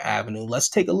another avenue. Let's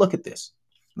take a look at this.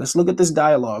 Let's look at this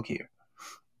dialogue here.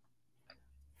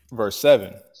 Verse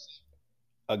 7.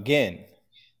 Again,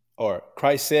 or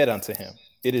Christ said unto him,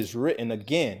 it is written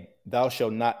again, thou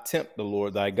shalt not tempt the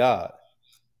Lord thy God.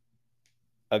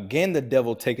 Again the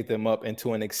devil taketh him up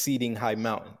into an exceeding high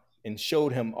mountain, and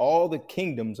showed him all the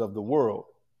kingdoms of the world,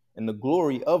 and the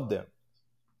glory of them.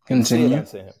 Continue.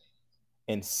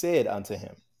 And said unto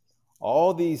him,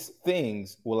 all these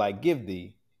things will I give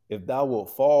thee, if thou wilt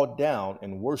fall down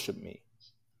and worship me.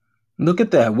 Look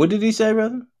at that. What did he say,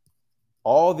 brother?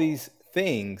 All these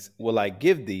things will I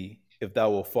give thee, if thou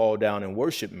wilt fall down and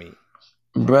worship me.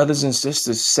 Brothers and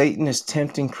sisters, Satan is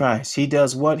tempting Christ. He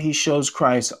does what? He shows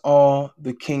Christ all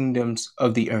the kingdoms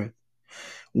of the earth.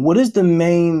 What is the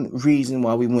main reason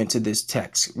why we went to this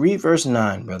text? Read verse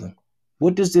 9, brother.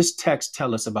 What does this text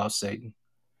tell us about Satan?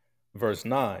 Verse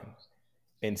 9,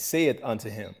 and saith unto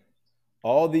him,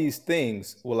 All these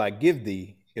things will I give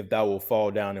thee if thou wilt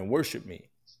fall down and worship me.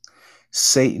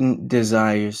 Satan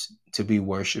desires to be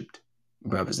worshiped,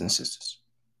 brothers and sisters.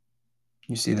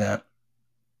 You see that?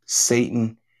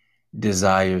 Satan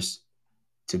desires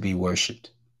to be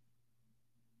worshiped.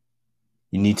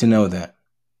 You need to know that.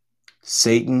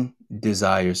 Satan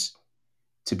desires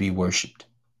to be worshiped,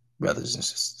 brothers and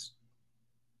sisters.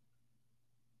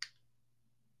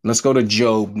 Let's go to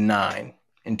Job 9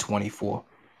 and 24,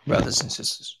 brothers and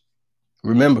sisters.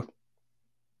 Remember,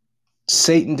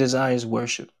 Satan desires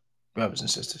worship, brothers and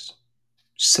sisters.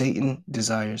 Satan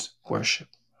desires worship.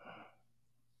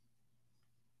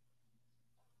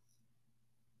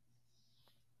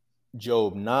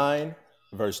 Job 9,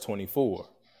 verse 24.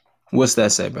 What's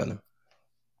that say, brother?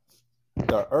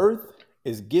 The earth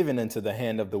is given into the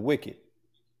hand of the wicked.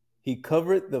 He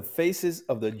covered the faces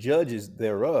of the judges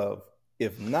thereof.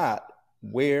 If not,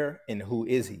 where and who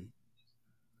is he?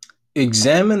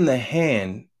 Examine the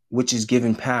hand which is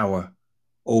given power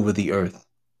over the earth,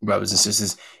 brothers and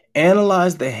sisters.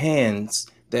 Analyze the hands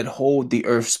that hold the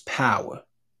earth's power.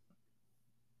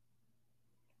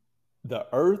 The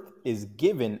earth is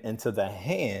given into the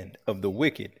hand of the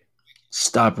wicked.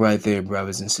 Stop right there,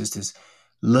 brothers and sisters.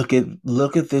 Look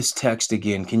at this text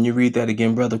again. Can you read that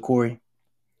again, Brother Corey?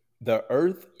 The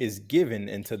earth is given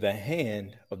into the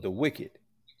hand of the wicked.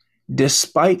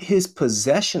 Despite his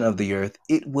possession of the earth,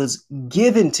 it was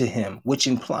given to him, which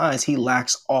implies he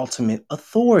lacks ultimate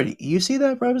authority. You see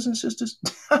that, brothers and sisters?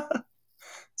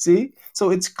 See? So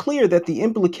it's clear that the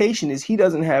implication is he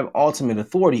doesn't have ultimate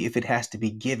authority if it has to be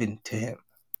given to him.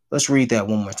 Let's read that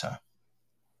one more time.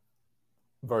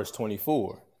 Verse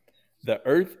 24. The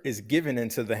earth is given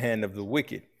into the hand of the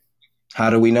wicked. How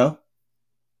do we know?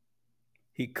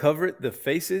 He covered the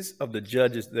faces of the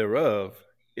judges thereof.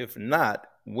 If not,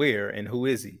 where and who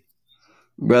is he?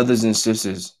 Brothers and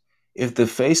sisters, if the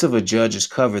face of a judge is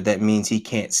covered, that means he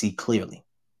can't see clearly.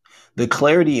 The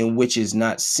clarity in which is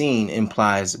not seen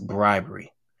implies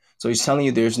bribery. So he's telling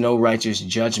you there's no righteous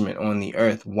judgment on the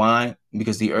earth. Why?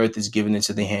 Because the earth is given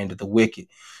into the hand of the wicked.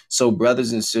 So,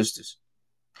 brothers and sisters,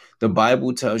 the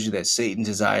Bible tells you that Satan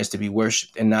desires to be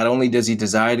worshipped. And not only does he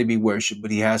desire to be worshipped,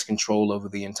 but he has control over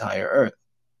the entire earth.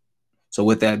 So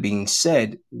with that being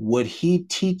said, would he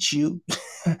teach you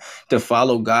to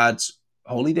follow God's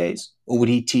holy days? Or would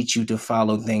he teach you to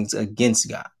follow things against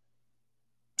God?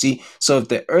 See, so if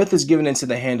the earth is given into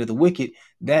the hand of the wicked,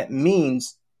 that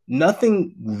means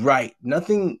nothing right,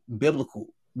 nothing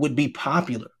biblical would be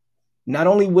popular. Not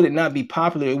only would it not be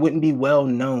popular, it wouldn't be well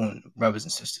known, brothers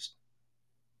and sisters.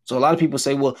 So a lot of people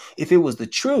say, well, if it was the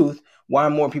truth, why are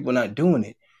more people not doing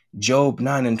it? Job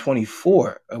 9 and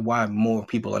 24, why more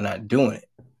people are not doing it.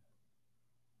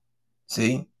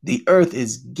 See, the earth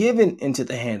is given into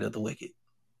the hand of the wicked.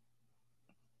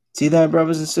 See that,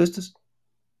 brothers and sisters?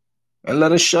 And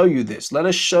let us show you this. Let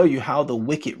us show you how the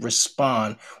wicked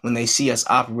respond when they see us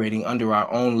operating under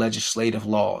our own legislative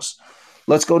laws.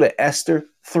 Let's go to Esther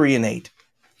 3 and 8.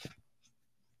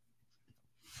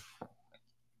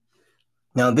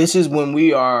 Now, this is when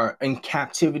we are in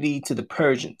captivity to the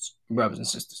Persians, brothers and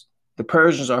sisters. The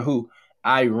Persians are who?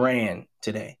 Iran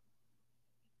today.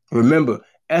 Remember,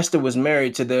 Esther was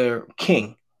married to their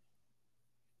king.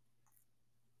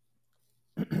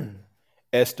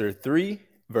 Esther 3,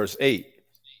 verse 8.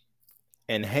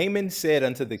 And Haman said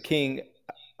unto the king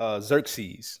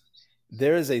Xerxes,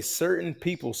 there is a certain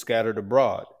people scattered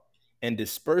abroad and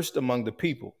dispersed among the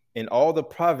people in all the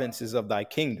provinces of thy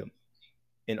kingdom.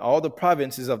 In all the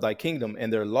provinces of thy kingdom,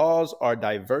 and their laws are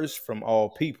diverse from all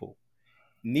people.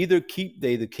 Neither keep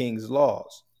they the king's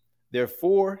laws.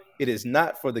 Therefore, it is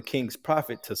not for the king's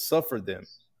profit to suffer them.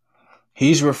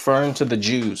 He's referring to the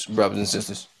Jews, brothers and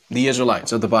sisters, the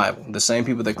Israelites of the Bible, the same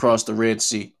people that crossed the Red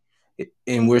Sea.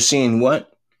 And we're seeing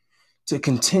what? To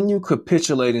continue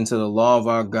capitulating to the law of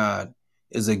our God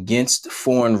is against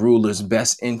foreign rulers'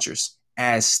 best interests,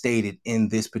 as stated in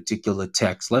this particular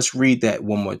text. Let's read that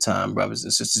one more time, brothers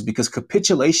and sisters, because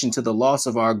capitulation to the laws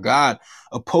of our God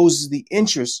opposes the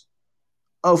interests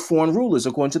of foreign rulers,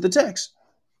 according to the text.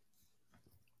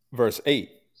 Verse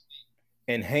 8.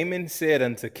 And Haman said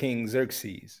unto King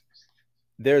Xerxes,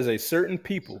 there is a certain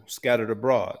people scattered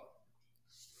abroad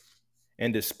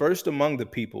and dispersed among the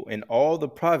people in all the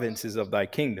provinces of thy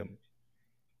kingdom,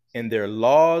 and their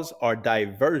laws are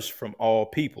diverse from all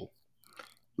people.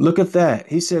 Look at that.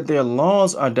 He said their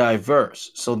laws are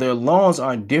diverse. So their laws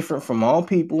are different from all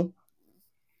people.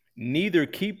 Neither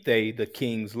keep they the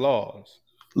king's laws.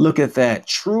 Look at that.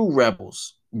 True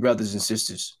rebels, brothers and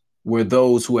sisters. were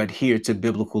those who adhered to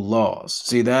biblical laws.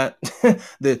 See that?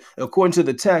 According to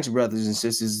the text, brothers and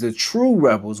sisters, the true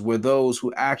rebels were those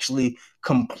who actually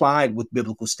complied with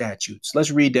biblical statutes.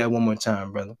 Let's read that one more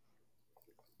time, brother.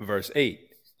 Verse 8.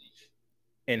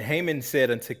 And Haman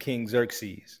said unto King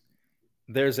Xerxes,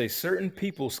 there's a certain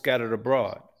people scattered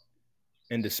abroad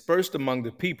and dispersed among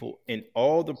the people in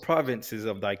all the provinces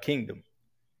of thy kingdom,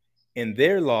 and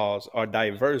their laws are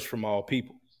diverse from all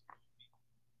people.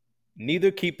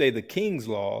 Neither keep they the king's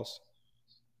laws,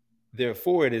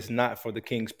 therefore it is not for the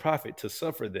king's profit to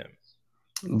suffer them.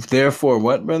 Therefore,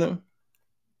 what, brother?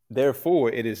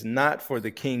 Therefore it is not for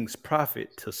the king's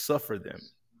profit to suffer them.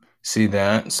 See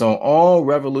that? So all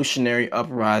revolutionary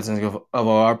uprisings of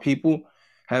our people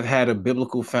have had a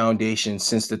biblical foundation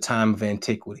since the time of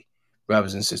antiquity,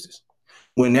 brothers and sisters.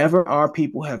 Whenever our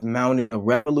people have mounted a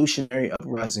revolutionary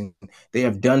uprising, they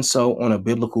have done so on a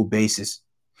biblical basis.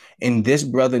 And this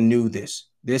brother knew this.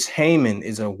 This Haman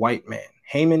is a white man.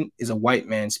 Haman is a white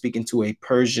man speaking to a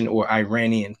Persian or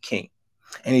Iranian king.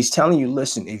 And he's telling you,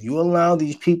 listen, if you allow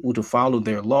these people to follow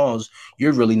their laws,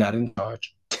 you're really not in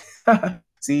charge.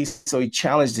 See, so he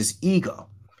challenged his ego.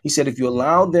 He said, if you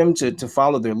allow them to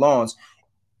follow their laws,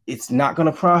 it's not going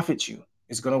to profit you.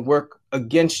 It's going to work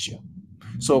against you.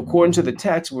 So according to the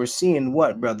text, we're seeing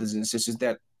what, brothers and sisters,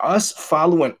 that us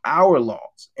following our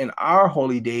laws and our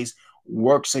holy days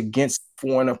works against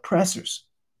foreign oppressors.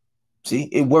 See,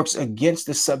 it works against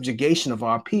the subjugation of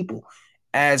our people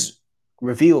as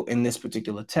revealed in this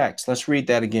particular text. Let's read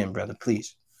that again, brother,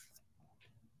 please.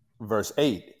 Verse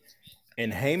 8.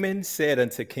 And Haman said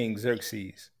unto King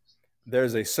Xerxes,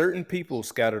 there's a certain people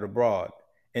scattered abroad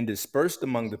and dispersed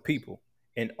among the people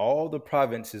in all the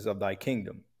provinces of thy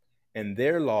kingdom, and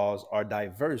their laws are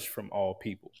diverse from all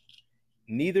people.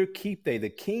 Neither keep they the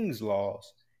king's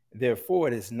laws, therefore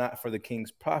it is not for the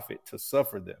king's profit to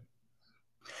suffer them.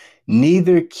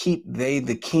 Neither keep they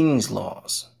the king's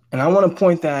laws. And I want to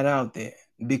point that out there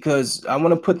because I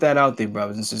want to put that out there,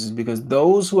 brothers and sisters, because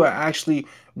those who are actually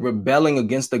rebelling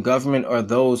against the government are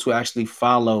those who actually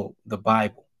follow the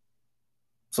Bible.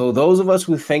 So those of us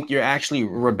who think you're actually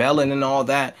rebelling and all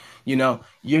that,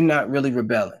 you're not really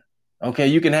rebelling. Okay,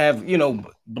 you can have,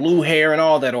 blue hair and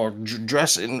all that, or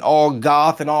dress in all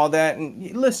goth and all that.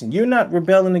 And listen, you're not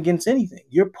rebelling against anything.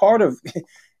 You're part of,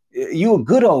 you a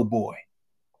good old boy.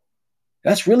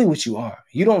 That's really what you are.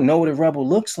 You don't know what a rebel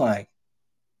looks like.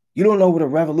 You don't know what a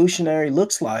revolutionary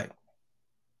looks like.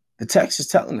 The text is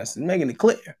telling us and making it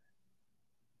clear.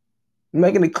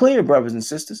 Making it clear, brothers and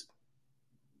sisters.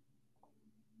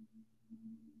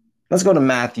 Let's go to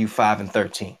Matthew 5 and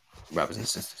 13, brothers and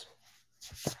sisters.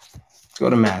 Let's go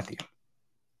to Matthew.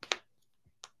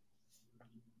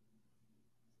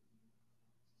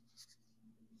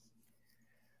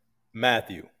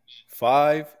 Matthew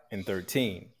 5 and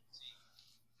 13.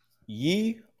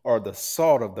 Ye are the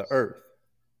salt of the earth.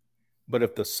 But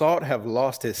if the salt have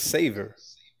lost its savor,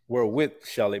 wherewith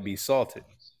shall it be salted?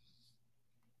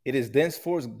 It is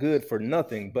thenceforth good for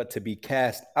nothing but to be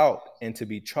cast out and to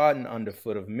be trodden under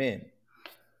foot of men.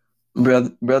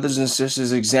 Brothers and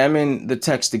sisters, examine the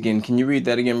text again. Can you read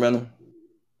that again, brother?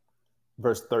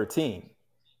 Verse 13.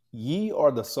 Ye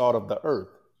are the salt of the earth.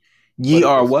 Ye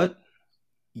are what?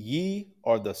 Ye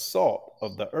are the salt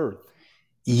of the earth.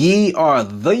 Ye are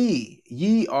the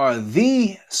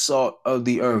salt of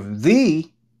the earth.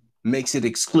 The makes it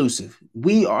exclusive.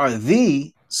 We are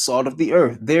the salt of the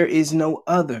earth. There is no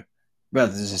other,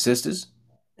 brothers and sisters.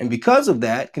 And because of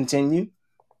that, continue.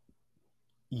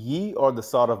 Ye are the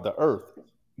salt of the earth,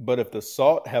 but if the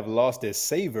salt have lost its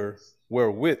savor,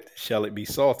 wherewith shall it be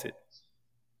salted?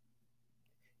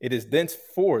 It is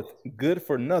thenceforth good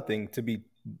for nothing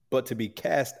but to be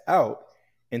cast out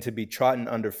and to be trodden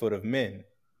under foot of men.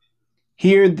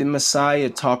 Here, the Messiah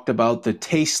talked about the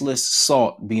tasteless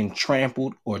salt being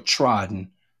trampled or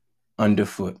trodden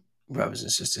underfoot, brothers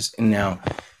and sisters. And now,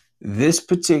 this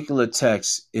particular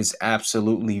text is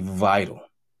absolutely vital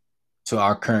to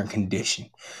our current condition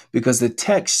because the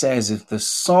text says if the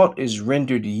salt is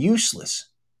rendered useless,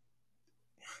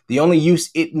 the only use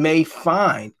it may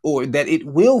find or that it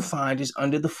will find is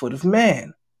under the foot of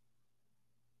man.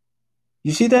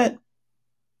 You see that?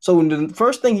 So the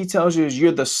first thing he tells you is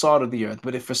you're the salt of the earth.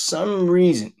 But if for some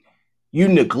reason you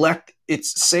neglect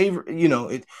its savor,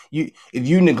 if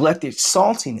you neglect its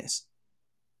saltiness,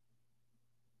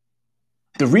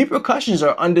 the repercussions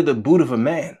are under the boot of a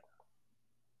man.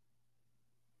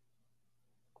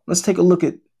 Let's take a look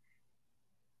at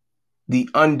the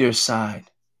underside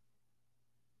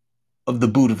of the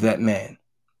boot of that man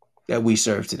that we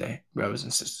serve today, brothers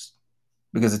and sisters.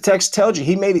 Because the text tells you,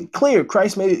 he made it clear,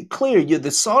 Christ made it clear, you're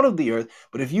the salt of the earth.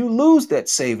 But if you lose that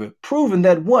savor, proving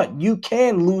that what? You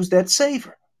can lose that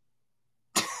savor.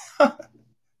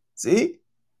 See?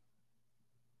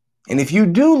 And if you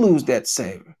do lose that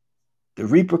savor, the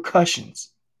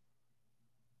repercussions,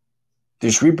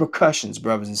 there's repercussions,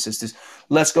 brothers and sisters.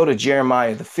 Let's go to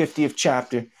Jeremiah, the 50th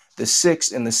chapter, the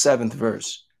 6th and the 7th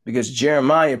verse, because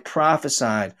Jeremiah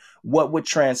prophesied what would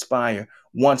transpire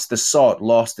once the salt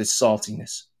lost its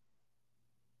saltiness.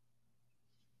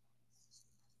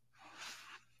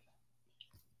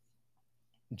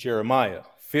 Jeremiah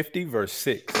 50 verse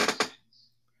 6.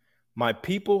 My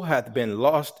people hath been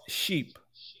lost sheep.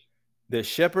 The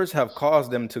shepherds have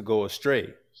caused them to go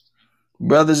astray.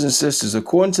 Brothers and sisters,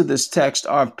 according to this text,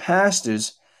 our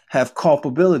pastors have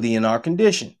culpability in our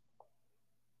condition.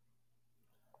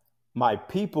 My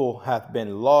people hath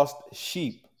been lost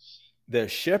sheep. Their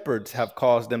shepherds have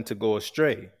caused them to go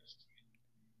astray.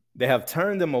 They have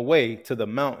turned them away to the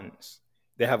mountains.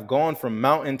 They have gone from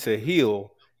mountain to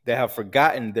hill. They have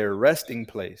forgotten their resting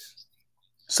place.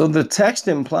 So the text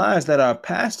implies that our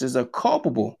pastors are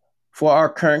culpable for our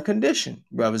current condition.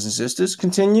 Brothers and sisters,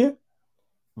 continue.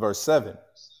 Verse 7.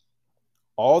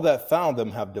 All that found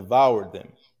them have devoured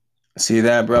them. See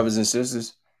that, brothers and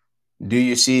sisters? Do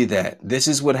you see that? This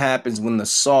is what happens when the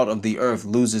salt of the earth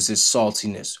loses its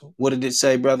saltiness. What did it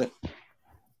say, brother?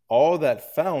 All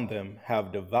that found them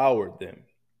have devoured them.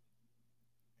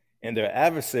 And their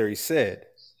adversaries said,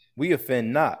 we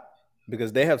offend not,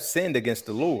 because they have sinned against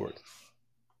the Lord,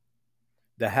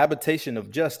 the habitation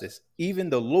of justice, even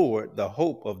the Lord, the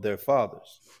hope of their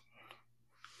fathers.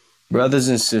 Brothers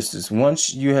and sisters,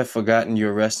 once you have forgotten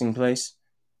your resting place,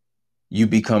 you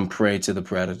become prey to the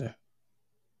predator.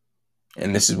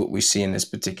 And this is what we see in this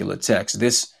particular text.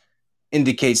 This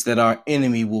indicates that our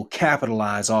enemy will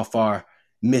capitalize off our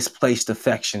misplaced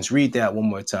affections. Read that one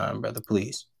more time, brother,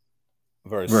 please.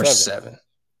 Verse 7.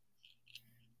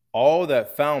 All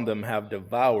that found them have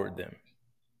devoured them.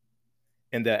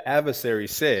 And their adversary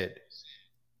said,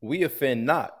 we offend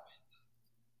not,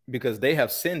 because they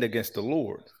have sinned against the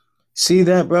Lord. See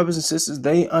that, brothers and sisters?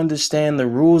 They understand the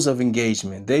rules of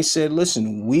engagement. They said,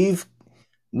 listen,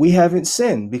 we haven't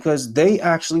sinned, because they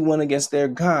actually went against their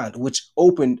God, which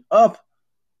opened up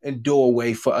a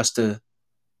doorway for us to,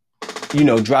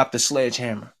 drop the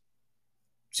sledgehammer.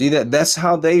 See that's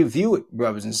how they view it,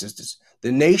 brothers and sisters.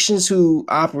 The nations who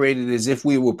operated as if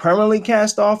we were permanently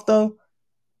cast off, though,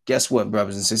 guess what,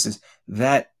 brothers and sisters?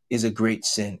 That is a great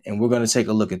sin, and we're going to take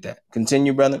a look at that.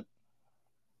 Continue, brother.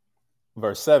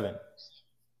 Verse 7.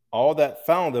 All that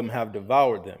found them have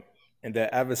devoured them, and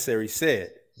their adversary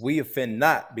said, we offend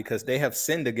not, because they have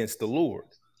sinned against the Lord.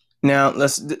 Now,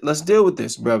 let's deal with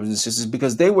this, brothers and sisters,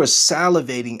 because they were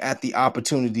salivating at the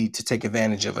opportunity to take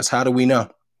advantage of us. How do we know?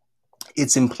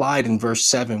 It's implied in verse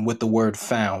 7 with the word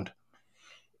found.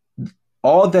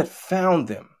 All that found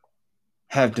them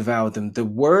have devoured them. The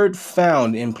word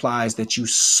found implies that you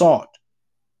sought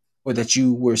or that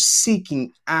you were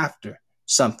seeking after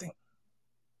something.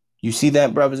 You see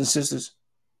that, brothers and sisters?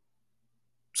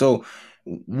 So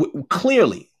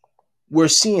clearly, we're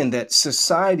seeing that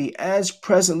society as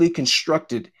presently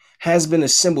constructed has been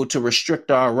assembled to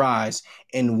restrict our rise,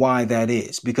 and why that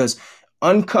is. Because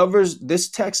this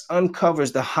text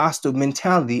uncovers the hostile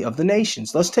mentality of the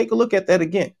nations. Let's take a look at that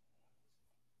again.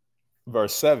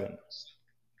 Verse 7.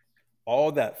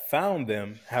 All that found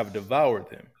them have devoured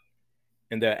them.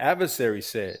 And their adversary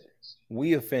said,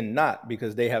 we offend not,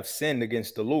 because they have sinned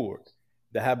against the Lord,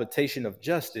 the habitation of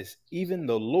justice, even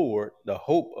the Lord, the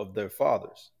hope of their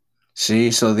fathers.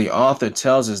 See, so the author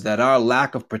tells us that our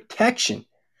lack of protection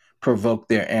provoked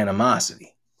their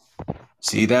animosity.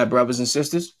 See that, brothers and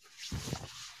sisters?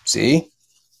 See?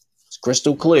 It's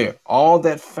crystal clear. All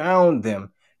that found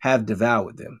them have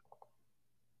devoured them.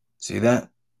 See that?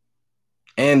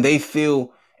 And they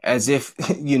feel as if,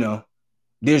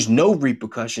 there's no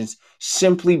repercussions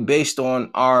simply based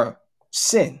on our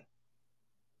sin.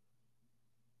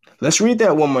 Let's read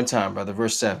that one more time, brother.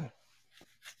 Verse 7.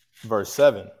 Verse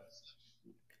 7.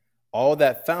 All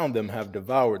that found them have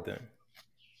devoured them.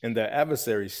 And their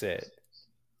adversary said,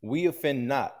 we offend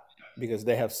not, because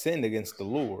they have sinned against the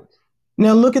Lord.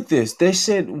 Now look at this. They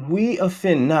said, we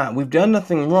offend not. We've done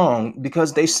nothing wrong,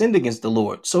 because they sinned against the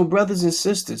Lord. So, brothers and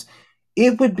sisters,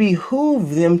 it would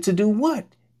behoove them to do what?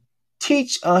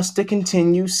 Teach us to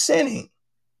continue sinning.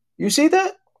 You see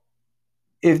that?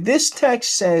 If this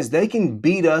text says they can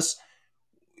beat us,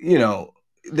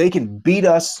 they can beat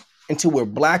us until we're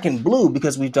black and blue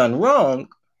because we've done wrong,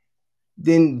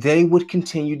 then they would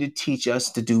continue to teach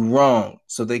us to do wrong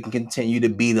so they can continue to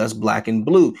beat us black and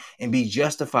blue and be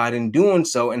justified in doing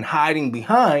so and hiding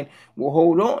behind, well,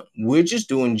 hold on, we're just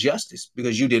doing justice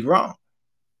because you did wrong.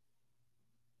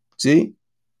 See?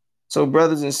 So,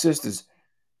 brothers and sisters,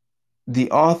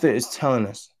 the author is telling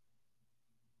us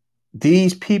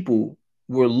these people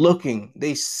were looking,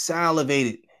 they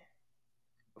salivated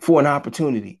for an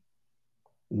opportunity.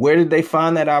 Where did they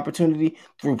find that opportunity?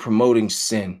 Through promoting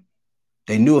sin.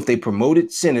 They knew if they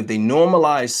promoted sin, if they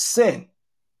normalized sin,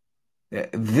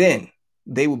 then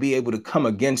they would be able to come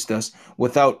against us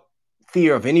without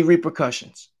fear of any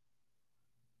repercussions.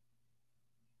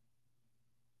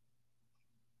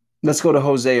 Let's go to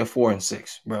Hosea 4 and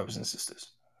 6, brothers and sisters.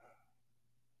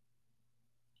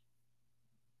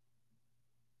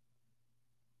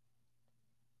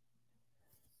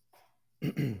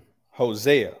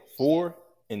 Hosea 4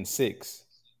 and 6.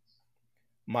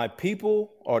 My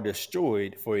people are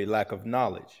destroyed for a lack of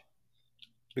knowledge.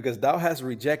 Because thou hast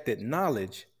rejected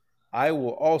knowledge, I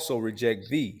will also reject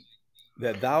thee,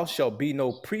 that thou shalt be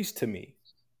no priest to me.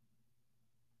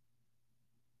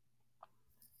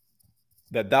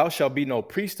 That thou shalt be no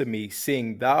priest to me,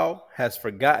 seeing thou hast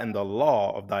forgotten the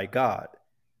law of thy God.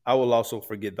 I will also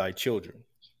forget thy children.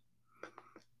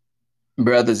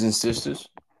 Brothers and sisters,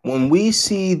 when we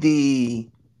see the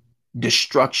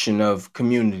destruction of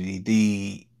community,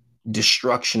 the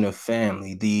destruction of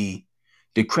family, the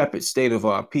decrepit state of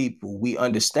our people, we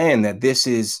understand that this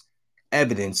is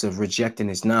evidence of rejecting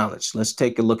his knowledge. Let's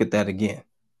take a look at that again.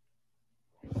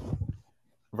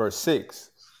 Verse 6.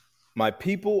 My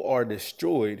people are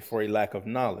destroyed for a lack of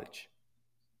knowledge.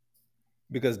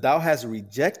 Because thou hast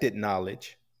rejected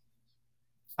knowledge,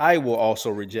 I will also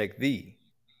reject thee,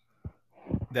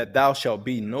 that thou shalt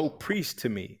be no priest to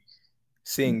me.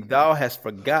 Seeing thou hast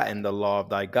forgotten the law of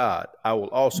thy God, I will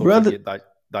also forget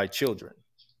thy children.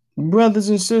 Brothers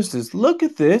and sisters, look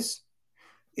at this.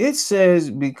 It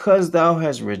says, because thou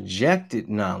hast rejected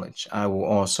knowledge, I will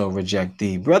also reject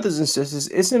thee. Brothers and sisters,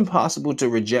 it's impossible to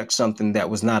reject something that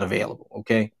was not available,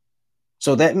 okay?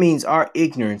 So that means our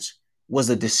ignorance was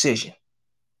a decision.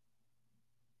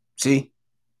 See?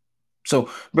 So,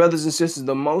 brothers and sisters,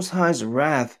 the Most High's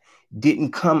wrath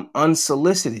didn't come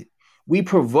unsolicited. We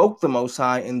provoked the Most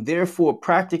High and therefore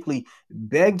practically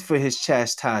begged for his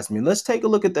chastisement. Let's take a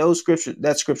look at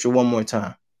that scripture one more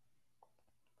time.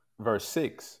 Verse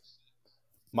 6.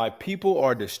 My people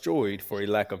are destroyed for a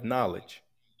lack of knowledge.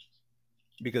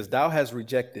 Because thou hast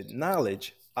rejected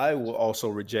knowledge, I will also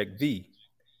reject thee,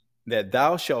 that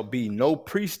thou shalt be no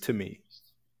priest to me.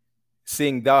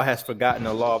 Seeing thou hast forgotten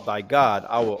the law of thy God,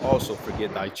 I will also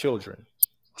forget thy children.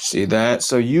 See that?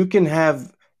 So you can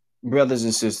have, brothers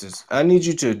and sisters, I need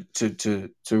you to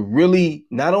really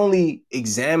not only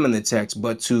examine the text,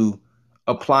 but to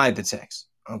apply the text.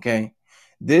 Okay.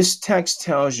 This text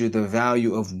tells you the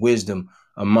value of wisdom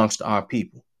amongst our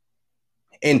people.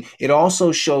 And it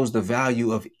also shows the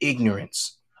value of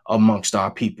ignorance amongst our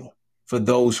people for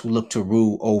those who look to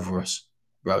rule over us,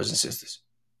 brothers and sisters.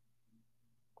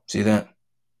 See that?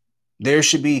 There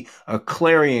should be a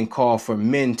clarion call for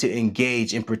men to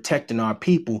engage in protecting our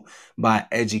people by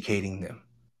educating them.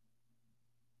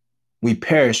 We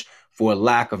perish for a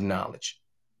lack of knowledge.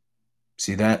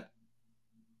 See that?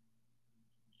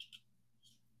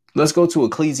 Let's go to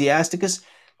Ecclesiasticus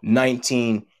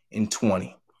 19 and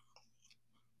 20.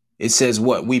 It says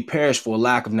what? We perish for a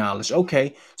lack of knowledge.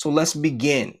 Okay, so let's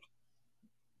begin.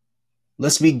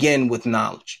 Let's begin with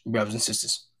knowledge, brothers and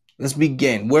sisters. Let's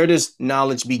begin. Where does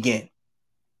knowledge begin?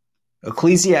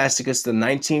 Ecclesiasticus, the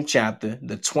 19th chapter,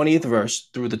 the 20th verse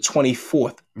through the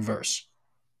 24th verse.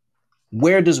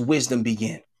 Where does wisdom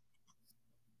begin?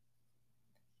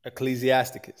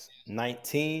 Ecclesiasticus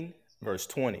 19, verse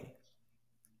 20.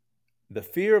 The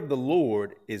fear of the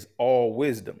Lord is all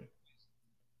wisdom,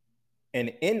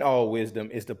 and in all wisdom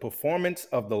is the performance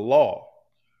of the law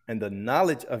and the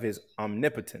knowledge of his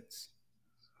omnipotence.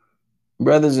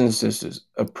 Brothers and sisters,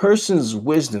 a person's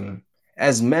wisdom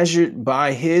as measured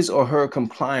by his or her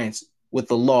compliance with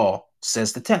the law,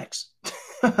 says the text.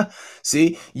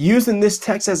 See, using this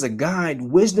text as a guide,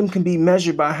 wisdom can be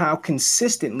measured by how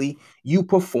consistently you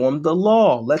perform the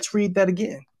law. Let's read that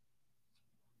again.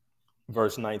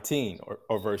 Verse 19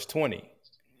 or verse 20.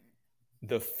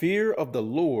 The fear of the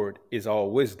Lord is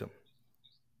all wisdom,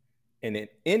 and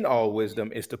in all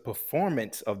wisdom is the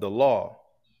performance of the law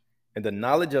and the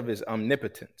knowledge of his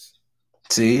omnipotence.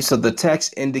 See, so the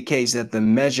text indicates that the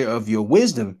measure of your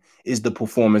wisdom is the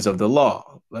performance of the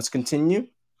law. Let's continue.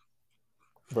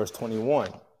 Verse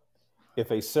 21.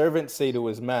 If a servant say to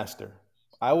his master,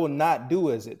 I will not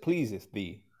do as it pleaseth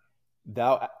thee,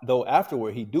 though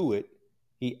afterward he do it,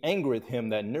 he angereth him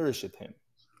that nourisheth him.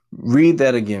 Read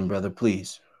that again, brother,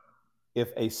 please.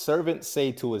 If a servant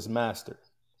say to his master,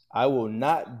 I will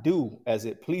not do as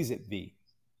it pleaseth thee,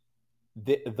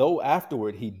 though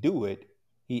afterward he do it,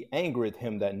 he angereth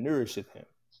him that nourisheth him.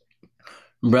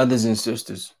 Brothers and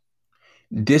sisters,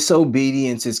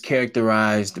 disobedience is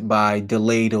characterized by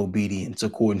delayed obedience,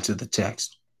 according to the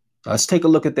text. Let's take a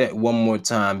look at that one more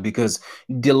time, because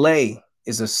delay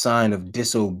is a sign of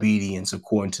disobedience,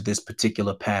 according to this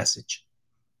particular passage.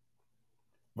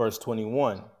 Verse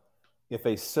 21, if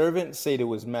a servant say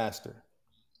to his master,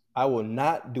 I will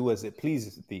not do as it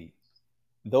pleases thee,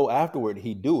 though afterward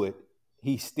he do it,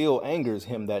 he still angers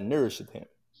him that nourisheth him.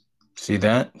 See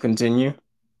that? Continue.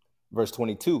 Verse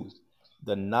 22,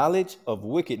 the knowledge of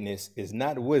wickedness is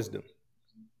not wisdom,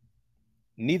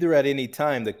 neither at any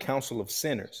time the counsel of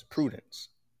sinners, prudence.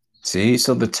 See,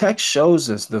 so the text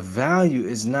shows us the value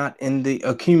is not in the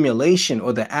accumulation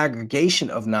or the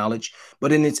aggregation of knowledge,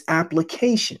 but in its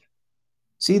application.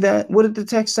 See that? What did the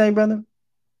text say, brother?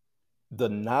 The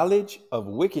knowledge of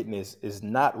wickedness is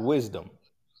not wisdom.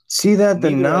 See that?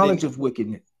 The knowledge of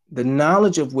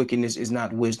wickedness is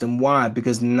not wisdom. Why?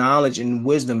 Because knowledge and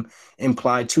wisdom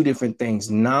imply two different things.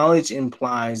 Knowledge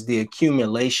implies the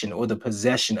accumulation or the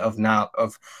possession of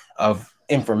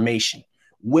information.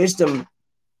 Wisdom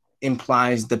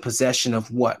implies the possession of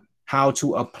what? How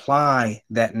to apply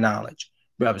that knowledge,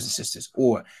 brothers and sisters,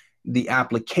 or the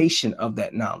application of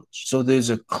that knowledge. So there's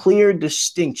a clear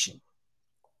distinction.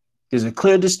 There's a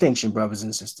clear distinction, brothers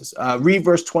and sisters. Read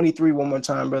verse 23 one more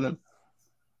time, brother.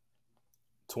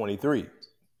 23.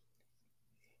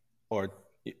 Or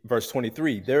verse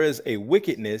 23, there is a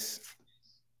wickedness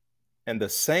and the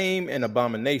same an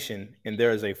abomination, and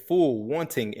there is a fool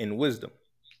wanting in wisdom.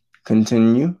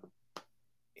 Continue.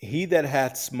 He that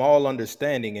hath small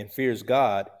understanding and fears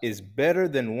God is better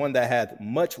than one that hath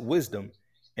much wisdom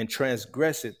and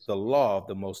transgresseth the law of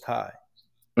the Most High.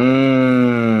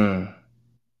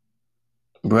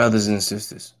 Brothers and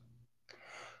sisters,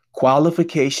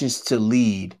 qualifications to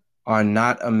lead are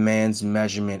not a man's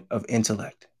measurement of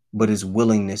intellect, but his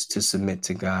willingness to submit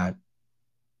to God.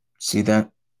 See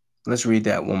that? Let's read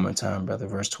that one more time, brother.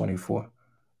 Verse 24.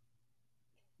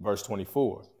 Verse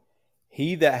 24.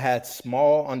 He that hath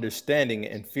small understanding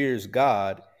and fears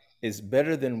God is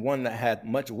better than one that hath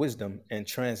much wisdom and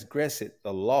transgresseth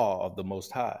the law of the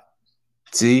Most High.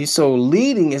 See, so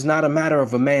leading is not a matter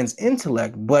of a man's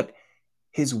intellect, but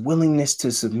his willingness to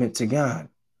submit to God.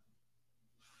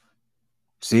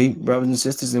 See, brothers and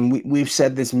sisters, and we've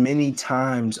said this many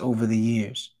times over the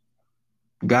years.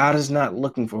 God is not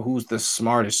looking for who's the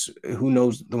smartest, who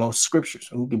knows the most scriptures,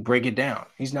 who can break it down.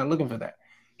 He's not looking for that.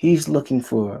 He's looking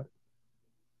for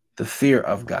the fear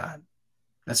of God.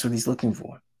 That's what he's looking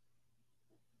for.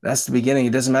 That's the beginning.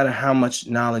 It doesn't matter how much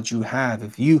knowledge you have.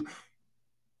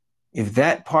 If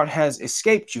that part has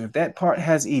escaped you, if that part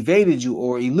has evaded you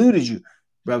or eluded you,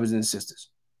 brothers and sisters,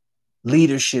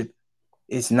 leadership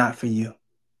is not for you.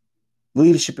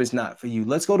 Leadership is not for you.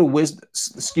 Let's go to wisdom.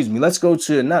 Let's go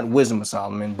to not Wisdom of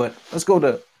Solomon, but let's go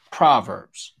to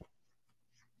Proverbs.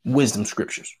 Wisdom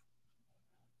scriptures.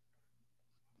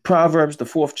 Proverbs, the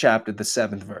 4th chapter, the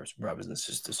 7th verse, brothers and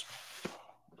sisters.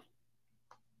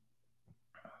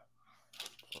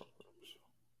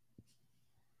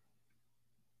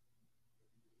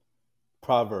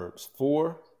 Proverbs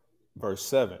 4, verse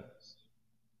 7.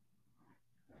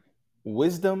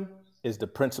 Wisdom is the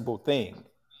principal thing.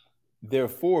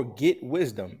 Therefore get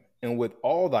wisdom, and with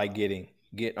all thy getting,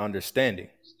 get understanding.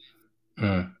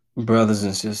 Brothers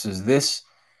and sisters,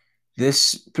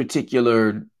 this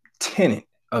particular tenet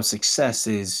of success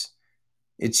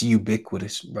it's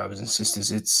ubiquitous, brothers and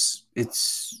sisters.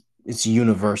 It's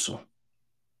universal.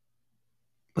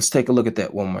 Let's take a look at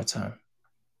that one more time.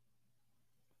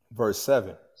 Verse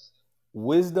 7.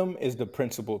 Wisdom is the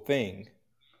principal thing.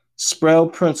 Spell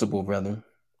principle, brother.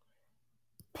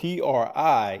 Principal.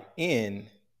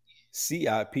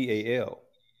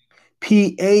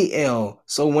 Pal.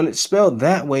 So when it's spelled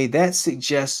that way, that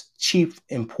suggests chief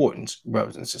importance,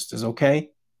 brothers and sisters,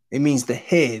 okay? It means the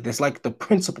head. That's like the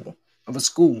principal of a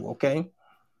school, okay?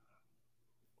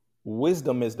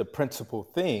 Wisdom is the principal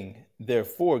thing.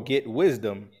 Therefore get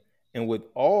wisdom, and with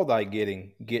all thy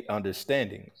getting, get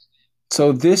understanding.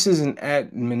 So this is an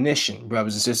admonition,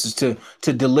 brothers and sisters,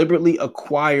 to deliberately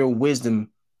acquire wisdom,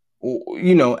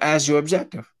 as your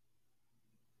objective.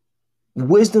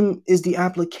 Wisdom is the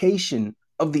application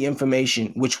of the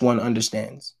information which one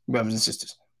understands, brothers and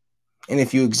sisters. And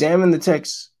if you examine the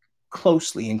text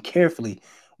closely and carefully,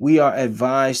 we are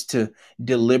advised to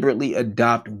deliberately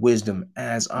adopt wisdom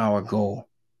as our goal.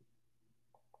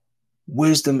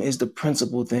 Wisdom is the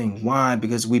principal thing. Why?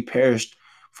 Because we perished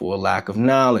for a lack of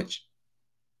knowledge.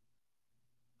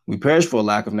 We perish for a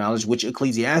lack of knowledge, which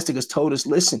Ecclesiasticus told us,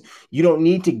 listen, you don't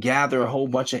need to gather a whole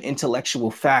bunch of intellectual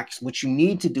facts. What you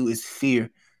need to do is fear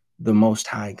the Most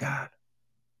High God.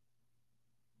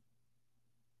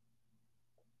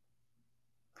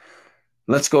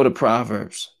 Let's go to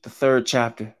Proverbs, the 3rd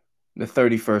chapter, the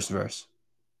 31st verse.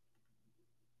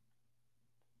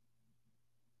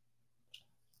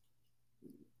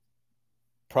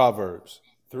 Proverbs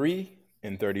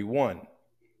 3:31.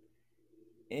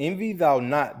 Envy thou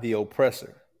not the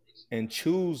oppressor, and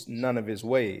choose none of his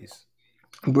ways.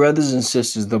 Brothers and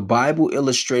sisters, the Bible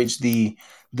illustrates the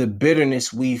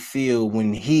bitterness we feel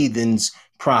when heathens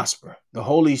prosper. The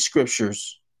Holy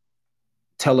Scriptures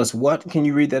tell us what? Can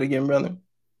you read that again, brother?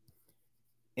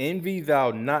 Envy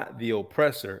thou not the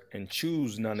oppressor, and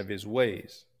choose none of his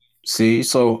ways. See,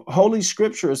 so Holy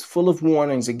Scripture is full of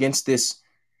warnings against this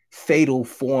fatal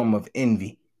form of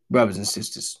envy, brothers and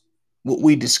sisters. What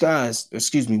we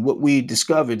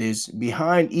discovered is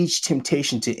behind each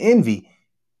temptation to envy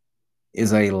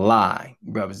is a lie,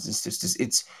 brothers and sisters.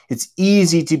 It's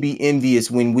easy to be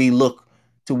envious when we look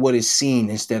to what is seen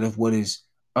instead of what is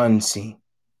unseen,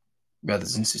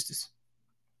 brothers and sisters.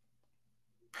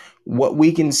 What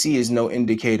we can see is no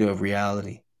indicator of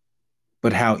reality,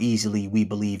 but how easily we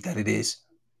believe that it is,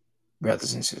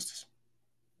 brothers and sisters.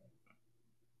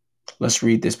 Let's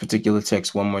read this particular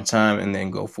text one more time and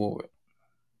then go forward.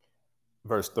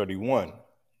 Verse 31.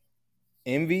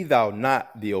 Envy thou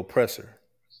not the oppressor,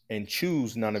 and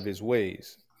choose none of his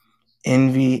ways.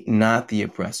 Envy not the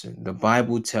oppressor. The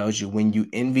Bible tells you when you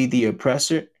envy the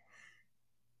oppressor,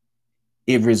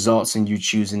 it results in you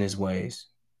choosing his ways.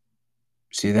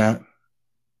 See that?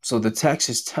 So the text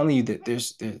is telling you that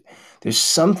there's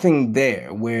something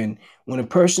there when a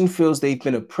person feels they've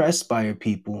been oppressed by a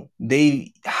people,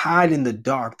 they hide in the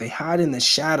dark, they hide in the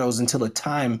shadows until a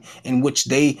time in which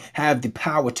they have the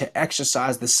power to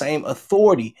exercise the same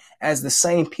authority as the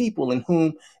same people in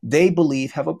whom they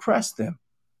believe have oppressed them.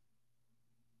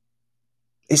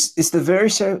 It's the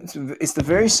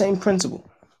very same principle,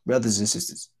 brothers and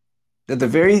sisters. That the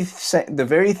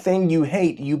very thing you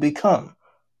hate, you become.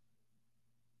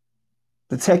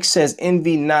 The text says,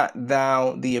 envy not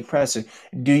thou the oppressor.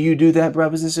 Do you do that,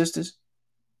 brothers and sisters?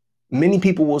 Many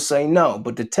people will say no,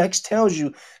 but the text tells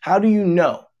you, how do you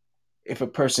know if a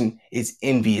person is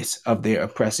envious of their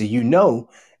oppressor? You know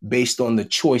based on the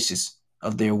choices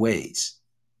of their ways.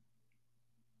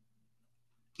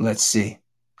 Let's see.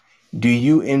 Do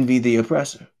you envy the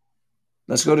oppressor?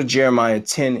 Let's go to Jeremiah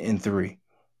 10:3. I'm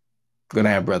going to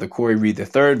have Brother Corey read the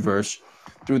 3rd verse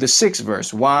through the 6th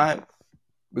verse. Why?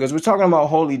 Because we're talking about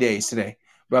holy days today,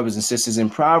 brothers and sisters. In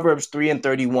Proverbs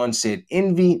 3:31 said,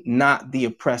 envy not the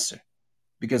oppressor.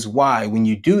 Because why? When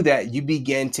you do that, you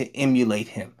begin to emulate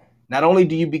him. Not only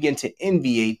do you begin to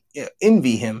envy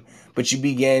him, but you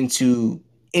begin to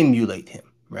emulate him,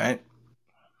 right?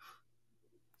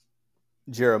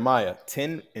 Jeremiah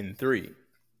 10:3.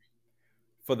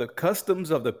 For the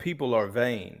customs of the people are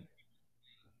vain.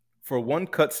 For one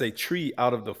cuts a tree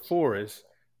out of the forest,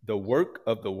 the work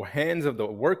of the hands of the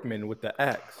workmen with the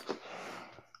axe.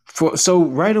 So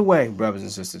right away, brothers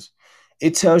and sisters,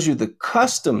 it tells you the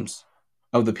customs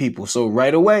of the people. So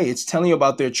right away, it's telling you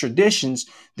about their traditions,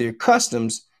 their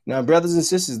customs. Now, brothers and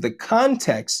sisters, the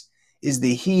context is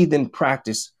the heathen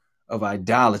practice of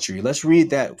idolatry. Let's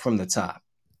read that from the top.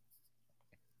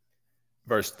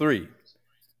 Verse 3.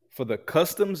 For the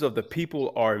customs of the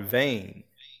people are vain.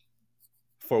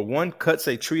 For one cuts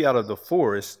a tree out of the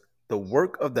forest, the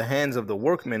work of the hands of the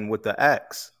workmen with the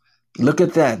axe. Look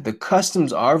at that. The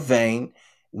customs are vain.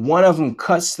 One of them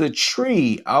cuts the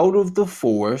tree out of the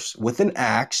forest with an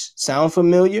axe. Sound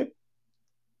familiar?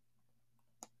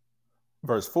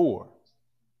 Verse 4.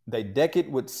 They deck it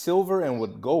with silver and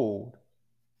with gold.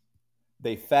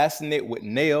 They fasten it with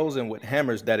nails and with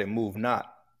hammers that it move not.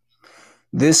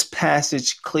 This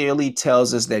passage clearly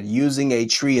tells us that using a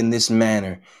tree in this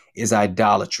manner is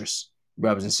idolatrous,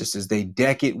 brothers and sisters. They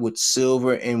deck it with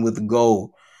silver and with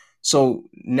gold. So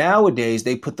nowadays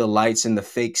they put the lights in the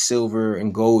fake silver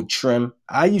and gold trim.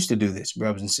 I used to do this,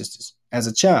 brothers and sisters, as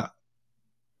a child.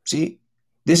 See,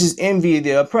 this is envy of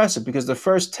the oppressor because the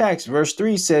first text, verse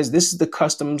 3, says this is the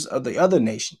customs of the other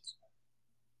nations.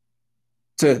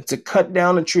 To cut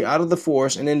down a tree out of the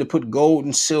forest and then to put gold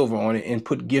and silver on it and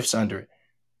put gifts under it.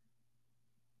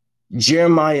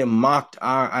 Jeremiah mocked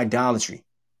our idolatry,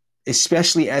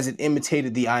 especially as it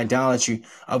imitated the idolatry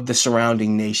of the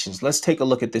surrounding nations. Let's take a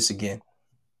look at this again.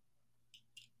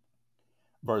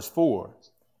 Verse 4.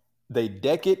 They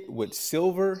deck it with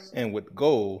silver and with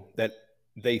gold, that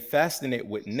They fasten it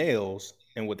with nails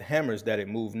and with hammers that it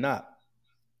move not.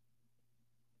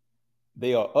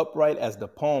 They are upright as the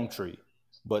palm tree,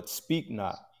 but speak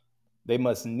not. They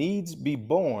must needs be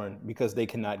born because they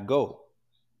cannot go.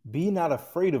 Be not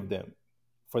afraid of them,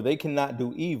 for they cannot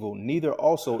do evil, neither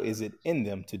also is it in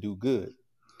them to do good.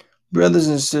 Brothers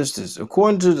and sisters,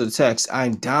 according to the text,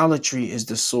 idolatry is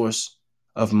the source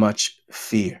of much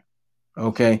fear.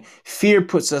 Okay? Fear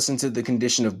puts us into the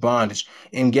condition of bondage.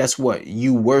 And guess what?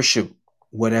 You worship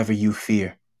whatever you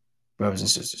fear, brothers and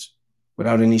sisters,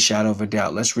 without any shadow of a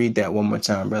doubt. Let's read that one more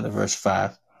time, brother. Verse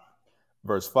 5.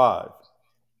 Verse 5.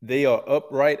 They are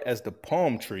upright as the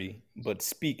palm tree, but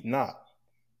speak not.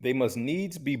 They must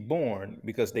needs be born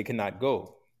because they cannot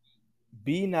go.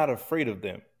 Be not afraid of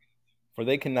them, for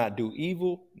they cannot do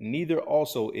evil, neither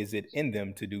also is it in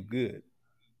them to do good.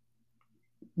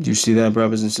 Do you see that,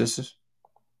 brothers and sisters?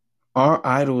 Our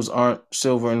idols aren't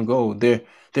silver and gold.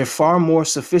 They're far more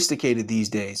sophisticated these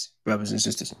days, brothers and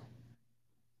sisters.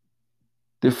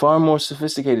 They're far more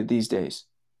sophisticated these days.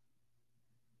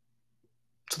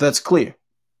 So that's clear.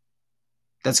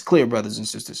 That's clear, brothers and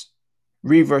sisters.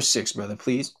 Read verse 6, brother,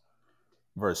 please.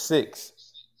 Verse 6.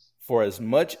 For as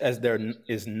much as there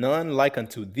is none like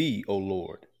unto thee, O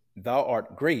Lord, thou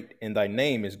art great, and thy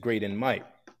name is great in might.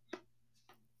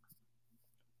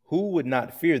 Who would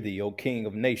not fear thee, O King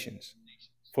of nations?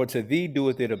 For to thee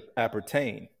doeth it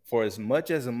appertain. For as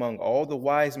much as among all the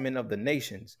wise men of the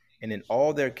nations, and in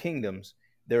all their kingdoms,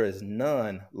 there is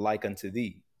none like unto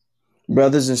thee.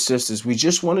 Brothers and sisters, we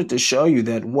just wanted to show you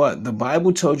that what? The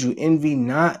Bible told you, envy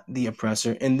not the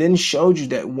oppressor, and then showed you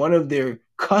that one of their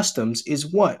customs is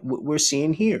what? What we're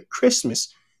seeing here,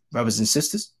 Christmas, brothers and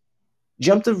sisters.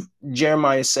 Jump to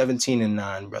Jeremiah 17 and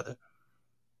 9, brother.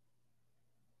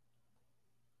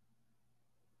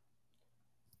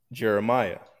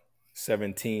 Jeremiah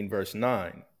 17, verse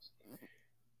 9.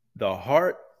 The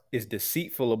heart is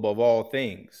deceitful above all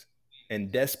things,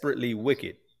 and desperately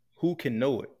wicked. Who can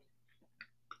know it?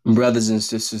 Brothers and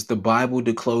sisters, the Bible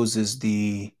discloses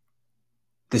the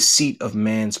seat of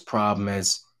man's problem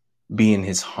as being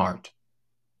his heart.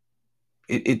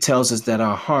 It tells us that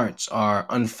our hearts are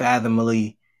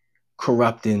unfathomably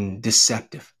corrupt and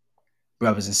deceptive,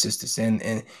 brothers and sisters.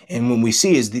 And when we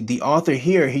see is the author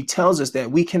here, he tells us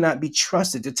that we cannot be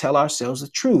trusted to tell ourselves the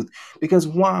truth. Because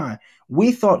why?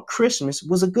 We thought Christmas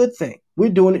was a good thing. We're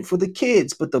doing it for the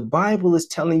kids, but the Bible is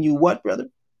telling you what, brother?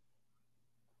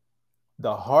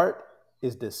 The heart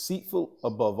is deceitful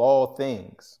above all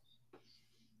things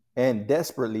and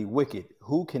desperately wicked.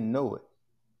 Who can know it?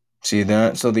 See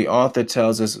that? So the author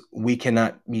tells us we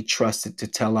cannot be trusted to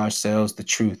tell ourselves the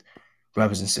truth,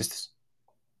 brothers and sisters.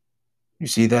 You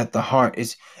see that? The heart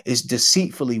is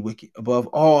deceitfully wicked above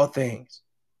all things,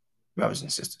 brothers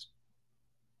and sisters.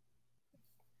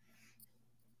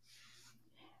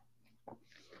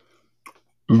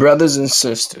 Brothers and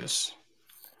sisters,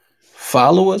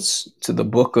 follow us to the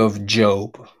book of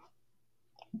Job.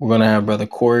 We're going to have Brother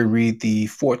Corey read the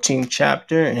 14th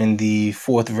chapter and the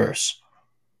 4th verse.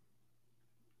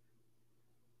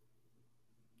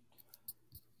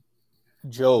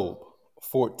 Job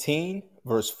 14,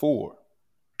 verse 4.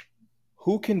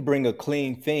 Who can bring a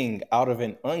clean thing out of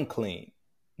an unclean?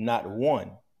 Not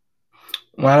one.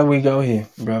 Why do we go here,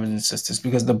 brothers and sisters?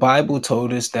 Because the Bible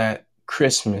told us that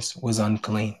Christmas was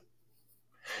unclean.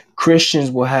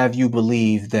 Christians will have you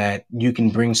believe that you can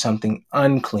bring something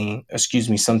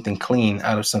something clean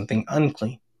out of something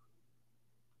unclean.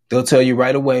 They'll tell you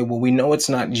right away, well, we know it's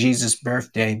not Jesus'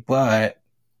 birthday, but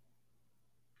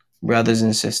brothers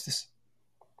and sisters,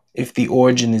 if the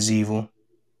origin is evil,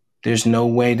 there's no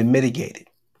way to mitigate it.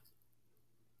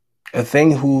 A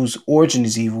thing whose origin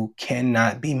is evil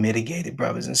cannot be mitigated,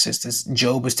 brothers and sisters.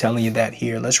 Job is telling you that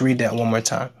here. Let's read that one more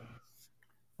time.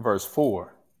 Verse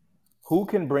 4. Who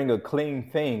can bring a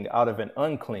clean thing out of an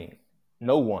unclean?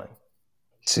 No one.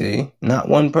 See, not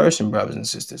one person, brothers and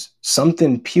sisters.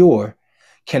 Something pure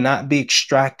cannot be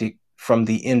extracted from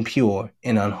the impure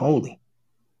and unholy.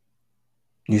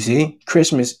 You see,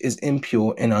 Christmas is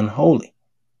impure and unholy.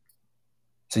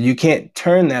 So you can't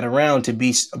turn that around to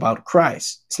be about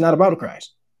Christ. It's not about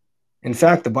Christ. In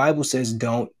fact, the Bible says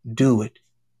don't do it.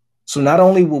 So not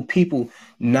only will people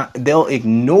they'll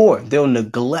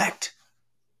neglect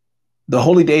the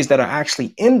holy days that are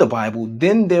actually in the Bible,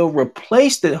 then they'll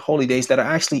replace the holy days that are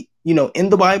actually, in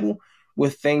the Bible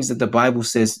with things that the Bible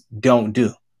says don't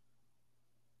do.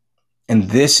 And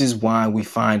this is why we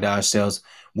find ourselves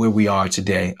where we are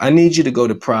today. I need you to go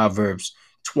to Proverbs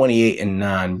 28 and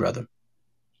 9, brother.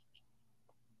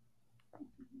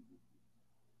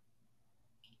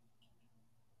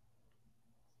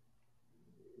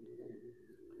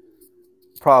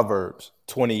 Proverbs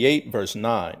 28, verse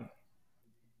 9.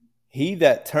 He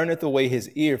that turneth away his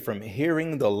ear from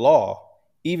hearing the law,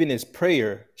 even his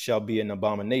prayer shall be an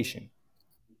abomination.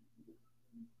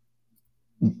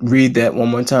 Read that one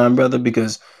more time, brother,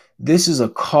 because this is a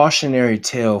cautionary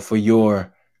tale for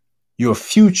your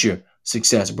future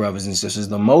success, brothers and sisters.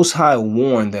 The Most High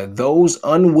warned that those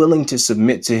unwilling to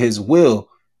submit to his will,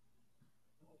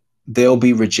 they'll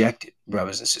be rejected,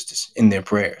 brothers and sisters, in their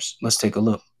prayers. Let's take a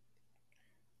look.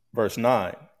 Verse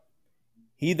 9.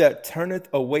 He that turneth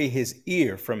away his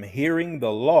ear from hearing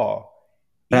the law,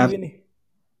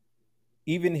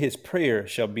 even his prayer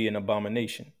shall be an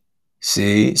abomination.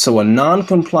 See, so a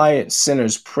non-compliant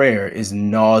sinner's prayer is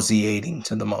nauseating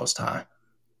to the Most High.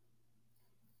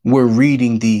 We're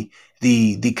reading the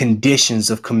conditions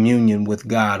of communion with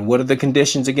God. What are the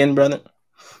conditions again, brother?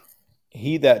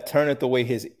 He that turneth away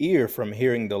his ear from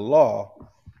hearing the law,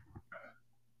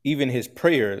 even his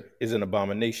prayer is an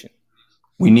abomination.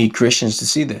 We need Christians to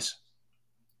see this.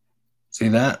 See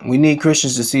that? We need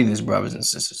Christians to see this, brothers and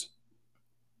sisters.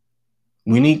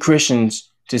 We need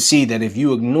Christians to see that if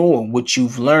you ignore what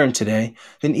you've learned today,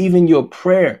 then even your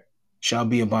prayer shall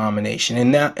be abomination.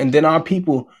 And then our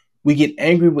people, we get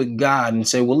angry with God and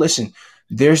say, well, listen,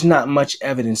 there's not much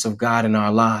evidence of God in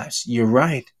our lives. You're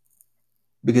right,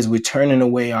 because we're turning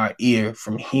away our ear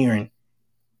from hearing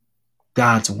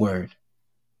God's word.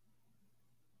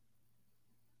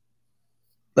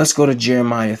 Let's go to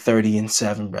Jeremiah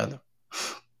 30:7, brother.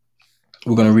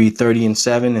 We're going to read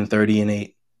 30:7 and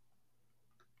 30:8.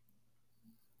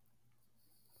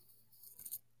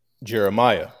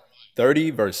 Jeremiah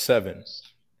 30, verse 7.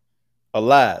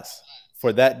 Alas,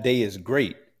 for that day is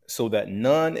great, so that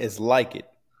none is like it.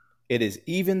 It is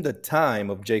even the time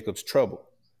of Jacob's trouble,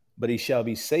 but he shall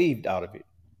be saved out of it.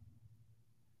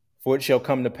 For it shall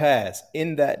come to pass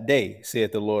in that day,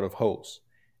 saith the Lord of hosts,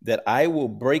 that I will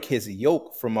break his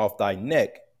yoke from off thy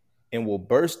neck, and will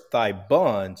burst thy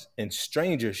bonds, and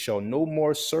strangers shall no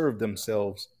more serve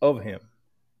themselves of him.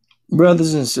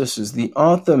 Brothers and sisters, the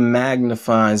author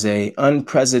magnifies an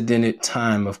unprecedented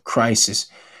time of crisis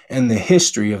in the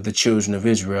history of the children of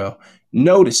Israel.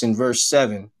 Notice in verse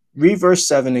 7, read verse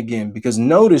 7 again, because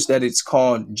notice that it's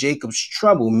called Jacob's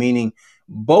trouble, meaning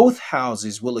both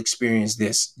houses will experience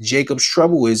this. Jacob's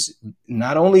trouble is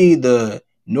not only the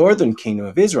northern kingdom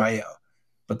of Israel,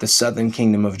 but the southern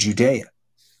kingdom of Judea.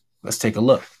 Let's take a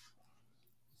look.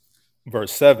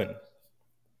 Verse 7.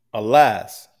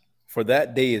 Alas, for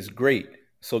that day is great,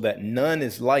 so that none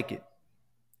is like it.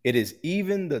 It is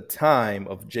even the time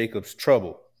of Jacob's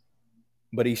trouble,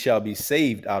 but he shall be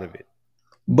saved out of it.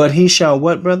 But he shall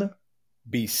what, brother?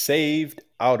 Be saved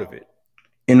out of it.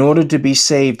 In order to be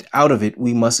saved out of it,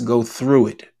 we must go through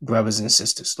it, brothers and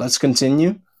sisters. Let's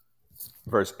continue.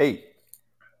 Verse 8.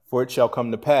 For it shall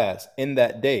come to pass in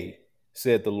that day,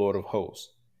 said the Lord of hosts,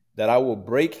 that I will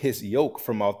break his yoke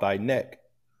from off thy neck.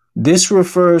 This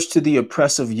refers to the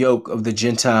oppressive yoke of the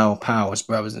Gentile powers,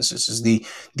 brothers and sisters.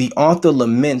 The author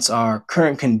laments our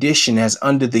current condition as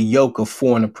under the yoke of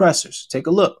foreign oppressors. Take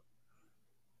a look.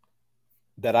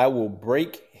 That I will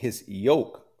break his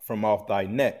yoke from off thy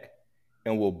neck,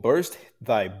 and will burst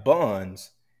thy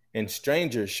bonds, and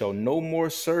strangers shall no more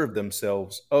serve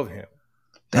themselves of him.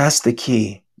 That's the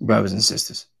key, brothers and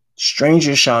sisters.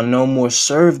 Strangers shall no more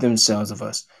serve themselves of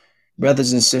us.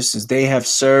 Brothers and sisters, they have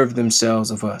served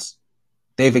themselves of us.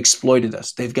 They've exploited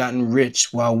us. They've gotten rich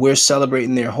while we're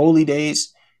celebrating their holy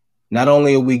days. Not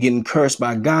only are we getting cursed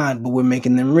by God, but we're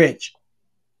making them rich.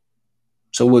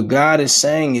 So what God is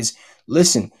saying is,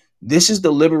 listen, this is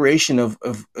the liberation of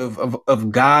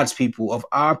God's people, of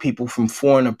our people from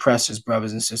foreign oppressors,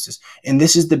 brothers and sisters. And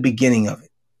this is the beginning of it.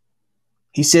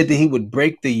 He said that he would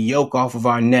break the yoke off of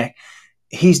our neck.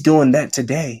 He's doing that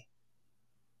today,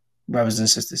 brothers and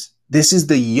sisters. This is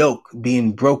the yoke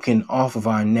being broken off of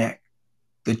our neck.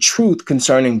 The truth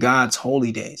concerning God's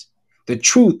holy days. The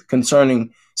truth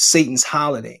concerning Satan's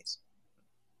holidays.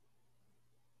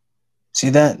 See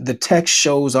that? The text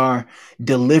shows our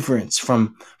deliverance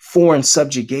from foreign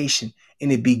subjugation,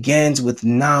 and it begins with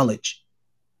knowledge.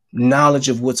 Knowledge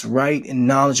of what's right and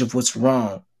knowledge of what's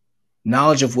wrong.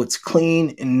 Knowledge of what's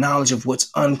clean and knowledge of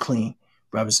what's unclean,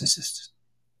 brothers and sisters.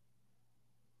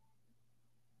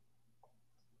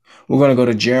 We're going to go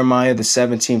to Jeremiah, the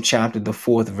 17th chapter, the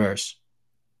 4th verse.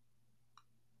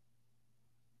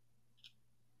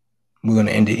 We're going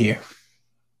to end it here.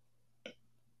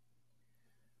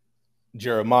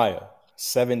 Jeremiah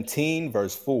 17,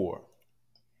 verse 4.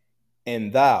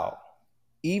 And thou,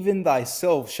 even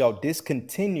thyself, shall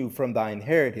discontinue from thine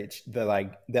heritage that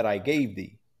I gave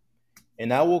thee,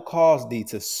 And I will cause thee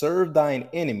to serve thine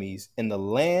enemies in the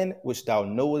land which thou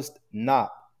knowest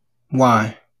not.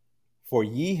 Why? For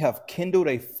ye have kindled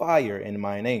a fire in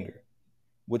mine anger,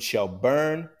 which shall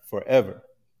burn forever.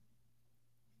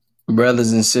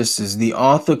 Brothers and sisters, the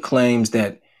author claims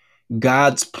that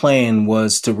God's plan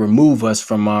was to remove us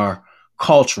from our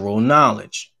cultural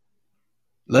knowledge.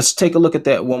 Let's take a look at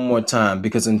that one more time,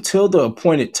 because until the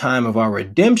appointed time of our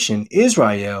redemption,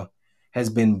 Israel has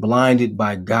been blinded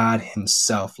by God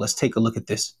himself. Let's take a look at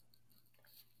this.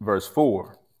 Verse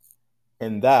 4.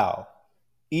 And thou,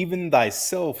 even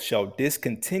thyself, shalt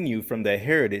discontinue from the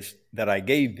heritage that I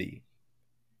gave thee.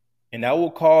 And I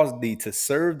will cause thee to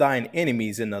serve thine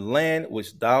enemies in the land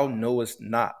which thou knowest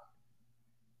not.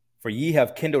 For ye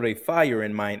have kindled a fire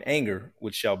in mine anger,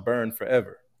 which shall burn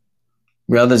forever.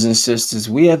 Brothers and sisters,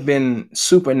 we have been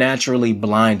supernaturally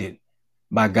blinded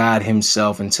by God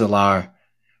himself until our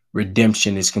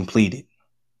redemption is completed.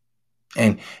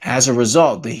 And as a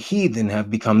result, the heathen have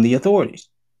become the authorities,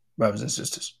 brothers and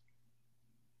sisters.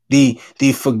 The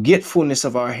forgetfulness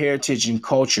of our heritage and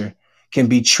culture can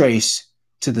be traced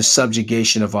to the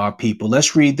subjugation of our people.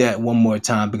 Let's read that one more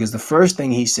time, because the first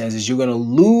thing he says is you're going to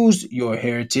lose your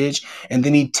heritage, and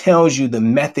then he tells you the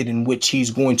method in which he's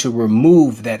going to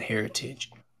remove that heritage.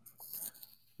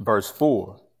 Verse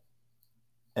 4.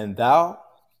 And thou,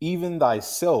 even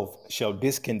thyself, shall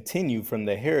discontinue from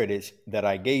the heritage that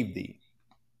I gave thee.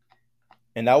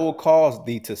 And I will cause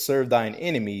thee to serve thine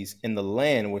enemies in the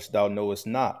land which thou knowest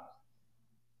not.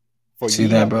 See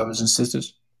that, brothers and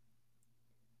sisters?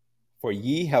 For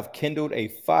ye have kindled a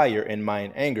fire in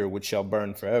mine anger, which shall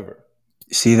burn forever.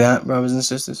 See that, brothers and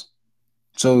sisters?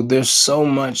 So there's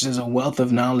a wealth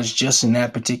of knowledge just in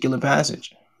that particular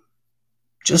passage.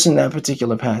 Just in that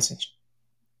particular passage.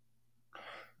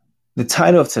 The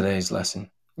title of today's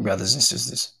lesson, brothers and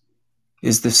sisters,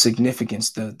 is the significance,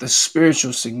 the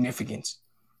spiritual significance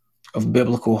of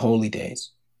biblical holy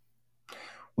days.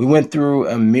 We went through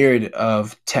a myriad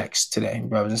of texts today,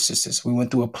 brothers and sisters. We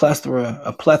went through a plethora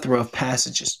of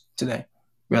passages today,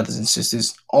 brothers and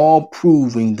sisters, all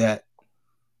proving that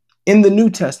in the New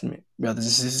Testament, brothers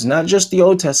and sisters, not just the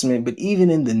Old Testament, but even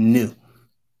in the New,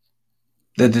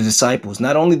 that the disciples,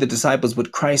 not only the disciples,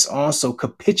 but Christ also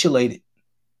capitulated.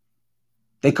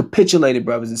 They capitulated,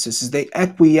 brothers and sisters. They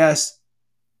acquiesced.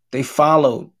 They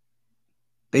followed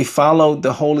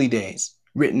the holy days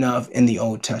written of in the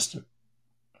Old Testament.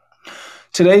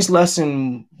 Today's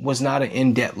lesson was not an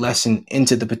in-depth lesson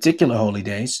into the particular holy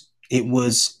days. It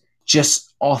was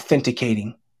just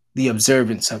authenticating the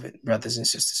observance of it, brothers and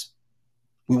sisters.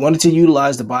 We wanted to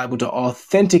utilize the Bible to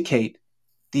authenticate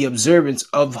the observance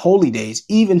of holy days,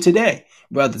 even today,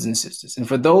 brothers and sisters. And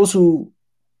for those who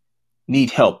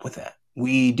need help with that,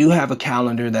 we do have a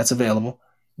calendar that's available,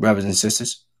 brothers and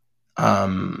sisters.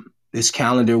 This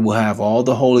calendar will have all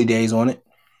the holy days on it.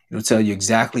 It'll tell you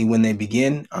exactly when they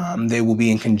begin. They will be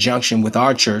in conjunction with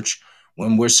our church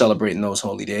when we're celebrating those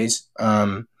holy days.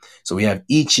 So we have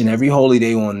each and every holy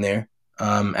day on there.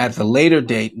 At the later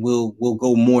date, we'll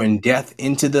go more in depth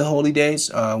into the holy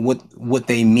days, what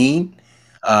they mean.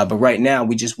 But right now,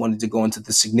 we just wanted to go into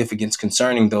the significance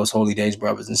concerning those holy days,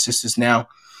 brothers and sisters. Now,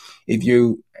 if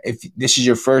this is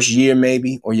your first year,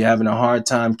 maybe, or you're having a hard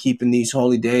time keeping these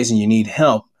holy days and you need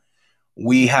help,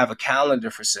 we have a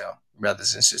calendar for sale,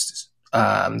 brothers and sisters.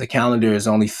 The calendar is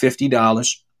only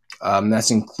 $50. That's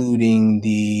including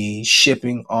the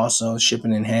shipping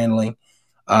and handling.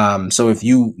 So if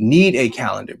you need a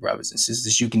calendar, brothers and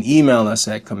sisters, you can email us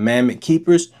at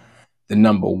commandmentkeepers,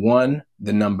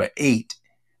 8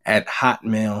 at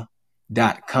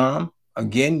hotmail.com.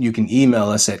 Again, you can email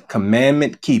us at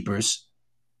commandmentkeepers,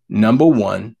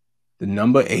 8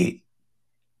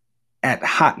 at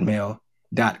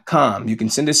hotmail.com. You can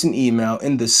send us an email.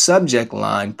 In the subject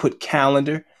line, put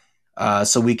calendar,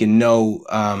 so we can know,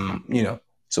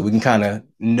 so we can kind of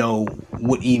know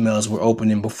what emails we're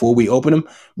opening before we open them,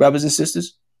 brothers and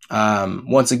sisters.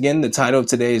 Once again, the title of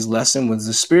today's lesson was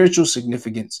the spiritual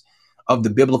significance of the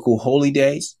biblical holy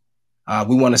days.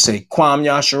 We want to say Kwam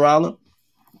Yasharala.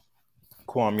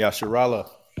 Kwam Yasharala.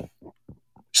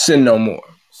 Sin no more.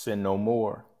 Sin no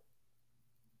more.